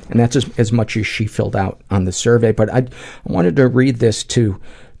down. And that's as much as she filled out on the survey. But I wanted to read this to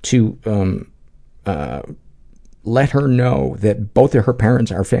let her know that both of her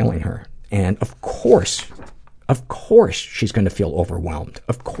parents are failing her. And of course she's going to feel overwhelmed.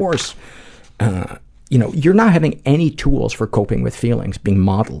 Of course, you know, you're not having any tools for coping with feelings being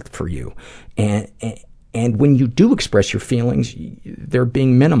modeled for you. And when you do express your feelings, they're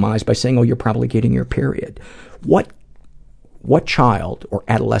being minimized by saying, oh, you're probably getting your period. What child or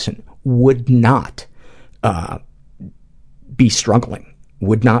adolescent would not be struggling,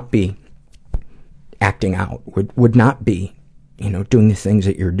 would not be acting out, would not be, you know, doing the things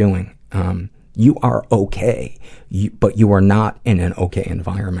that you're doing? You are okay, but you are not in an okay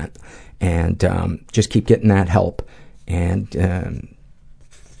environment. And just keep getting that help. And,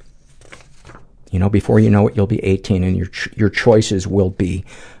 you know, before you know it, you'll be 18 and your choices will be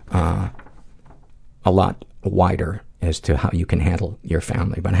a lot wider as to how you can handle your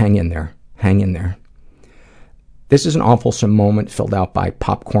family, but hang in there. Hang in there. This is an awfulsome moment filled out by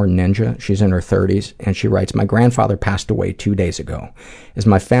Popcorn Ninja. She's in her 30s, and she writes, my grandfather passed away 2 days ago. As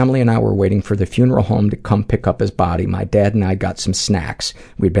my family and I were waiting for the funeral home to come pick up his body, my dad and I got some snacks.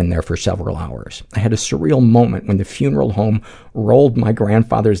 We'd been there for several hours. I had a surreal moment when the funeral home rolled my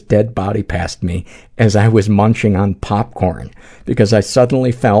grandfather's dead body past me as I was munching on popcorn, because I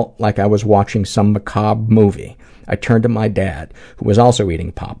suddenly felt like I was watching some macabre movie. I turned to my dad, who was also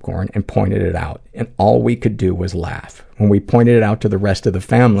eating popcorn, and pointed it out, and all we could do was laugh. When we pointed it out to the rest of the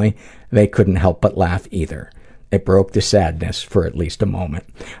family, they couldn't help but laugh either. It broke the sadness for at least a moment.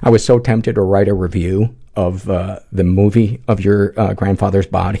 I was so tempted to write a review of the movie of your grandfather's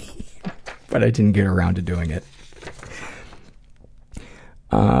body, but I didn't get around to doing it.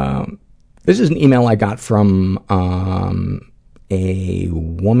 This is an email I got from a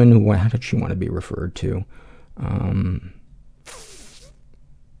woman who, how did she want to be referred to?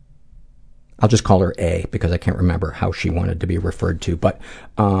 I'll just call her A because I can't remember how she wanted to be referred to, but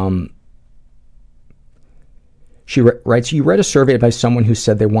she writes, you read a survey by someone who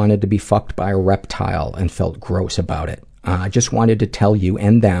said they wanted to be fucked by a reptile and felt gross about it. I just wanted to tell you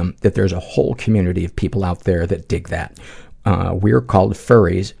and them that there's a whole community of people out there that dig that. We're called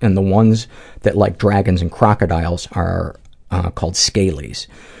furries, and the ones that like dragons and crocodiles are called scalies.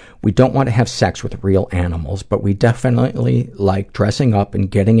 We don't want to have sex with real animals, but we definitely like dressing up and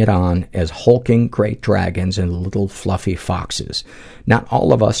getting it on as hulking great dragons and little fluffy foxes. Not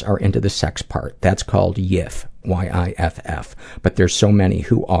all of us are into the sex part. That's called yiff, Y-I-F-F, but there's so many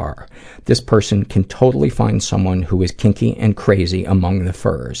who are. This person can totally find someone who is kinky and crazy among the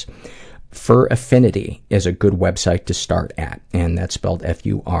furs. Fur Affinity is a good website to start at, and that's spelled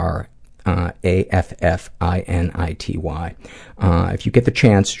F-U-R A-F-F-I-N-I-T-Y. If you get the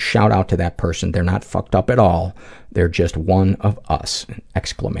chance, shout out to that person. They're not fucked up at all. They're just one of us!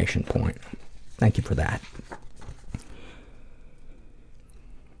 Exclamation point. Thank you for that.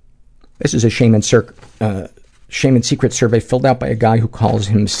 This is a shame and secret survey filled out by a guy who calls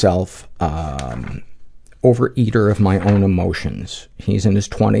himself overeater of my own emotions. He's in his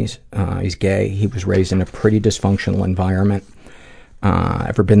 20s. He's gay. He was raised in a pretty dysfunctional environment.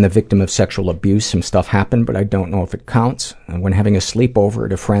 Ever been the victim of sexual abuse? Some stuff happened, but I don't know if it counts. When having a sleepover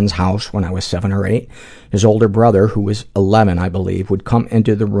at a friend's house when I was 7 or 8, his older brother, who was 11, I believe, would come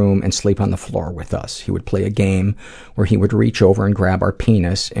into the room and sleep on the floor with us. He would play a game where he would reach over and grab our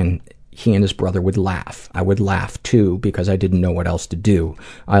penis, and he and his brother would laugh. I would laugh, too, because I didn't know what else to do.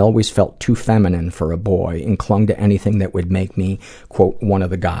 I always felt too feminine for a boy and clung to anything that would make me, quote, one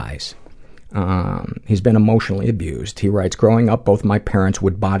of the guys. He's been emotionally abused. He writes, growing up, both my parents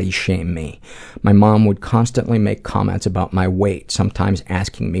would body shame me. My mom would constantly make comments about my weight, sometimes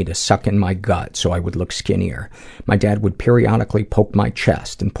asking me to suck in my gut so I would look skinnier. My dad would periodically poke my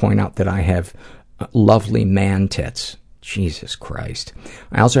chest and point out that I have lovely man tits. Jesus Christ.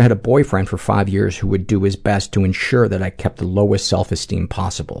 I also had a boyfriend for 5 years who would do his best to ensure that I kept the lowest self-esteem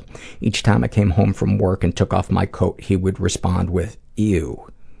possible. Each time I came home from work and took off my coat, he would respond with,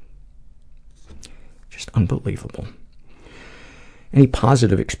 ew. Just unbelievable. Any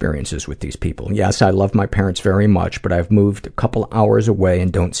positive experiences with these people? Yes, I love my parents very much, but I've moved a couple hours away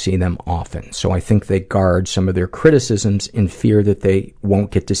and don't see them often. So I think they guard some of their criticisms in fear that they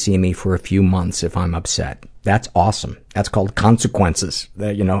won't get to see me for a few months if I'm upset. That's awesome. That's called consequences.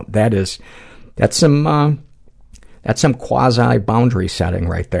 That's some quasi boundary setting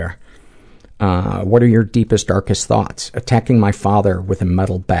right there. What are your deepest, darkest thoughts? Attacking my father with a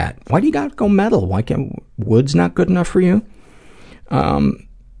metal bat. Why do you gotta go metal? Why can't wood's not good enough for you?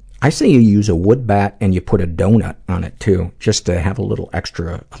 I say you use a wood bat and you put a donut on it too, just to have a little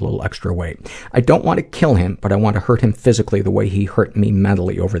extra weight. I don't want to kill him, but I want to hurt him physically the way he hurt me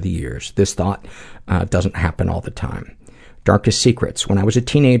mentally over the years. This thought doesn't happen all the time. Darkest secrets. When I was a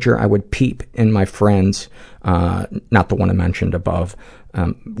teenager, I would peep in my friend's, not the one I mentioned above,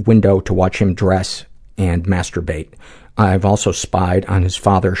 window to watch him dress and masturbate. I've also spied on his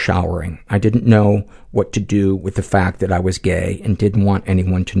father showering. I didn't know what to do with the fact that I was gay and didn't want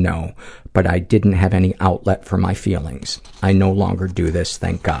anyone to know, but I didn't have any outlet for my feelings. I no longer do this,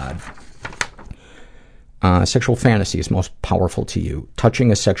 thank God. Sexual fantasy is most powerful to you.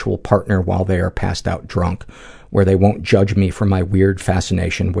 Touching a sexual partner while they are passed out drunk, where they won't judge me for my weird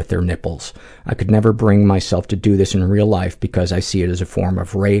fascination with their nipples. I could never bring myself to do this in real life because I see it as a form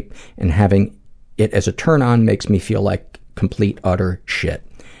of rape, and having it as a turn-on makes me feel like complete, utter shit.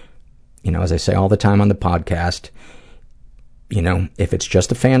 As I say all the time on the podcast, if it's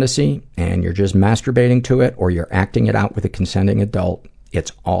just a fantasy and you're just masturbating to it or you're acting it out with a consenting adult,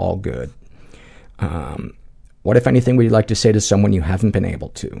 it's all good. What, if anything, would you like to say to someone you haven't been able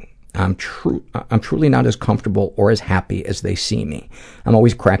to? I'm truly not as comfortable or as happy as they see me. I'm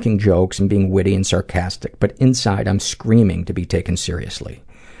always cracking jokes and being witty and sarcastic, but inside I'm screaming to be taken seriously.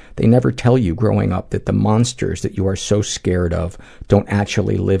 They never tell you growing up that the monsters that you are so scared of don't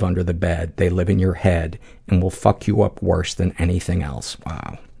actually live under the bed. They live in your head and will fuck you up worse than anything else.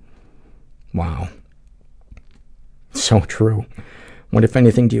 Wow. Wow. So true. What, if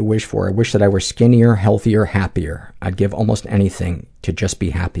anything, do you wish for? I wish that I were skinnier, healthier, happier. I'd give almost anything to just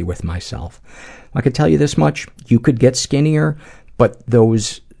be happy with myself. I could tell you this much. You could get skinnier, but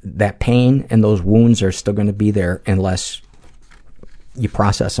that pain and those wounds are still going to be there unless you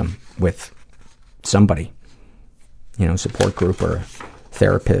process them with somebody, support group or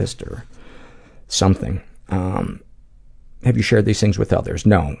therapist or something. Have you shared these things with others?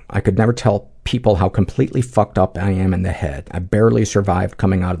 No. I could never tell people how completely fucked up I am in the head. I barely survived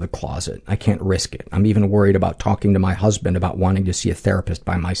coming out of the closet. I can't risk it. I'm even worried about talking to my husband about wanting to see a therapist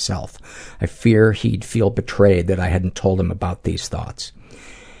by myself. I fear he'd feel betrayed that I hadn't told him about these thoughts.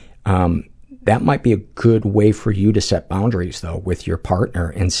 That might be a good way for you to set boundaries, though, with your partner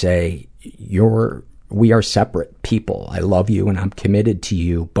and say, we are separate people. I love you and I'm committed to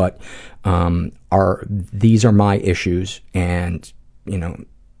you, but these are my issues, and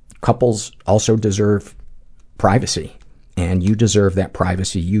couples also deserve privacy, and you deserve that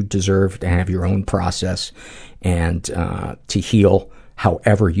privacy. You deserve to have your own process and to heal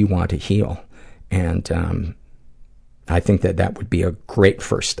however you want to heal. And I think that would be a great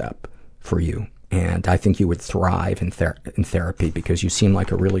first step for you. And I think you would thrive in therapy, because you seem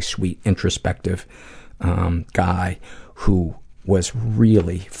like a really sweet, introspective guy who was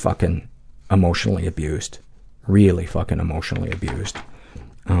really fucking emotionally abused. Really fucking emotionally abused.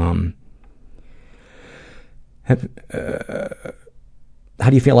 How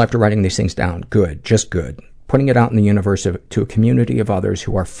do you feel after writing these things down? Good. Just good. Putting it out in the universe to a community of others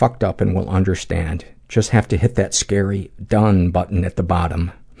who are fucked up and will understand. Just have to hit that scary done button at the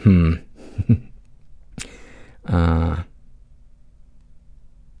bottom.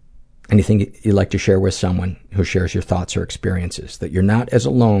 Anything you'd like to share with someone who shares your thoughts or experiences? That you're not as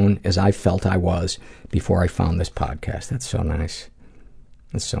alone as I felt I was before I found this podcast. That's so nice.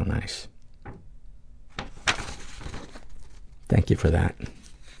 That's so nice. Thank you for that.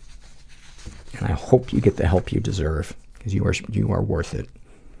 And I hope you get the help you deserve, because you are worth it.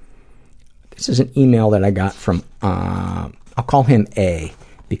 This is an email that I got from, I'll call him A,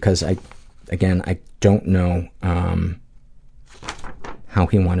 because I don't know how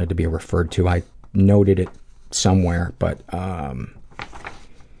he wanted to be referred to. I noted it somewhere, but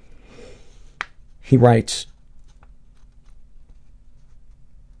he writes,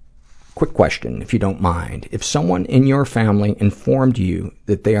 quick question, if you don't mind. If someone in your family informed you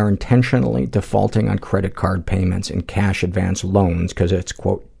that they are intentionally defaulting on credit card payments and cash advance loans because it's,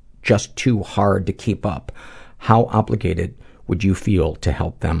 quote, just too hard to keep up, how obligated would you feel to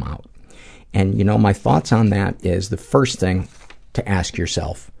help them out? And, my thoughts on that is, the first thing to ask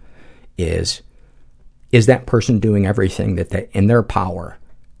yourself is that person doing everything in their power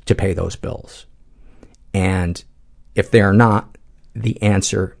to pay those bills? And if they are not, the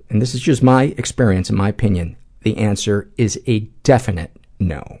answer, and this is just my experience and my opinion, the answer is a definite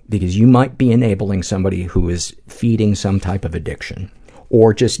no, because you might be enabling somebody who is feeding some type of addiction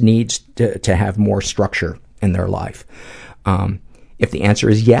or just needs to have more structure in their life. If the answer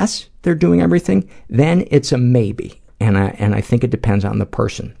is yes, they're doing everything, then it's a maybe. And I think it depends on the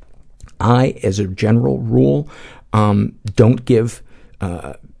person. I, as a general rule, don't give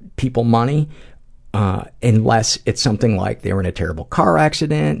people money unless it's something like they were in a terrible car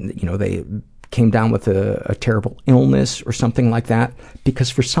accident, they came down with a terrible illness or something like that. Because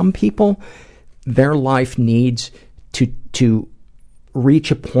for some people, their life needs to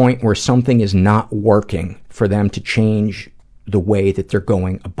reach a point where something is not working for them to change the way that they're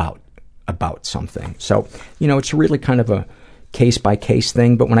going about something. So, it's really kind of a case-by-case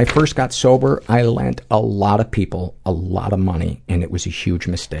thing. But when I first got sober, I lent a lot of people a lot of money, and it was a huge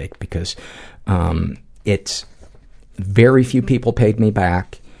mistake, because it's very few people paid me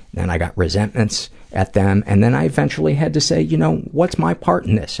back. Then I got resentments at them, and then I eventually had to say, what's my part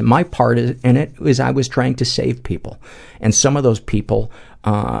in this? And my part in it is I was trying to save people. And some of those people,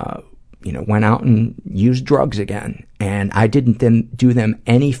 went out and used drugs again. And I didn't then do them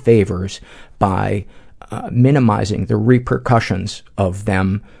any favors by minimizing the repercussions of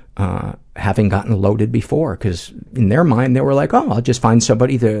them having gotten loaded before, because in their mind they were like, oh, I'll just find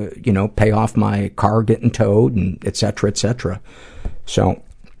somebody to pay off my car getting towed, and et cetera, et cetera. So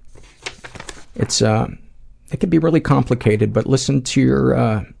it can be really complicated, but listen to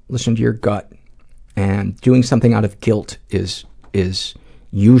your gut And doing something out of guilt is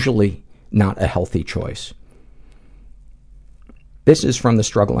usually not a healthy choice. This is from the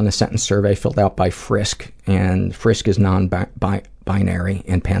Struggle in a Sentence survey filled out by Frisk, and Frisk is non-binary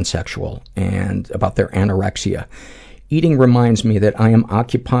and pansexual, and about their anorexia. Eating reminds me that I am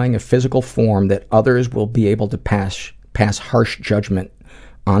occupying a physical form that others will be able to pass harsh judgment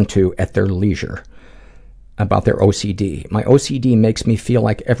onto at their leisure. About their OCD. My OCD makes me feel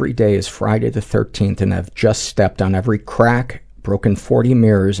like every day is Friday the 13th and I've just stepped on every crack, broken 40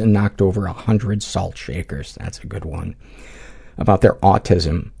 mirrors, and knocked over 100 salt shakers. That's a good one. About their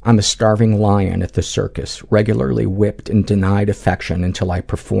autism. I'm a starving lion at the circus, regularly whipped and denied affection until I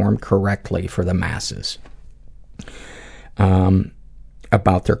perform correctly for the masses.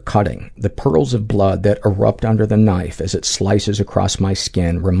 About their cutting. The pearls of blood that erupt under the knife as it slices across my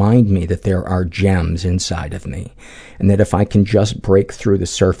skin remind me that there are gems inside of me, and that if I can just break through the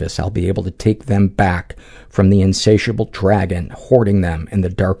surface, I'll be able to take them back from the insatiable dragon hoarding them in the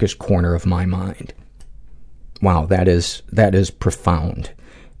darkest corner of my mind. Wow, that is profound.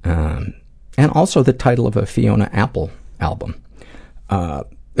 And also the title of a Fiona Apple album. A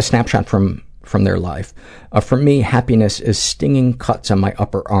snapshot from their life. For me, happiness is stinging cuts on my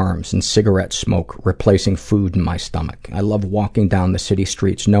upper arms and cigarette smoke replacing food in my stomach. I love walking down the city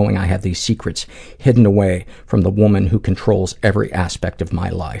streets knowing I have these secrets hidden away from the woman who controls every aspect of my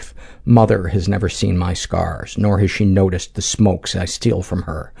life. Mother has never seen my scars, nor has she noticed the smokes I steal from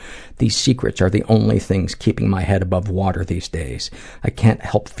her. These secrets are the only things keeping my head above water these days. I can't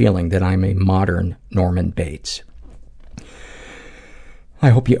help feeling that I'm a modern Norman Bates.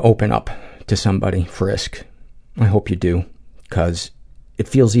 I hope you open up to somebody, Frisk. I hope you do, because it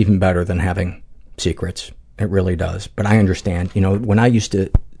feels even better than having secrets. It really does. But I understand. You know, when I used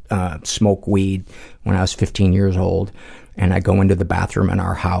to smoke weed when I was 15 years old, and I'd go into the bathroom in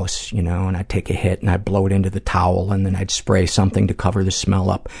our house, you know, and I'd take a hit and I'd blow it into the towel and then I'd spray something to cover the smell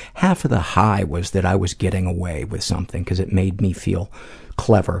up. Half of the high was that I was getting away with something because it made me feel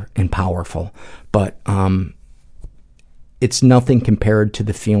clever and powerful. But it's nothing compared to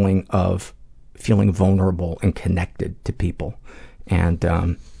the feeling of feeling vulnerable and connected to people, and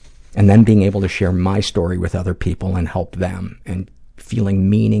then being able to share my story with other people and help them, and feeling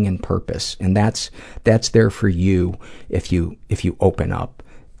meaning and purpose. And that's there for you if you open up,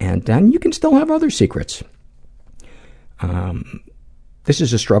 and then you can still have other secrets. This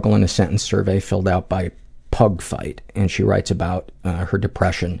is a Struggle in a Sentence survey filled out by Pug Fight, and she writes about her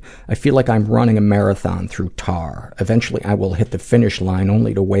depression. I feel like I'm running a marathon through tar. Eventually I will hit the finish line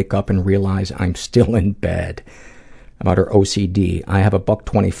only to wake up and realize I'm still in bed. About her OCD. I have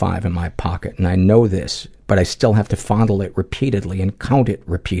 $1.25 in my pocket, and I know this, but I still have to fondle it repeatedly and count it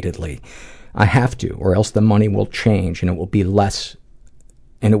repeatedly. I have to, or else the money will change and it will be less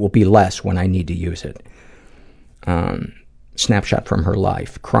when I need to use it. Snapshot from her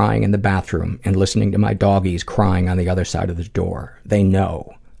life. Crying in the bathroom and listening to my doggies crying on the other side of the door. They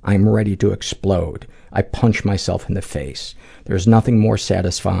know. I'm ready to explode. I punch myself in the face. There's nothing more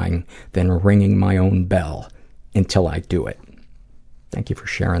satisfying than ringing my own bell until I do it. Thank you for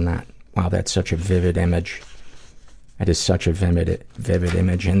sharing that. Wow, that's such a vivid image. That is such a vivid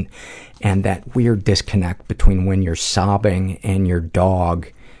image. And that weird disconnect between when you're sobbing and your dog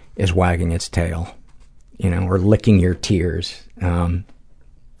is wagging its tail, you know, or licking your tears.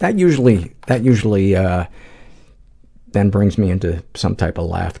 That usually then brings me into some type of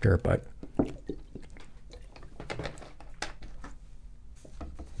laughter, but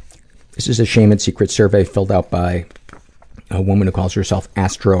this is a Shame and Secret survey filled out by a woman who calls herself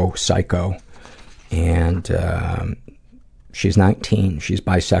Astro Psycho, and she's 19. She's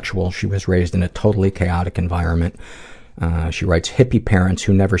bisexual. She was raised in a totally chaotic environment. She writes, hippie parents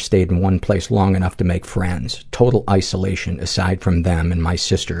who never stayed in one place long enough to make friends. Total isolation aside from them and my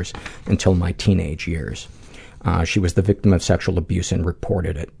sisters until my teenage years. She was the victim of sexual abuse and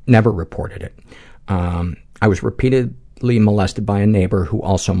never reported it. I was repeatedly molested by a neighbor who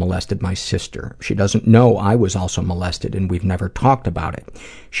also molested my sister. She doesn't know I was also molested, and we've never talked about it.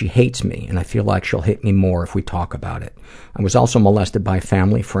 She hates me, and I feel like she'll hate me more if we talk about it. I was also molested by a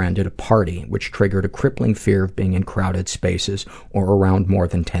family friend at a party, which triggered a crippling fear of being in crowded spaces or around more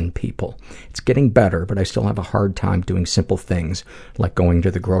than 10 people. It's getting better, but I still have a hard time doing simple things like going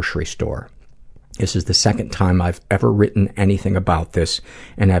to the grocery store. This is the second time I've ever written anything about this,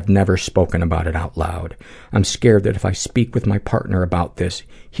 and I've never spoken about it out loud. I'm scared that if I speak with my partner about this,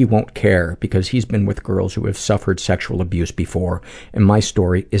 he won't care because he's been with girls who have suffered sexual abuse before, and my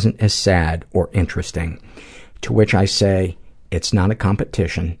story isn't as sad or interesting. To which I say, it's not a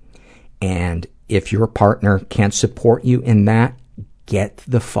competition, and if your partner can't support you in that, get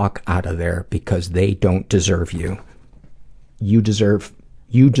the fuck out of there because they don't deserve you. You deserve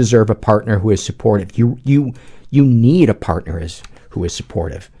a partner who is supportive. You need a partner who is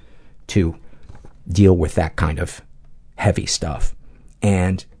supportive to deal with that kind of heavy stuff.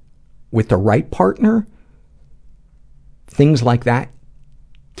 And with the right partner, things like that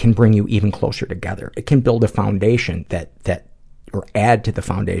can bring you even closer together. It can build a foundation that or add to the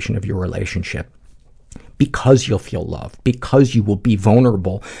foundation of your relationship, because you'll feel loved, because you will be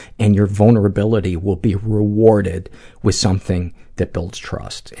vulnerable, and your vulnerability will be rewarded with something that builds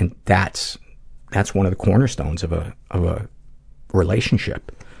trust. And that's one of the cornerstones of a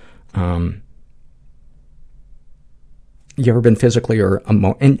relationship. You ever been physically or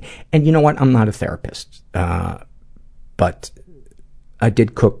and you know what? I'm not a therapist, but I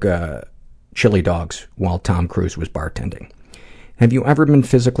did cook chili dogs while Tom Cruise was bartending. Have you ever been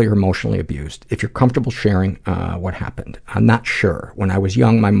physically or emotionally abused? If you're comfortable sharing what happened. I'm not sure. When I was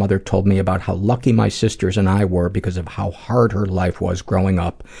young, my mother told me about how lucky my sisters and I were because of how hard her life was growing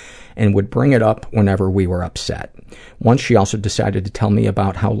up, and would bring it up whenever we were upset. Once she also decided to tell me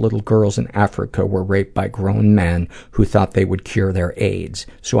about how little girls in Africa were raped by grown men who thought they would cure their AIDS,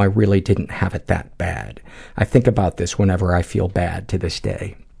 so I really didn't have it that bad. I think about this whenever I feel bad to this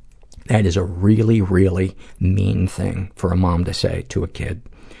day. That is a really, really mean thing for a mom to say to a kid.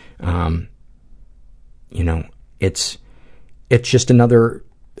 It's just another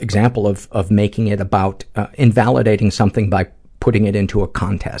example of making it about invalidating something by putting it into a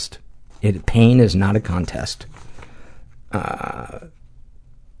contest. Pain is not a contest.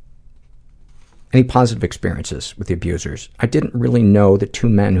 Any positive experiences with the abusers? I didn't really know the two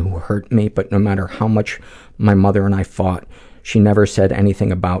men who hurt me, but no matter how much my mother and I fought, she never said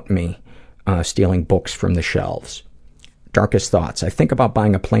anything about me stealing books from the shelves. Darkest thoughts. I think about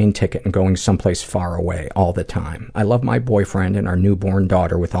buying a plane ticket and going someplace far away all the time. I love my boyfriend and our newborn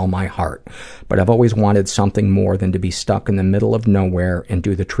daughter with all my heart, but I've always wanted something more than to be stuck in the middle of nowhere and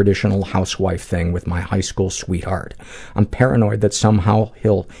do the traditional housewife thing with my high school sweetheart. I'm paranoid that somehow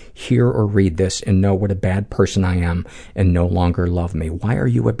he'll hear or read this and know what a bad person I am and no longer love me. Why are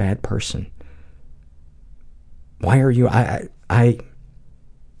you a bad person? Why are you...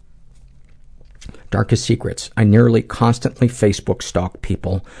 Darkest secrets. I nearly constantly Facebook stalk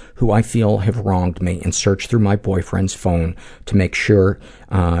people who I feel have wronged me and search through my boyfriend's phone to make sure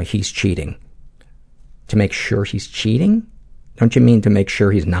he's cheating. To make sure he's cheating? Don't you mean to make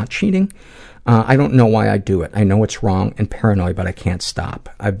sure he's not cheating? I don't know why I do it. I know it's wrong and paranoid, but I can't stop.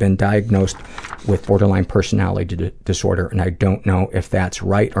 I've been diagnosed with borderline personality disorder, and I don't know if that's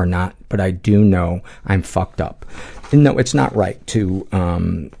right or not, but I do know I'm fucked up. And no, it's not right to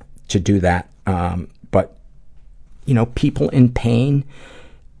do that. But, people in pain,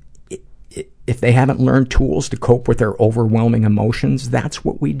 if they haven't learned tools to cope with their overwhelming emotions, that's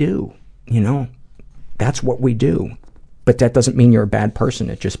what we do, That's what we do. But that doesn't mean you're a bad person.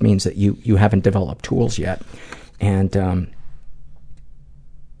 It just means that you haven't developed tools yet. And,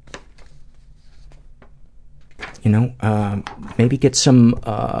 maybe get some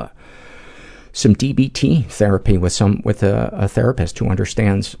DBT therapy with a therapist who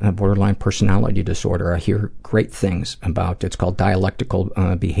understands borderline personality disorder. I hear great things about. It's called dialectical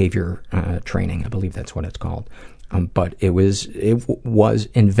behavior training. I believe that's what it's called. But it was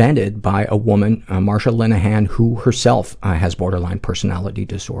invented by a woman, Marsha Linehan, who herself has borderline personality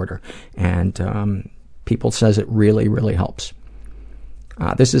disorder, and people says it really, really helps.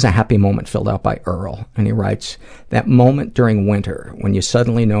 This is a happy moment filled out by Earl, and he writes, that moment during winter when you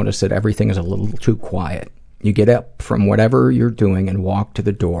suddenly notice that everything is a little too quiet. You get up from whatever you're doing and walk to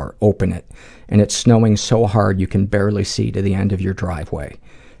the door, open it, and it's snowing so hard you can barely see to the end of your driveway.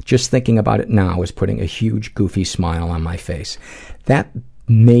 Just thinking about it now is putting a huge goofy smile on my face. That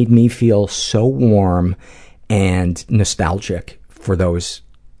made me feel so warm and nostalgic for those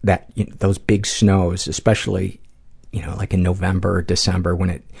big snows, especially like in November or December when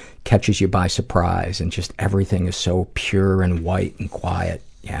it catches you by surprise and just everything is so pure and white and quiet.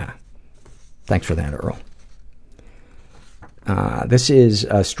 Yeah. Thanks for that, Earl. This is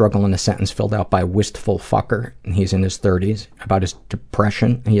a struggle in a sentence filled out by Wistful Fucker, and he's in his 30s, about his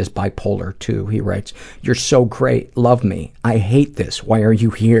depression. He is bipolar, too. He writes, you're so great. Love me. I hate this. Why are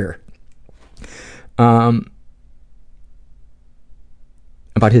you here? About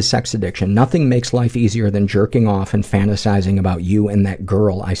his sex addiction. Nothing makes life easier than jerking off and fantasizing about you and that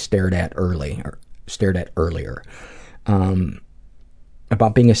girl I stared at earlier.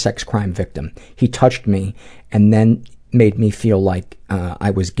 About being a sex crime victim. He touched me and then made me feel like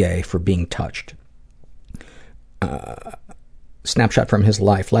I was gay for being touched. snapshot from his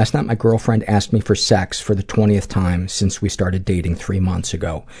life. Last night my girlfriend asked me for sex for the 20th time since we started dating 3 months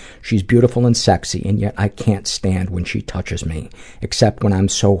ago. She's beautiful and sexy, and yet I can't stand when she touches me, except when I'm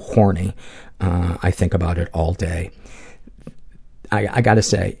so horny. I think about it all day. I gotta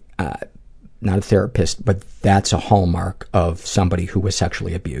say, not a therapist, but that's a hallmark of somebody who was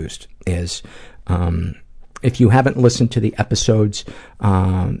sexually abused, is if you haven't listened to the episodes,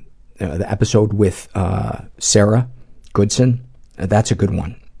 the episode with Sarah Goodson, that's a good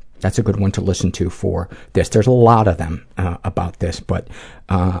one. That's a good one to listen to for this. There's a lot of them about this, but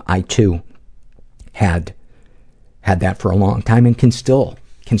I too had that for a long time and can still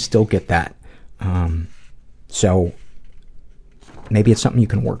get that. So maybe it's something you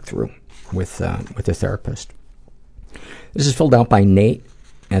can work through with a therapist. This is filled out by Nate.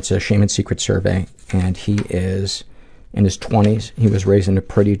 It's a Shame and Secret survey, and he is in his 20s. He was raised in a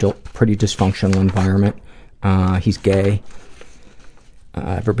pretty dysfunctional environment. He's gay.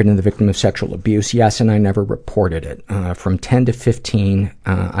 Ever been the victim of sexual abuse? Yes, and I never reported it. From 10 to 15,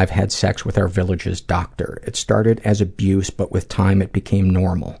 I've had sex with our village's doctor. It started as abuse, but with time it became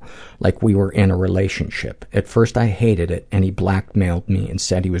normal, like we were in a relationship. At first I hated it, and he blackmailed me and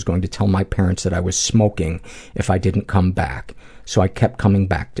said he was going to tell my parents that I was smoking if I didn't come back, so I kept coming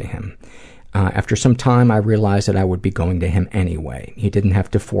back to him. After some time, I realized that I would be going to him anyway. He didn't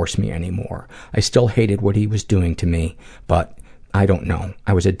have to force me anymore. I still hated what he was doing to me, but I don't know.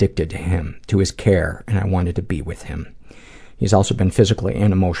 I was addicted to him, to his care, and I wanted to be with him. He's also been physically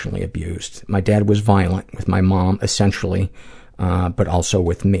and emotionally abused. My dad was violent with my mom, essentially, but also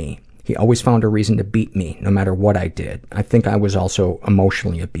with me. He always found a reason to beat me, no matter what I did. I think I was also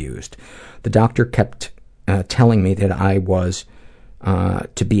emotionally abused. The doctor kept telling me that I was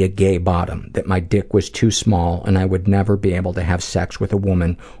to be a gay bottom, that my dick was too small and I would never be able to have sex with a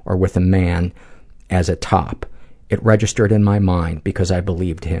woman or with a man as a top. It registered in my mind because I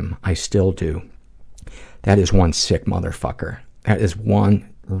believed him. I still do. That is one sick motherfucker. That is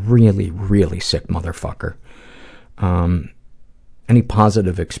one really, really sick motherfucker. Any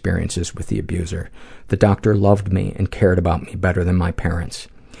positive experiences with the abuser? The doctor loved me and cared about me better than my parents.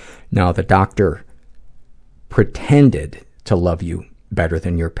 Now, the doctor pretended to love you better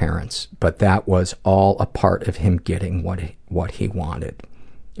than your parents, but that was all a part of him getting what he wanted.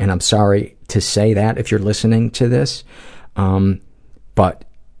 And I'm sorry to say that if you're listening to this, but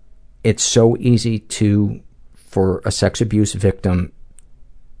it's so easy for a sex abuse victim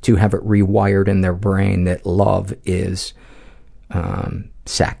to have it rewired in their brain that love is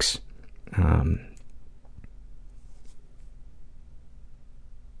sex.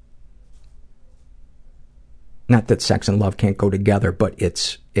 Not that sex and love can't go together, but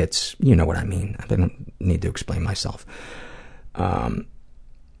it's you know what I mean. I don't need to explain myself.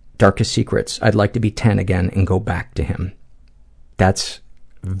 Darkest secrets. I'd like to be 10 again and go back to him. That's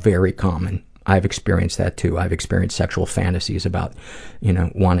very common. I've experienced that too. I've experienced sexual fantasies about,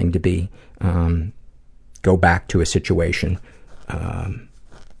 wanting to be, go back to a situation, when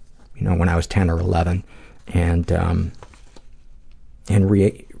I was 10 or 11 and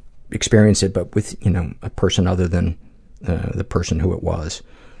experience it, but with, a person other than the person who it was.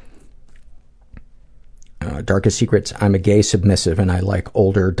 Darkest secrets. I'm a gay submissive and I like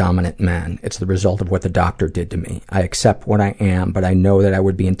older dominant men. It's the result of what the doctor did to me. I accept what I am, but I know that I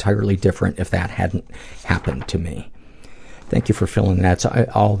would be entirely different if that hadn't happened to me. Thank you for filling that. It's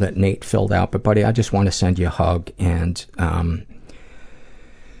all that Nate filled out, but buddy, I just want to send you a hug and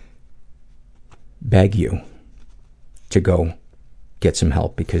beg you to go get some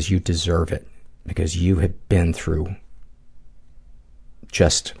help because you deserve it, because you have been through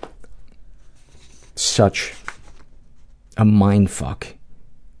just such a mindfuck,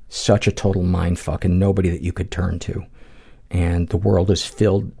 such a total mindfuck, and nobody that you could turn to. And the world is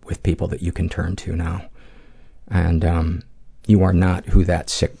filled with people that you can turn to now. And you are not who that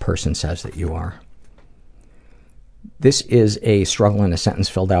sick person says that you are. This is a struggle in a sentence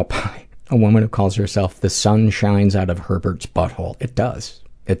filled out by a woman who calls herself the sun shines out of Herbert's butthole. It does.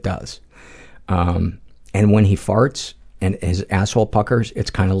 It does. And when he farts and his asshole puckers, it's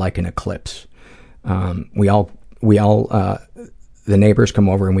kind of like an eclipse. We all, the neighbors come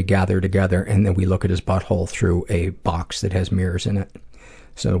over and we gather together and then we look at his butthole through a box that has mirrors in it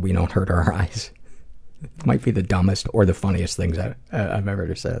so we don't hurt our eyes. It might be the dumbest or the funniest things I've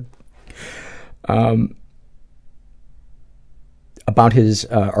ever said. About her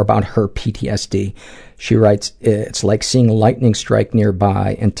PTSD, she writes, it's like seeing lightning strike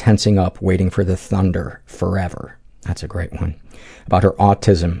nearby and tensing up, waiting for the thunder forever. That's a great one. About her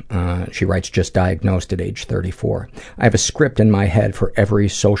autism, she writes, just diagnosed at age 34. I have a script in my head for every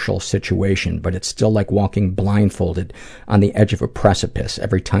social situation, but it's still like walking blindfolded on the edge of a precipice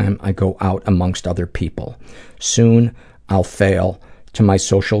every time I go out amongst other people. Soon I'll fail to my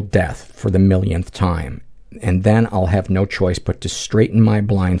social death for the millionth time, and then I'll have no choice but to straighten my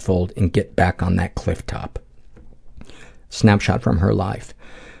blindfold and get back on that cliff top. Snapshot from her life.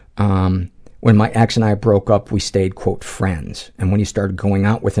 When my ex and I broke up, we stayed, quote, friends. And when he started going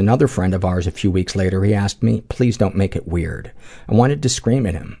out with another friend of ours a few weeks later, he asked me, please don't make it weird. I wanted to scream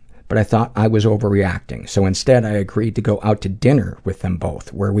at him, but I thought I was overreacting. So instead, I agreed to go out to dinner with them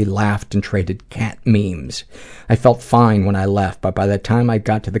both, where we laughed and traded cat memes. I felt fine when I left, but by the time I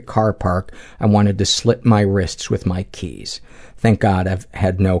got to the car park, I wanted to slit my wrists with my keys. Thank God I've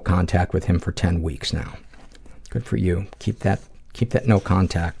had no contact with him for 10 weeks now. Good for you. Keep that no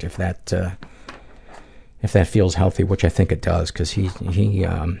contact if that feels healthy, which I think it does, because he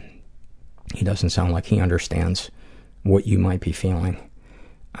doesn't sound like he understands what you might be feeling.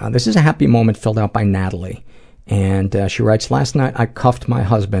 This is a happy moment filled out by Natalie, and she writes, last night I cuffed my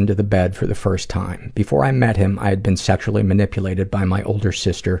husband to the bed for the first time. Before I met him, I had been sexually manipulated by my older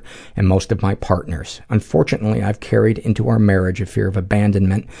sister and most of my partners. Unfortunately, I've carried into our marriage a fear of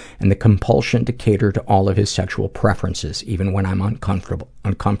abandonment and the compulsion to cater to all of his sexual preferences, even when I'm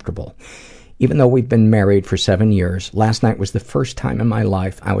uncomfortable. Even though we've been married for 7 years, last night was the first time in my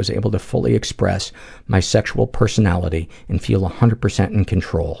life I was able to fully express my sexual personality and feel 100% in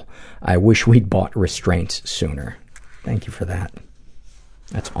control. I wish we'd bought restraints sooner. Thank you for that.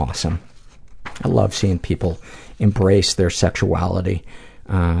 That's awesome. I love seeing people embrace their sexuality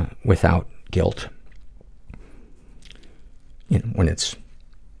without guilt, when it's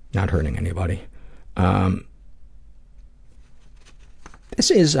not hurting anybody. This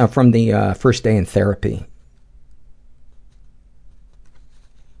is from the first day in therapy.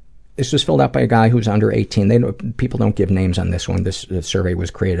 This was filled out by a guy who's under 18. People don't give names on this one. This survey was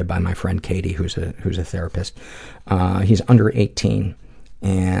created by my friend Katie, who's a therapist. He's under 18,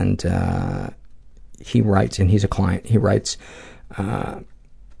 and he writes, and he's a client. He writes,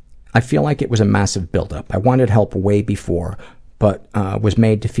 I feel like it was a massive buildup. I wanted help way before, but was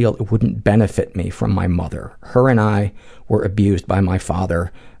made to feel it wouldn't benefit me from my mother. Her and I were abused by my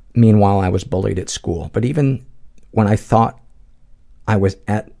father. Meanwhile, I was bullied at school. But even when I thought I was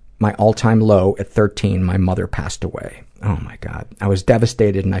at my all-time low at 13, my mother passed away. Oh my God. I was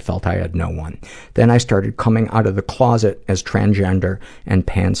devastated and I felt I had no one. Then I started coming out of the closet as transgender and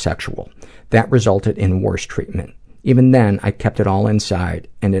pansexual. That resulted in worse treatment. Even then, I kept it all inside,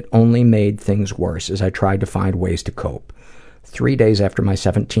 and it only made things worse as I tried to find ways to cope. 3 days after my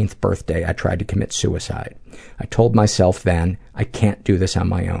 17th birthday, I tried to commit suicide. I told myself then, I can't do this on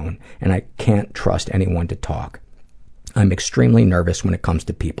my own, and I can't trust anyone to talk. I'm extremely nervous when it comes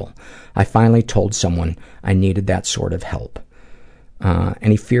to people. I finally told someone I needed that sort of help.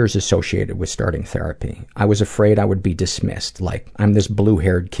 Any fears associated with starting therapy? I was afraid I would be dismissed, like I'm this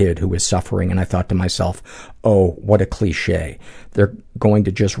blue-haired kid who is suffering, and I thought to myself, oh, what a cliche. They're going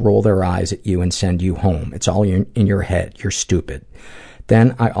to just roll their eyes at you and send you home. It's all in your head. You're stupid.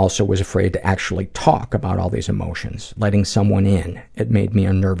 Then I also was afraid to actually talk about all these emotions. Letting someone in, it made me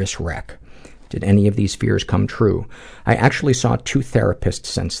a nervous wreck. Did any of these fears come true? I actually saw 2 therapists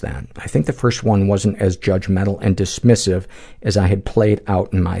since then. I think the first one wasn't as judgmental and dismissive as I had played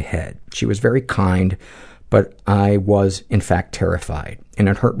out in my head. She was very kind, but I was, in fact, terrified. And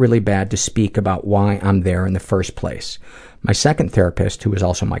it hurt really bad to speak about why I'm there in the first place. My second therapist, who is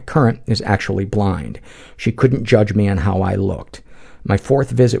also my current, is actually blind. She couldn't judge me on how I looked. My 4th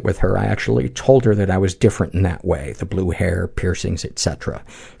visit with her, I actually told her that I was different in that way, the blue hair, piercings, etc.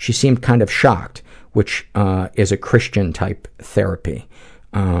 She seemed kind of shocked, which is a Christian-type therapy,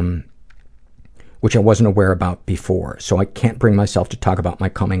 which I wasn't aware about before, so I can't bring myself to talk about my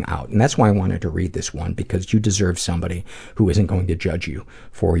coming out. And that's why I wanted to read this one, because you deserve somebody who isn't going to judge you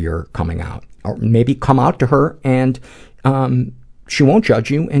for your coming out. Or maybe come out to her, and she won't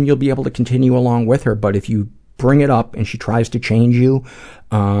judge you, and you'll be able to continue along with her, but if you bring it up and she tries to change you,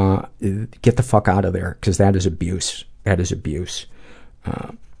 get the fuck out of there, because that is abuse. That is abuse.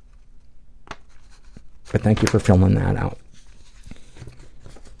 But thank you for filling that out.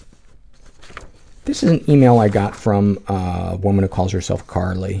 This is an email I got from a woman who calls herself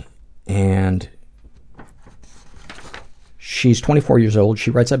Carly, and She's 24 years old.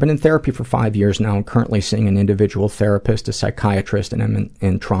 She writes, I've been in therapy for 5 years now and currently seeing an individual therapist, a psychiatrist, and I'm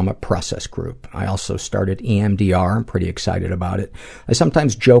in trauma process group. I also started EMDR. I'm pretty excited about it. I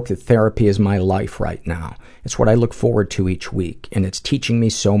sometimes joke that therapy is my life right now. It's what I look forward to each week, and it's teaching me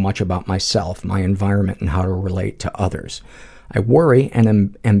so much about myself, my environment, and how to relate to others. I worry and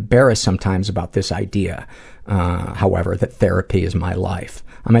am embarrassed sometimes about this idea, however, that therapy is my life.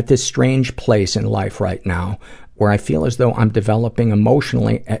 I'm at this strange place in life right now where I feel as though I'm developing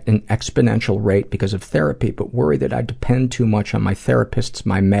emotionally at an exponential rate because of therapy, but worry that I depend too much on my therapists,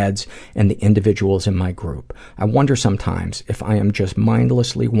 my meds, and the individuals in my group. I wonder sometimes if I am just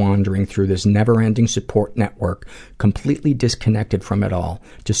mindlessly wandering through this never-ending support network, completely disconnected from it all,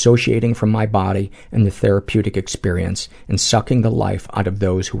 dissociating from my body and the therapeutic experience, and sucking the life out of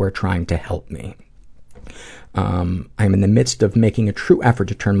those who are trying to help me. I'm in the midst of making a true effort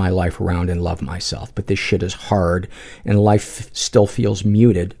to turn my life around and love myself, but this shit is hard and life still feels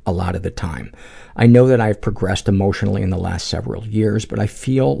muted a lot of the time. I know that I have progressed emotionally in the last several years, but I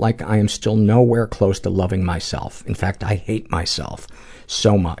feel like I am still nowhere close to loving myself. In fact, I hate myself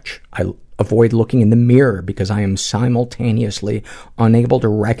so much. I avoid looking in the mirror because I am simultaneously unable to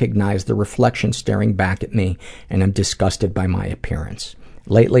recognize the reflection staring back at me, and am disgusted by my appearance.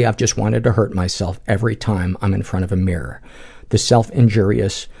 Lately, I've just wanted to hurt myself every time I'm in front of a mirror. The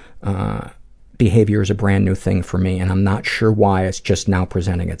self-injurious behavior is a brand new thing for me, and I'm not sure why it's just now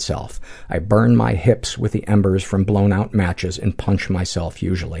presenting itself. I burn my hips with the embers from blown-out matches and punch myself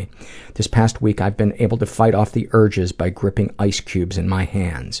usually. This past week, I've been able to fight off the urges by gripping ice cubes in my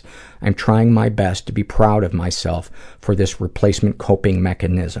hands. I'm trying my best to be proud of myself for this replacement coping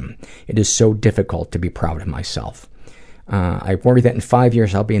mechanism. It is so difficult to be proud of myself. I worry that in 5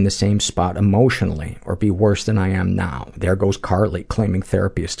 years I'll be in the same spot emotionally, or be worse than I am now. There goes Carly, claiming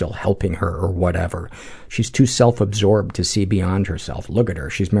therapy is still helping her or whatever. She's too self-absorbed to see beyond herself. Look at her.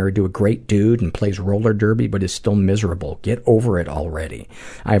 She's married to a great dude and plays roller derby, but is still miserable. Get over it already.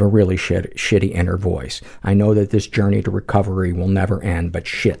 I have a really shitty inner voice. I know that this journey to recovery will never end, but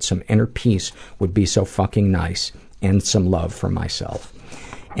shit, some inner peace would be so fucking nice, and some love for myself.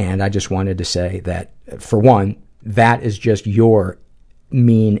 And I just wanted to say that, for one, that is just your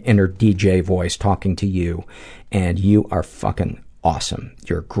mean inner DJ voice talking to you, and you are fucking awesome.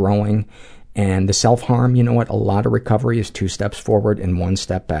 You're growing, and the self-harm, you know what, a lot of recovery is 2 steps forward and 1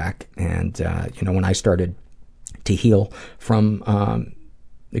 step back. And when I started to heal from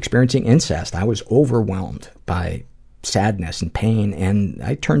experiencing incest, I was overwhelmed by sadness and pain, and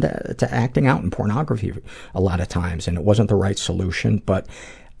I turned to acting out in pornography a lot of times, and it wasn't the right solution, but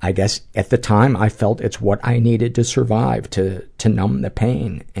I guess at the time I felt it's what I needed to survive, to numb the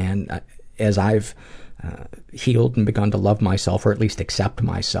pain. And as I've healed and begun to love myself, or at least accept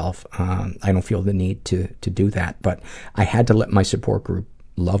myself, I don't feel the need to do that. But I had to let my support group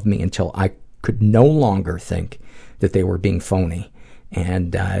love me until I could no longer think that they were being phony.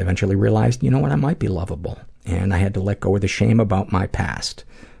 And I eventually realized, you know what, I might be lovable. And I had to let go of the shame about my past,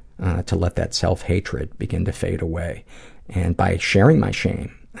 to let that self-hatred begin to fade away. And by sharing my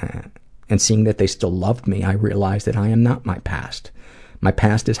shame, and seeing that they still loved me, I realized that I am not my past. My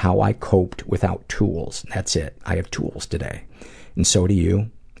past is how I coped without tools. That's it. I have tools today. And so do you.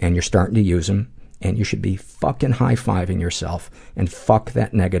 And you're starting to use them. And you should be fucking high-fiving yourself. And fuck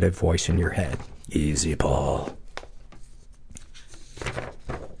that negative voice in your head. Easy, Paul.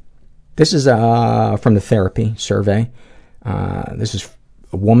 This is from the therapy survey. This is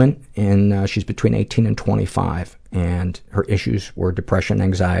a woman, and she's between 18 and 25, and her issues were depression,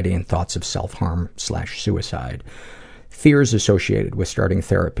 anxiety, and thoughts of self-harm/suicide. Fears associated with starting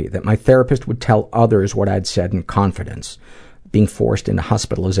therapy, that my therapist would tell others what I'd said in confidence, being forced into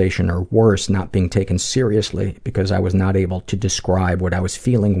hospitalization, or worse, not being taken seriously because I was not able to describe what I was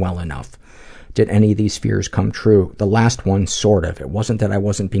feeling well enough. Did any of these fears come true? The last one, sort of. It wasn't that I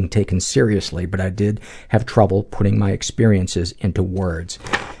wasn't being taken seriously, but I did have trouble putting my experiences into words.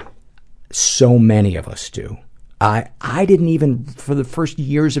 So many of us do. I didn't even, for the first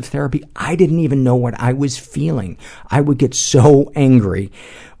years of therapy, I didn't even know what I was feeling. I would get so angry,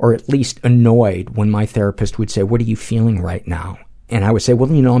 or at least annoyed, when my therapist would say, "What are you feeling right now?" And I would say, "Well,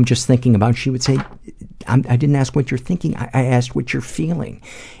 I'm just thinking about," she would say, I didn't ask what you're thinking, I asked what you're feeling.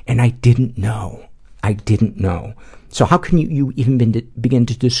 And I didn't know. So how can you even begin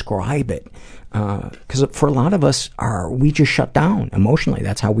to describe it? Because for a lot of us, we just shut down emotionally.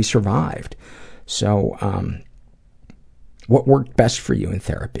 That's how we survived. So what worked best for you in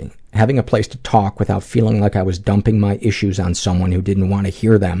therapy? Having a place to talk without feeling like I was dumping my issues on someone who didn't want to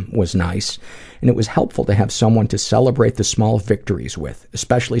hear them was nice. And it was helpful to have someone to celebrate the small victories with,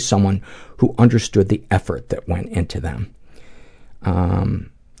 especially someone who understood the effort that went into them.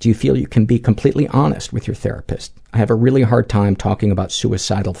 Do you feel you can be completely honest with your therapist? I have a really hard time talking about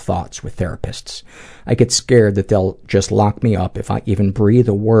suicidal thoughts with therapists. I get scared that they'll just lock me up if I even breathe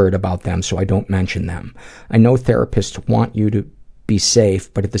a word about them, so I don't mention them. I know therapists want you to be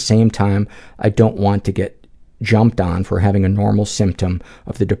safe, but at the same time, I don't want to get jumped on for having a normal symptom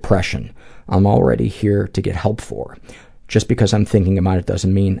of the depression I'm already here to get help for. Just because I'm thinking about it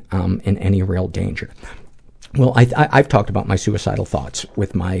doesn't mean I'm in any real danger. Well, I've talked about my suicidal thoughts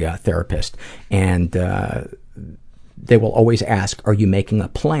with my therapist, and they will always ask, are you making a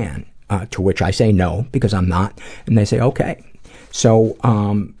plan? To which I say no, because I'm not. And they say, okay. So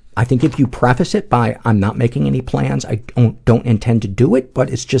I think if you preface it by, I'm not making any plans, I don't intend to do it, but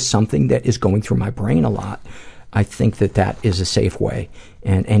it's just something that is going through my brain a lot, I think that is a safe way.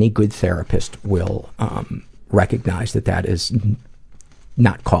 And any good therapist will recognize that is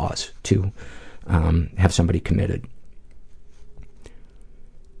not cause to have somebody committed.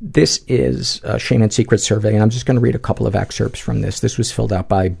 This is a Shame and Secret survey, and I'm just going to read a couple of excerpts from this. This was filled out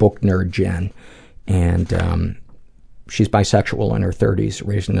by book nerd Jen, and she's bisexual, in her 30s,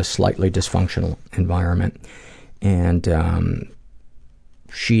 raised in a slightly dysfunctional environment, and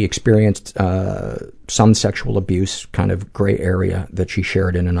she experienced some sexual abuse, kind of gray area, that she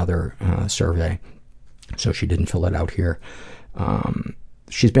shared in another survey, so she didn't fill it out here.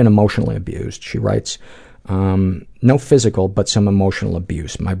 She's been emotionally abused. She writes, no physical, but some emotional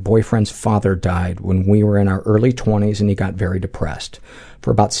abuse. My boyfriend's father died when we were in our early 20s, and he got very depressed.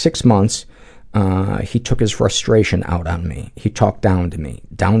 For about 6 months, he took his frustration out on me. He talked down to me,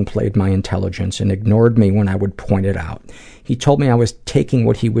 downplayed my intelligence, and ignored me when I would point it out. He told me I was taking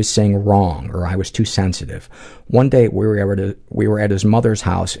what he was saying wrong, or I was too sensitive. One day, we were at his mother's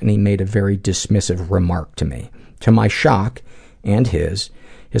house, and he made a very dismissive remark to me. To my shock, and his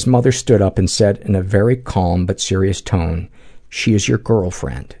mother stood up and said in a very calm but serious tone, "She is your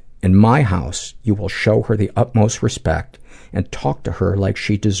girlfriend. In my house, you will show her the utmost respect and talk to her like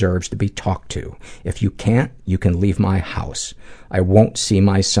she deserves to be talked to. If you can't, you can leave my house. I won't see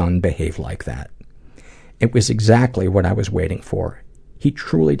my son behave like that." It was exactly what I was waiting for. He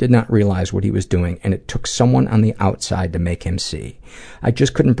truly did not realize what he was doing, and it took someone on the outside to make him see. I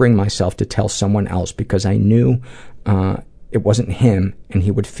just couldn't bring myself to tell someone else because I knew it wasn't him, and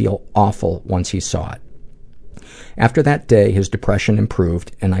he would feel awful once he saw it. After that day, his depression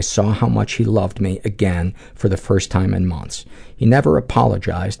improved, and I saw how much he loved me again for the first time in months. He never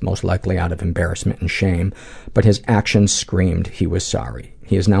apologized, most likely out of embarrassment and shame, but his actions screamed he was sorry.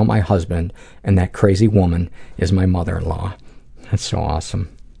 He is now my husband, and that crazy woman is my mother-in-law. That's so awesome.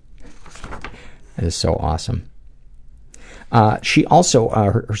 That is so awesome. She also,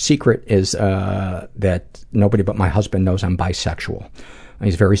 her secret is that nobody but my husband knows I'm bisexual.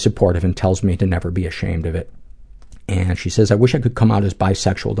 He's very supportive and tells me to never be ashamed of it. And she says, I wish I could come out as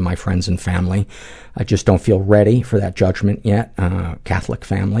bisexual to my friends and family. I just don't feel ready for that judgment yet. Catholic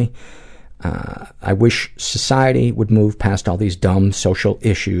family. I wish society would move past all these dumb social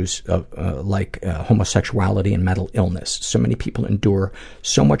issues like homosexuality and mental illness. So many people endure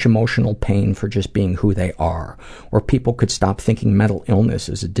so much emotional pain for just being who they are. Or people could stop thinking mental illness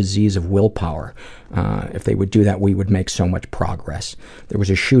is a disease of willpower. If they would do that, we would make so much progress. There was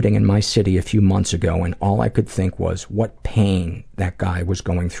a shooting in my city a few months ago, and all I could think was what pain that guy was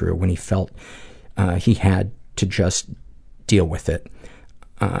going through when he felt he had to just deal with it.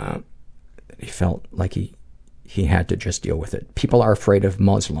 He felt like he had to just deal with it. People are afraid of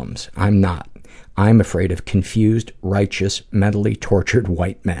Muslims. I'm not. I'm afraid of confused, righteous, mentally tortured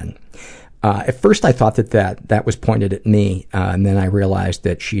white men. At first I thought that was pointed at me, and then I realized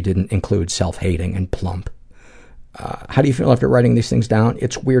that she didn't include self-hating and plump. How do you feel after writing these things down?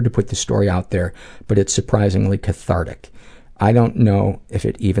 It's weird to put the story out there, but it's surprisingly cathartic. I don't know if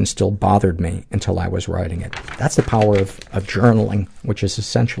it even still bothered me until I was writing it. That's the power of journaling, which is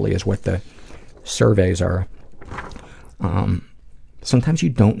essentially what the surveys are. Sometimes you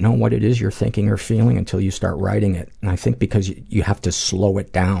don't know what it is you're thinking or feeling until you start writing it. And I think because you have to slow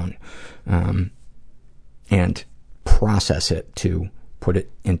it down and process it to put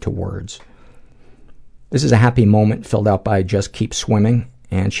it into words. This is a happy moment filled out by Just Keep Swimming.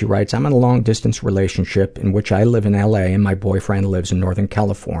 And she writes, I'm in a long-distance relationship in which I live in L.A. and my boyfriend lives in Northern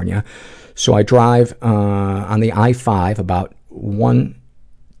California. So I drive on the I-5 about 1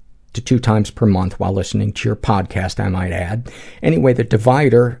 to 2 times per month while listening to your podcast, I might add. Anyway, the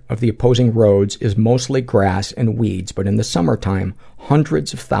divider of the opposing roads is mostly grass and weeds, but in the summertime,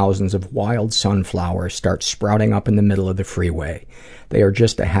 hundreds of thousands of wild sunflowers start sprouting up in the middle of the freeway. They are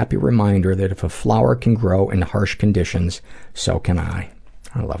just a happy reminder that if a flower can grow in harsh conditions, so can I.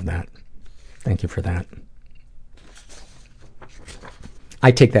 I love that. Thank you for that.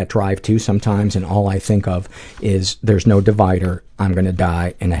 I take that drive too sometimes, and all I think of is there's no divider. I'm going to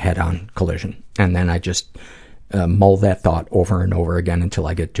die in a head-on collision. And then I just mull that thought over and over again until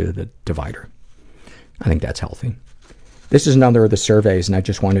I get to the divider. I think that's healthy. This is another of the surveys, and I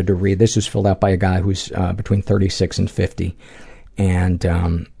just wanted to read. This was filled out by a guy who's between 36 and 50.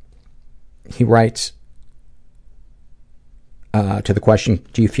 And he writes to the question,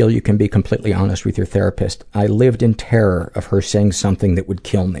 do you feel you can be completely honest with your therapist? I lived in terror of her saying something that would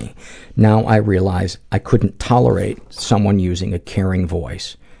kill me. Now I realize I couldn't tolerate someone using a caring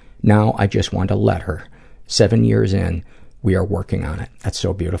voice. Now I just want to let her. 7 years in, we are working on it. That's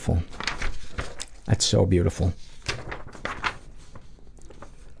so beautiful. That's so beautiful.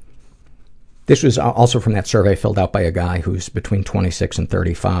 This was also from that survey filled out by a guy who's between 26 and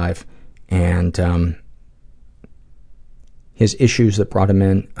 35. And his issues that brought him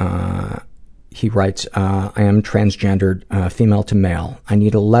in, he writes, I am transgendered, female to male. I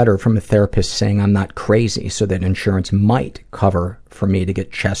need a letter from a therapist saying I'm not crazy so that insurance might cover for me to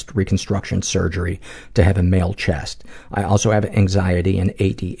get chest reconstruction surgery to have a male chest. I also have anxiety and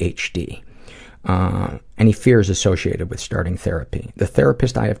ADHD. Any fears associated with starting therapy. The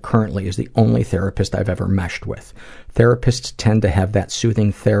therapist I have currently is the only therapist I've ever meshed with. Therapists tend to have that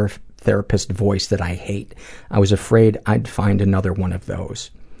soothing therapist voice that I hate. I was afraid I'd find another one of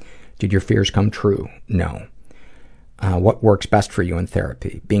those. Did your fears come true? No. What works best for you in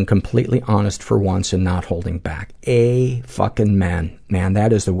therapy? Being completely honest for once and not holding back. Fucking man. Man,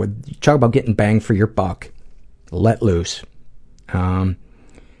 that is the word. You talk about getting bang for your buck. Let loose.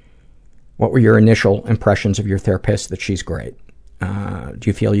 What were your initial impressions of your therapist? That she's great. Do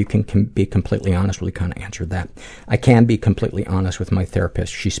you feel you can be completely honest? Well, you kind of answered that. I can be completely honest with my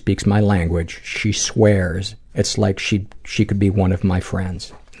therapist. She speaks my language. She swears. It's like she could be one of my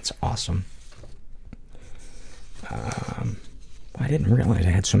friends. It's awesome. I didn't realize I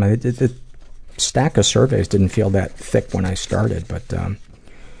had so many. The stack of surveys didn't feel that thick when I started, but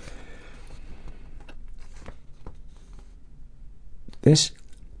this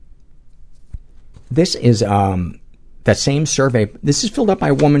is that same survey. This is filled out by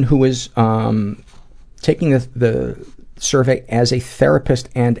a woman who is taking the survey as a therapist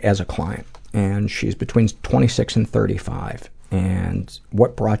and as a client, and she's between 26 and 35. And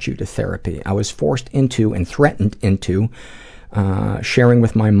what brought you to therapy? I was forced into and threatened into sharing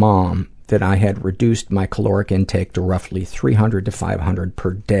with my mom that I had reduced my caloric intake to roughly 300 to 500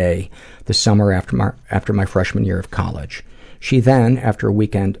 per day the summer after my freshman year of college. She then, after a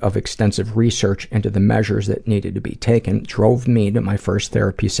weekend of extensive research into the measures that needed to be taken, drove me to my first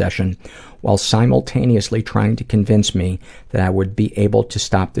therapy session while simultaneously trying to convince me that I would be able to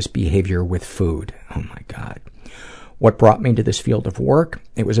stop this behavior with food. Oh my God. What brought me to this field of work?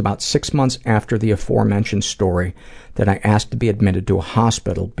 It was about 6 months after the aforementioned story that I asked to be admitted to a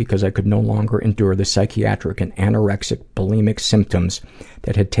hospital because I could no longer endure the psychiatric and anorexic bulimic symptoms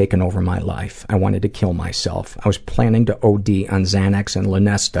that had taken over my life. I wanted to kill myself. I was planning to OD on Xanax and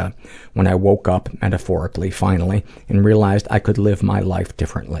Lunesta when I woke up, metaphorically, finally, and realized I could live my life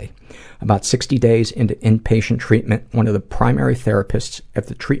differently. About 60 days into inpatient treatment, one of the primary therapists at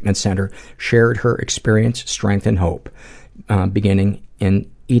the treatment center shared her experience, strength, and hope. Beginning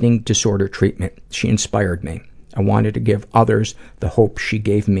in eating disorder treatment, she inspired me. I wanted to give others the hope she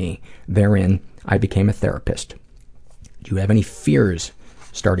gave me. Therein, I became a therapist. Do you have any fears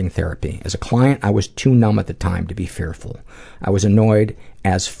starting therapy? As a client, I was too numb at the time to be fearful. I was annoyed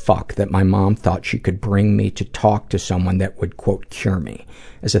as fuck that my mom thought she could bring me to talk to someone that would, quote, cure me.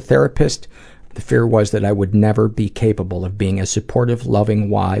 As a therapist, the fear was that I would never be capable of being as supportive, loving,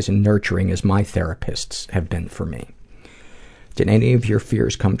 wise, and nurturing as my therapists have been for me. Did any of your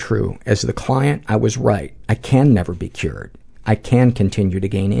fears come true? As the client, I was right. I can never be cured. I can continue to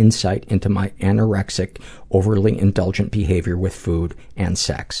gain insight into my anorexic, overly indulgent behavior with food and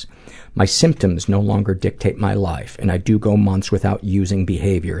sex. My symptoms no longer dictate my life, and I do go months without using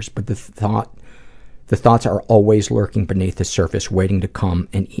behaviors, but the thoughts are always lurking beneath the surface, waiting to come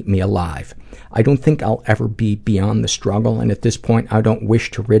and eat me alive. I don't think I'll ever be beyond the struggle, and at this point, I don't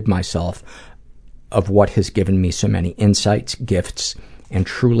wish to rid myself of what has given me so many insights, gifts, and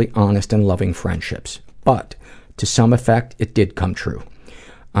truly honest and loving friendships. But to some effect, it did come true.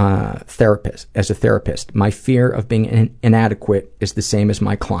 As a therapist, my fear of being inadequate is the same as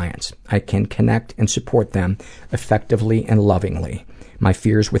my clients. I can connect and support them effectively and lovingly. My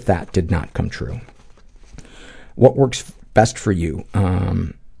fears with that did not come true. What works best for you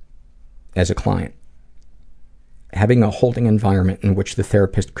as a client? Having a holding environment in which the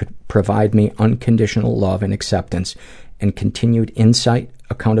therapist could provide me unconditional love and acceptance and continued insight,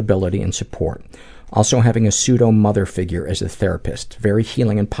 accountability, and support. Also having a pseudo-mother figure as a therapist. Very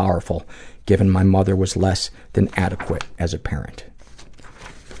healing and powerful, given my mother was less than adequate as a parent.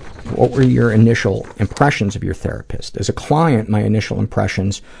 What were your initial impressions of your therapist? As a client, my initial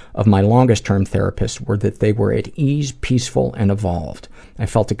impressions of my longest-term therapist were that they were at ease, peaceful, and evolved. I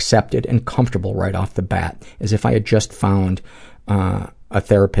felt accepted and comfortable right off the bat, as if I had just found a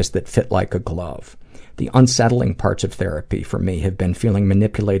therapist that fit like a glove. The unsettling parts of therapy for me have been feeling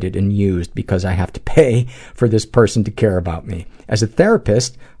manipulated and used because I have to pay for this person to care about me. As a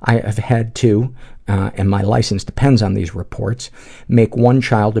therapist, I have had to, and my license depends on these reports, make one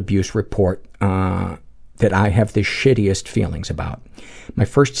child abuse report that I have the shittiest feelings about. My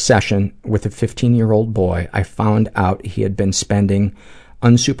first session with a 15-year-old boy, I found out he had been spending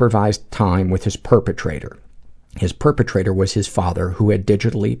unsupervised time with his perpetrator. His perpetrator was his father, who had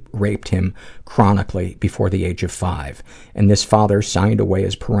digitally raped him chronically before the age of 5, and this father signed away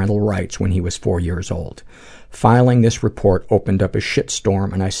his parental rights when he was 4 years old. Filing this report opened up a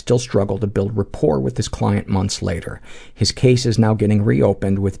shitstorm, and I still struggle to build rapport with this client months later. His case is now getting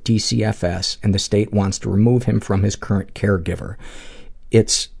reopened with DCFS, and the state wants to remove him from his current caregiver.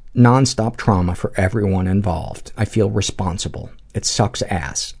 It's nonstop trauma for everyone involved. I feel responsible. It sucks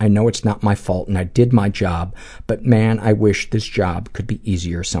ass. I know it's not my fault and I did my job, but man, I wish this job could be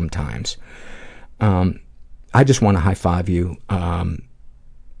easier sometimes. I just want to high five you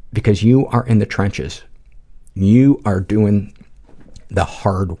because you are in the trenches. You are doing the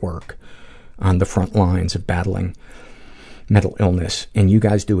hard work on the front lines of battling mental illness, and you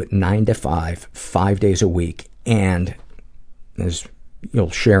guys do it 9 to 5, 5 days a week, and as you'll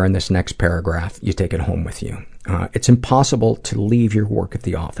share in this next paragraph, you take it home with you. It's impossible to leave your work at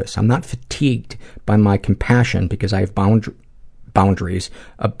the office. I'm not fatigued by my compassion because I have boundaries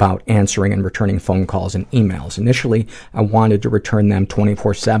about answering and returning phone calls and emails. Initially, I wanted to return them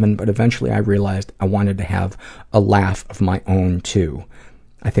 24/7, but eventually I realized I wanted to have a laugh of my own, too.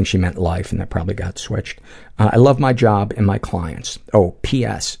 I think she meant life, and that probably got switched. I love my job and my clients. Oh,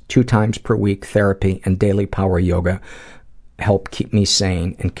 P.S. 2 times per week, therapy and daily power yoga help keep me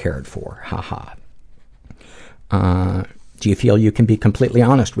sane and cared for. Ha ha. Do you feel you can be completely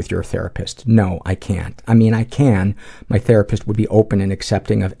honest with your therapist? No, I can't. I mean, I can. My therapist would be open and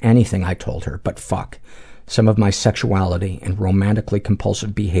accepting of anything I told her, but fuck. Some of my sexuality and romantically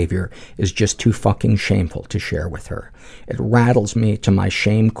compulsive behavior is just too fucking shameful to share with her. It rattles me to my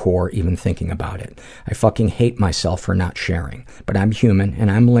shame core even thinking about it. I fucking hate myself for not sharing. But I'm human and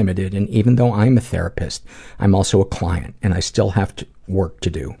I'm limited, and even though I'm a therapist, I'm also a client, and I still have work to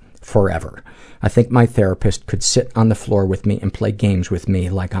do. Forever. I think my therapist could sit on the floor with me and play games with me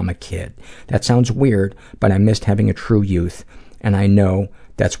like I'm a kid. That sounds weird, but I missed having a true youth, and I know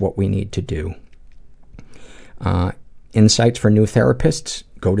that's what we need to do. Insights for new therapists,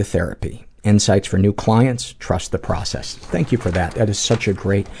 go to therapy. Insights for new clients, trust the process. Thank you for that. That is such a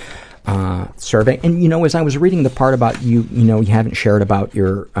great survey. And, you know, as I was reading the part about you haven't shared about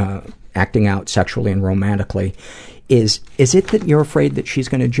your acting out sexually and romantically, is it that you're afraid that she's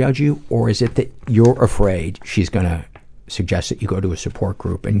going to judge you, or is it that you're afraid she's going to suggest that you go to a support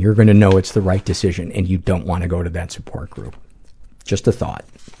group and you're going to know it's the right decision and you don't want to go to that support group? Just a thought.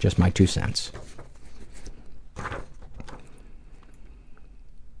 Just my 2 cents.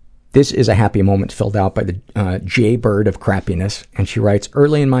 This is a happy moment filled out by the J-Bird of Crappiness, and she writes,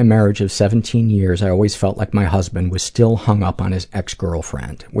 early in my marriage of 17 years, I always felt like my husband was still hung up on his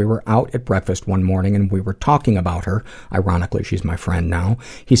ex-girlfriend. We were out at breakfast one morning, and we were talking about her. Ironically, she's my friend now.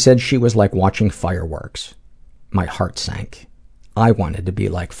 He said she was like watching fireworks. My heart sank. I wanted to be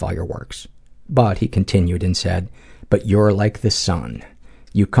like fireworks. But he continued and said, but you're like the sun.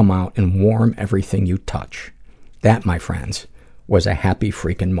 You come out and warm everything you touch. That, my friends, was a happy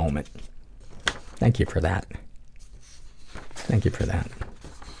freaking moment. Thank you for that. Thank you for that.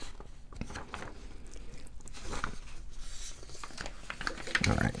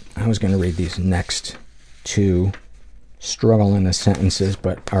 All right. I was going to read these next 2 struggle in the sentences,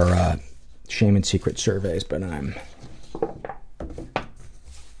 but are shame and secret surveys, but I'm going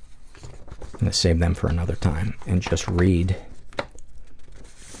to save them for another time and just read.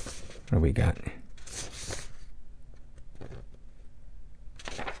 What do we got?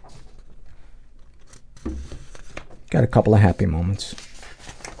 Got a couple of happy moments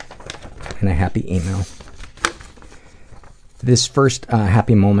and a happy email. This first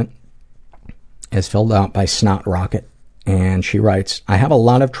happy moment is filled out by Snot Rocket, And she writes, I have a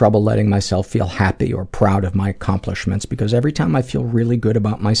lot of trouble letting myself feel happy or proud of my accomplishments because every time I feel really good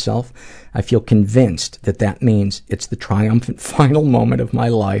about myself, I feel convinced that that means it's the triumphant final moment of my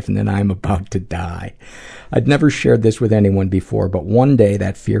life and that I'm about to die. I'd never shared this with anyone before, but one day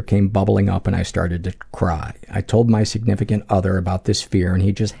that fear came bubbling up and I started to cry. I told my significant other about this fear and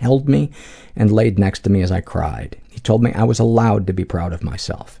he just held me and laid next to me as I cried. He told me I was allowed to be proud of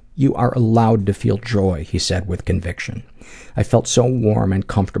myself. You are allowed to feel joy, he said with conviction. I felt so warm and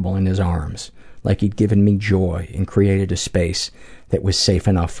comfortable in his arms, like he'd given me joy and created a space that was safe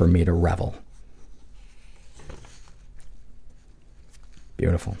enough for me to revel.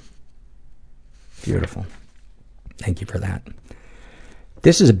 Beautiful. Beautiful. Thank you for that.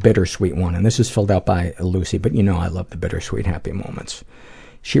 This is a bittersweet one, and this is filled out by Lucy, but you know I love the bittersweet happy moments.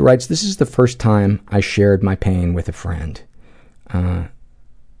 She writes, this is the first time I shared my pain with a friend.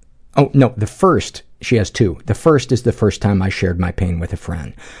 She has two. The first is the first time I shared my pain with a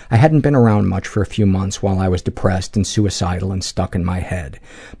friend. I hadn't been around much for a few months while I was depressed and suicidal and stuck in my head.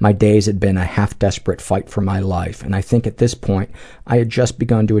 My days had been a half-desperate fight for my life, and I think at this point I had just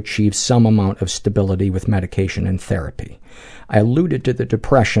begun to achieve some amount of stability with medication and therapy. I alluded to the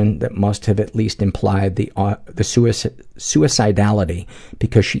depression that must have at least implied the suicidality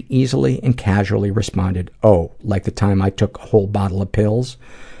because she easily and casually responded, oh, like the time I took a whole bottle of pills?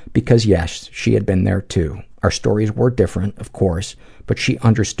 Because yes, she had been there too. Our stories were different, of course, but she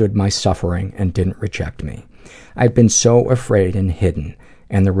understood my suffering and didn't reject me. I'd been so afraid and hidden,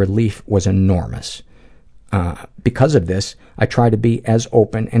 and the relief was enormous. Because of this, I try to be as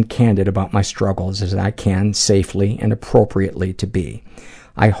open and candid about my struggles as I can safely and appropriately to be.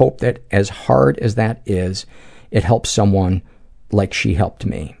 I hope that as hard as that is, it helps someone like she helped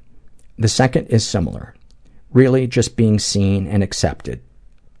me. The second is similar. Really just being seen and accepted.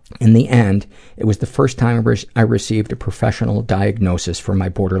 In the end, it was the first time I received a professional diagnosis for my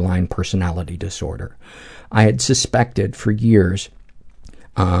borderline personality disorder. I had suspected for years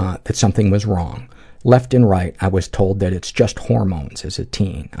that something was wrong. Left and right, I was told that it's just hormones as a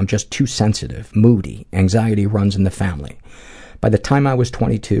teen. I'm just too sensitive, moody, anxiety runs in the family. By the time I was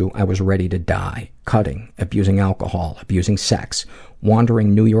 22, I was ready to die, cutting, abusing alcohol, abusing sex,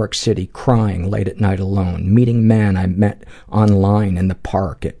 wandering New York City, crying late at night alone, meeting men I met online in the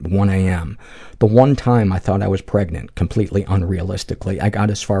park at 1 a.m. The one time I thought I was pregnant, completely unrealistically, I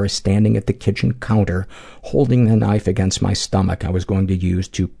got as far as standing at the kitchen counter, holding the knife against my stomach I was going to use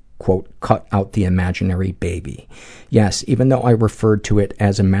to, quote, cut out the imaginary baby. Yes, even though I referred to it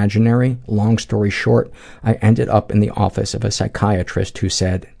as imaginary, long story short, I ended up in the office of a psychiatrist who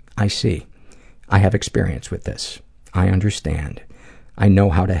said, I see. I have experience with this. I understand. I know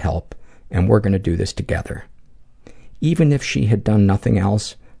how to help, and we're going to do this together. Even if she had done nothing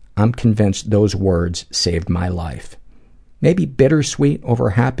else, I'm convinced those words saved my life. Maybe bittersweet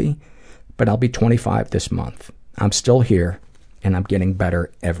over happy, but I'll be 25 this month. I'm still here, and I'm getting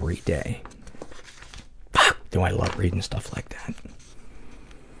better every day. Fuck, do I love reading stuff like that.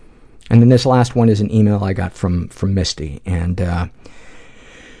 And then this last one is an email I got from Misty, and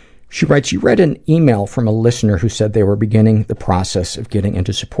she writes, you read an email from a listener who said they were beginning the process of getting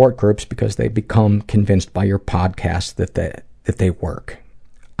into support groups because they become convinced by your podcast that they work.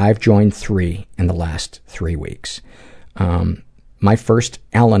 I've joined 3 in the last 3 weeks. My first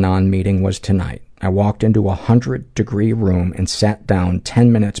Al-Anon meeting was tonight. I walked into a 100-degree room and sat down 10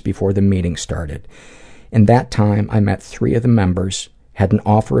 minutes before the meeting started. In that time, I met 3 of the members, had an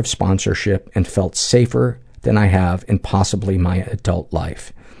offer of sponsorship, and felt safer than I have in possibly my adult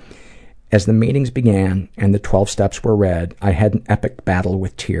life. As the meetings began and the 12 steps were read, I had an epic battle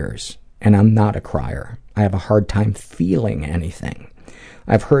with tears. And I'm not a crier. I have a hard time feeling anything.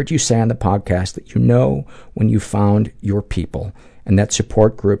 I've heard you say on the podcast that you know when you found your people and that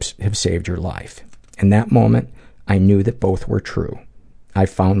support groups have saved your life. In that moment, I knew that both were true. I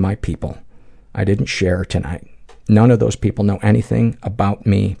found my people. I didn't share tonight. None of those people know anything about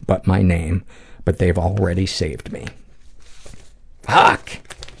me but my name, but they've already saved me. Fuck!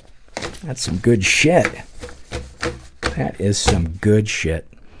 That's some good shit. That is some good shit.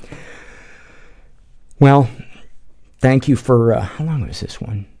 Well, thank you for, how long was this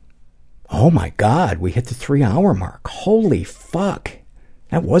one? Oh my God, we hit the 3-hour mark. Holy fuck.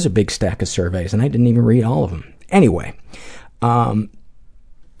 That was a big stack of surveys, and I didn't even read all of them. Anyway,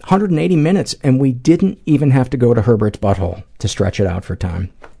 180 minutes, and we didn't even have to go to Herbert's butthole to stretch it out for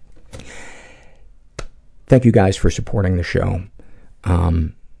time. Thank you guys for supporting the show.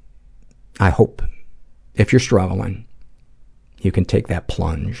 I hope, if you're struggling, you can take that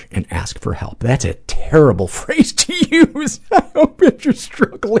plunge and ask for help. That's a terrible phrase to use. I hope if you're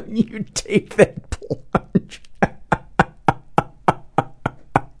struggling, you take that plunge.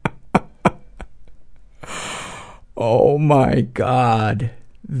 Oh my God.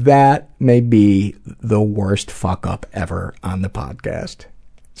 That may be the worst fuck up ever on the podcast.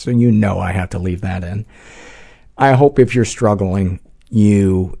 So you know I have to leave that in. I hope if you're struggling,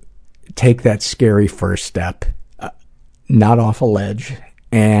 you take that scary first step, not off a ledge,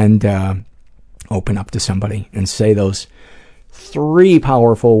 and open up to somebody and say those 3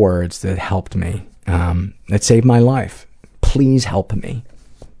 powerful words that helped me, that saved my life. Please help me.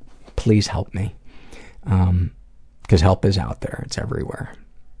 Please help me. Because help is out there. It's everywhere.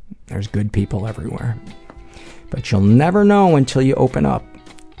 There's good people everywhere. But you'll never know until you open up,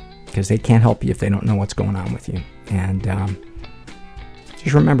 because they can't help you if they don't know what's going on with you. And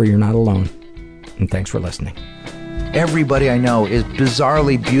just remember, you're not alone. And thanks for listening. Everybody I know is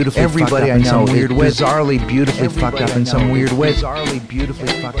bizarrely beautifully fucked up in some weird way. Bizarrely beautifully fucked up in some weird way. Bizarrely beautifully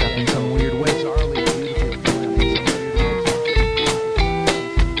fucked up in some weird way.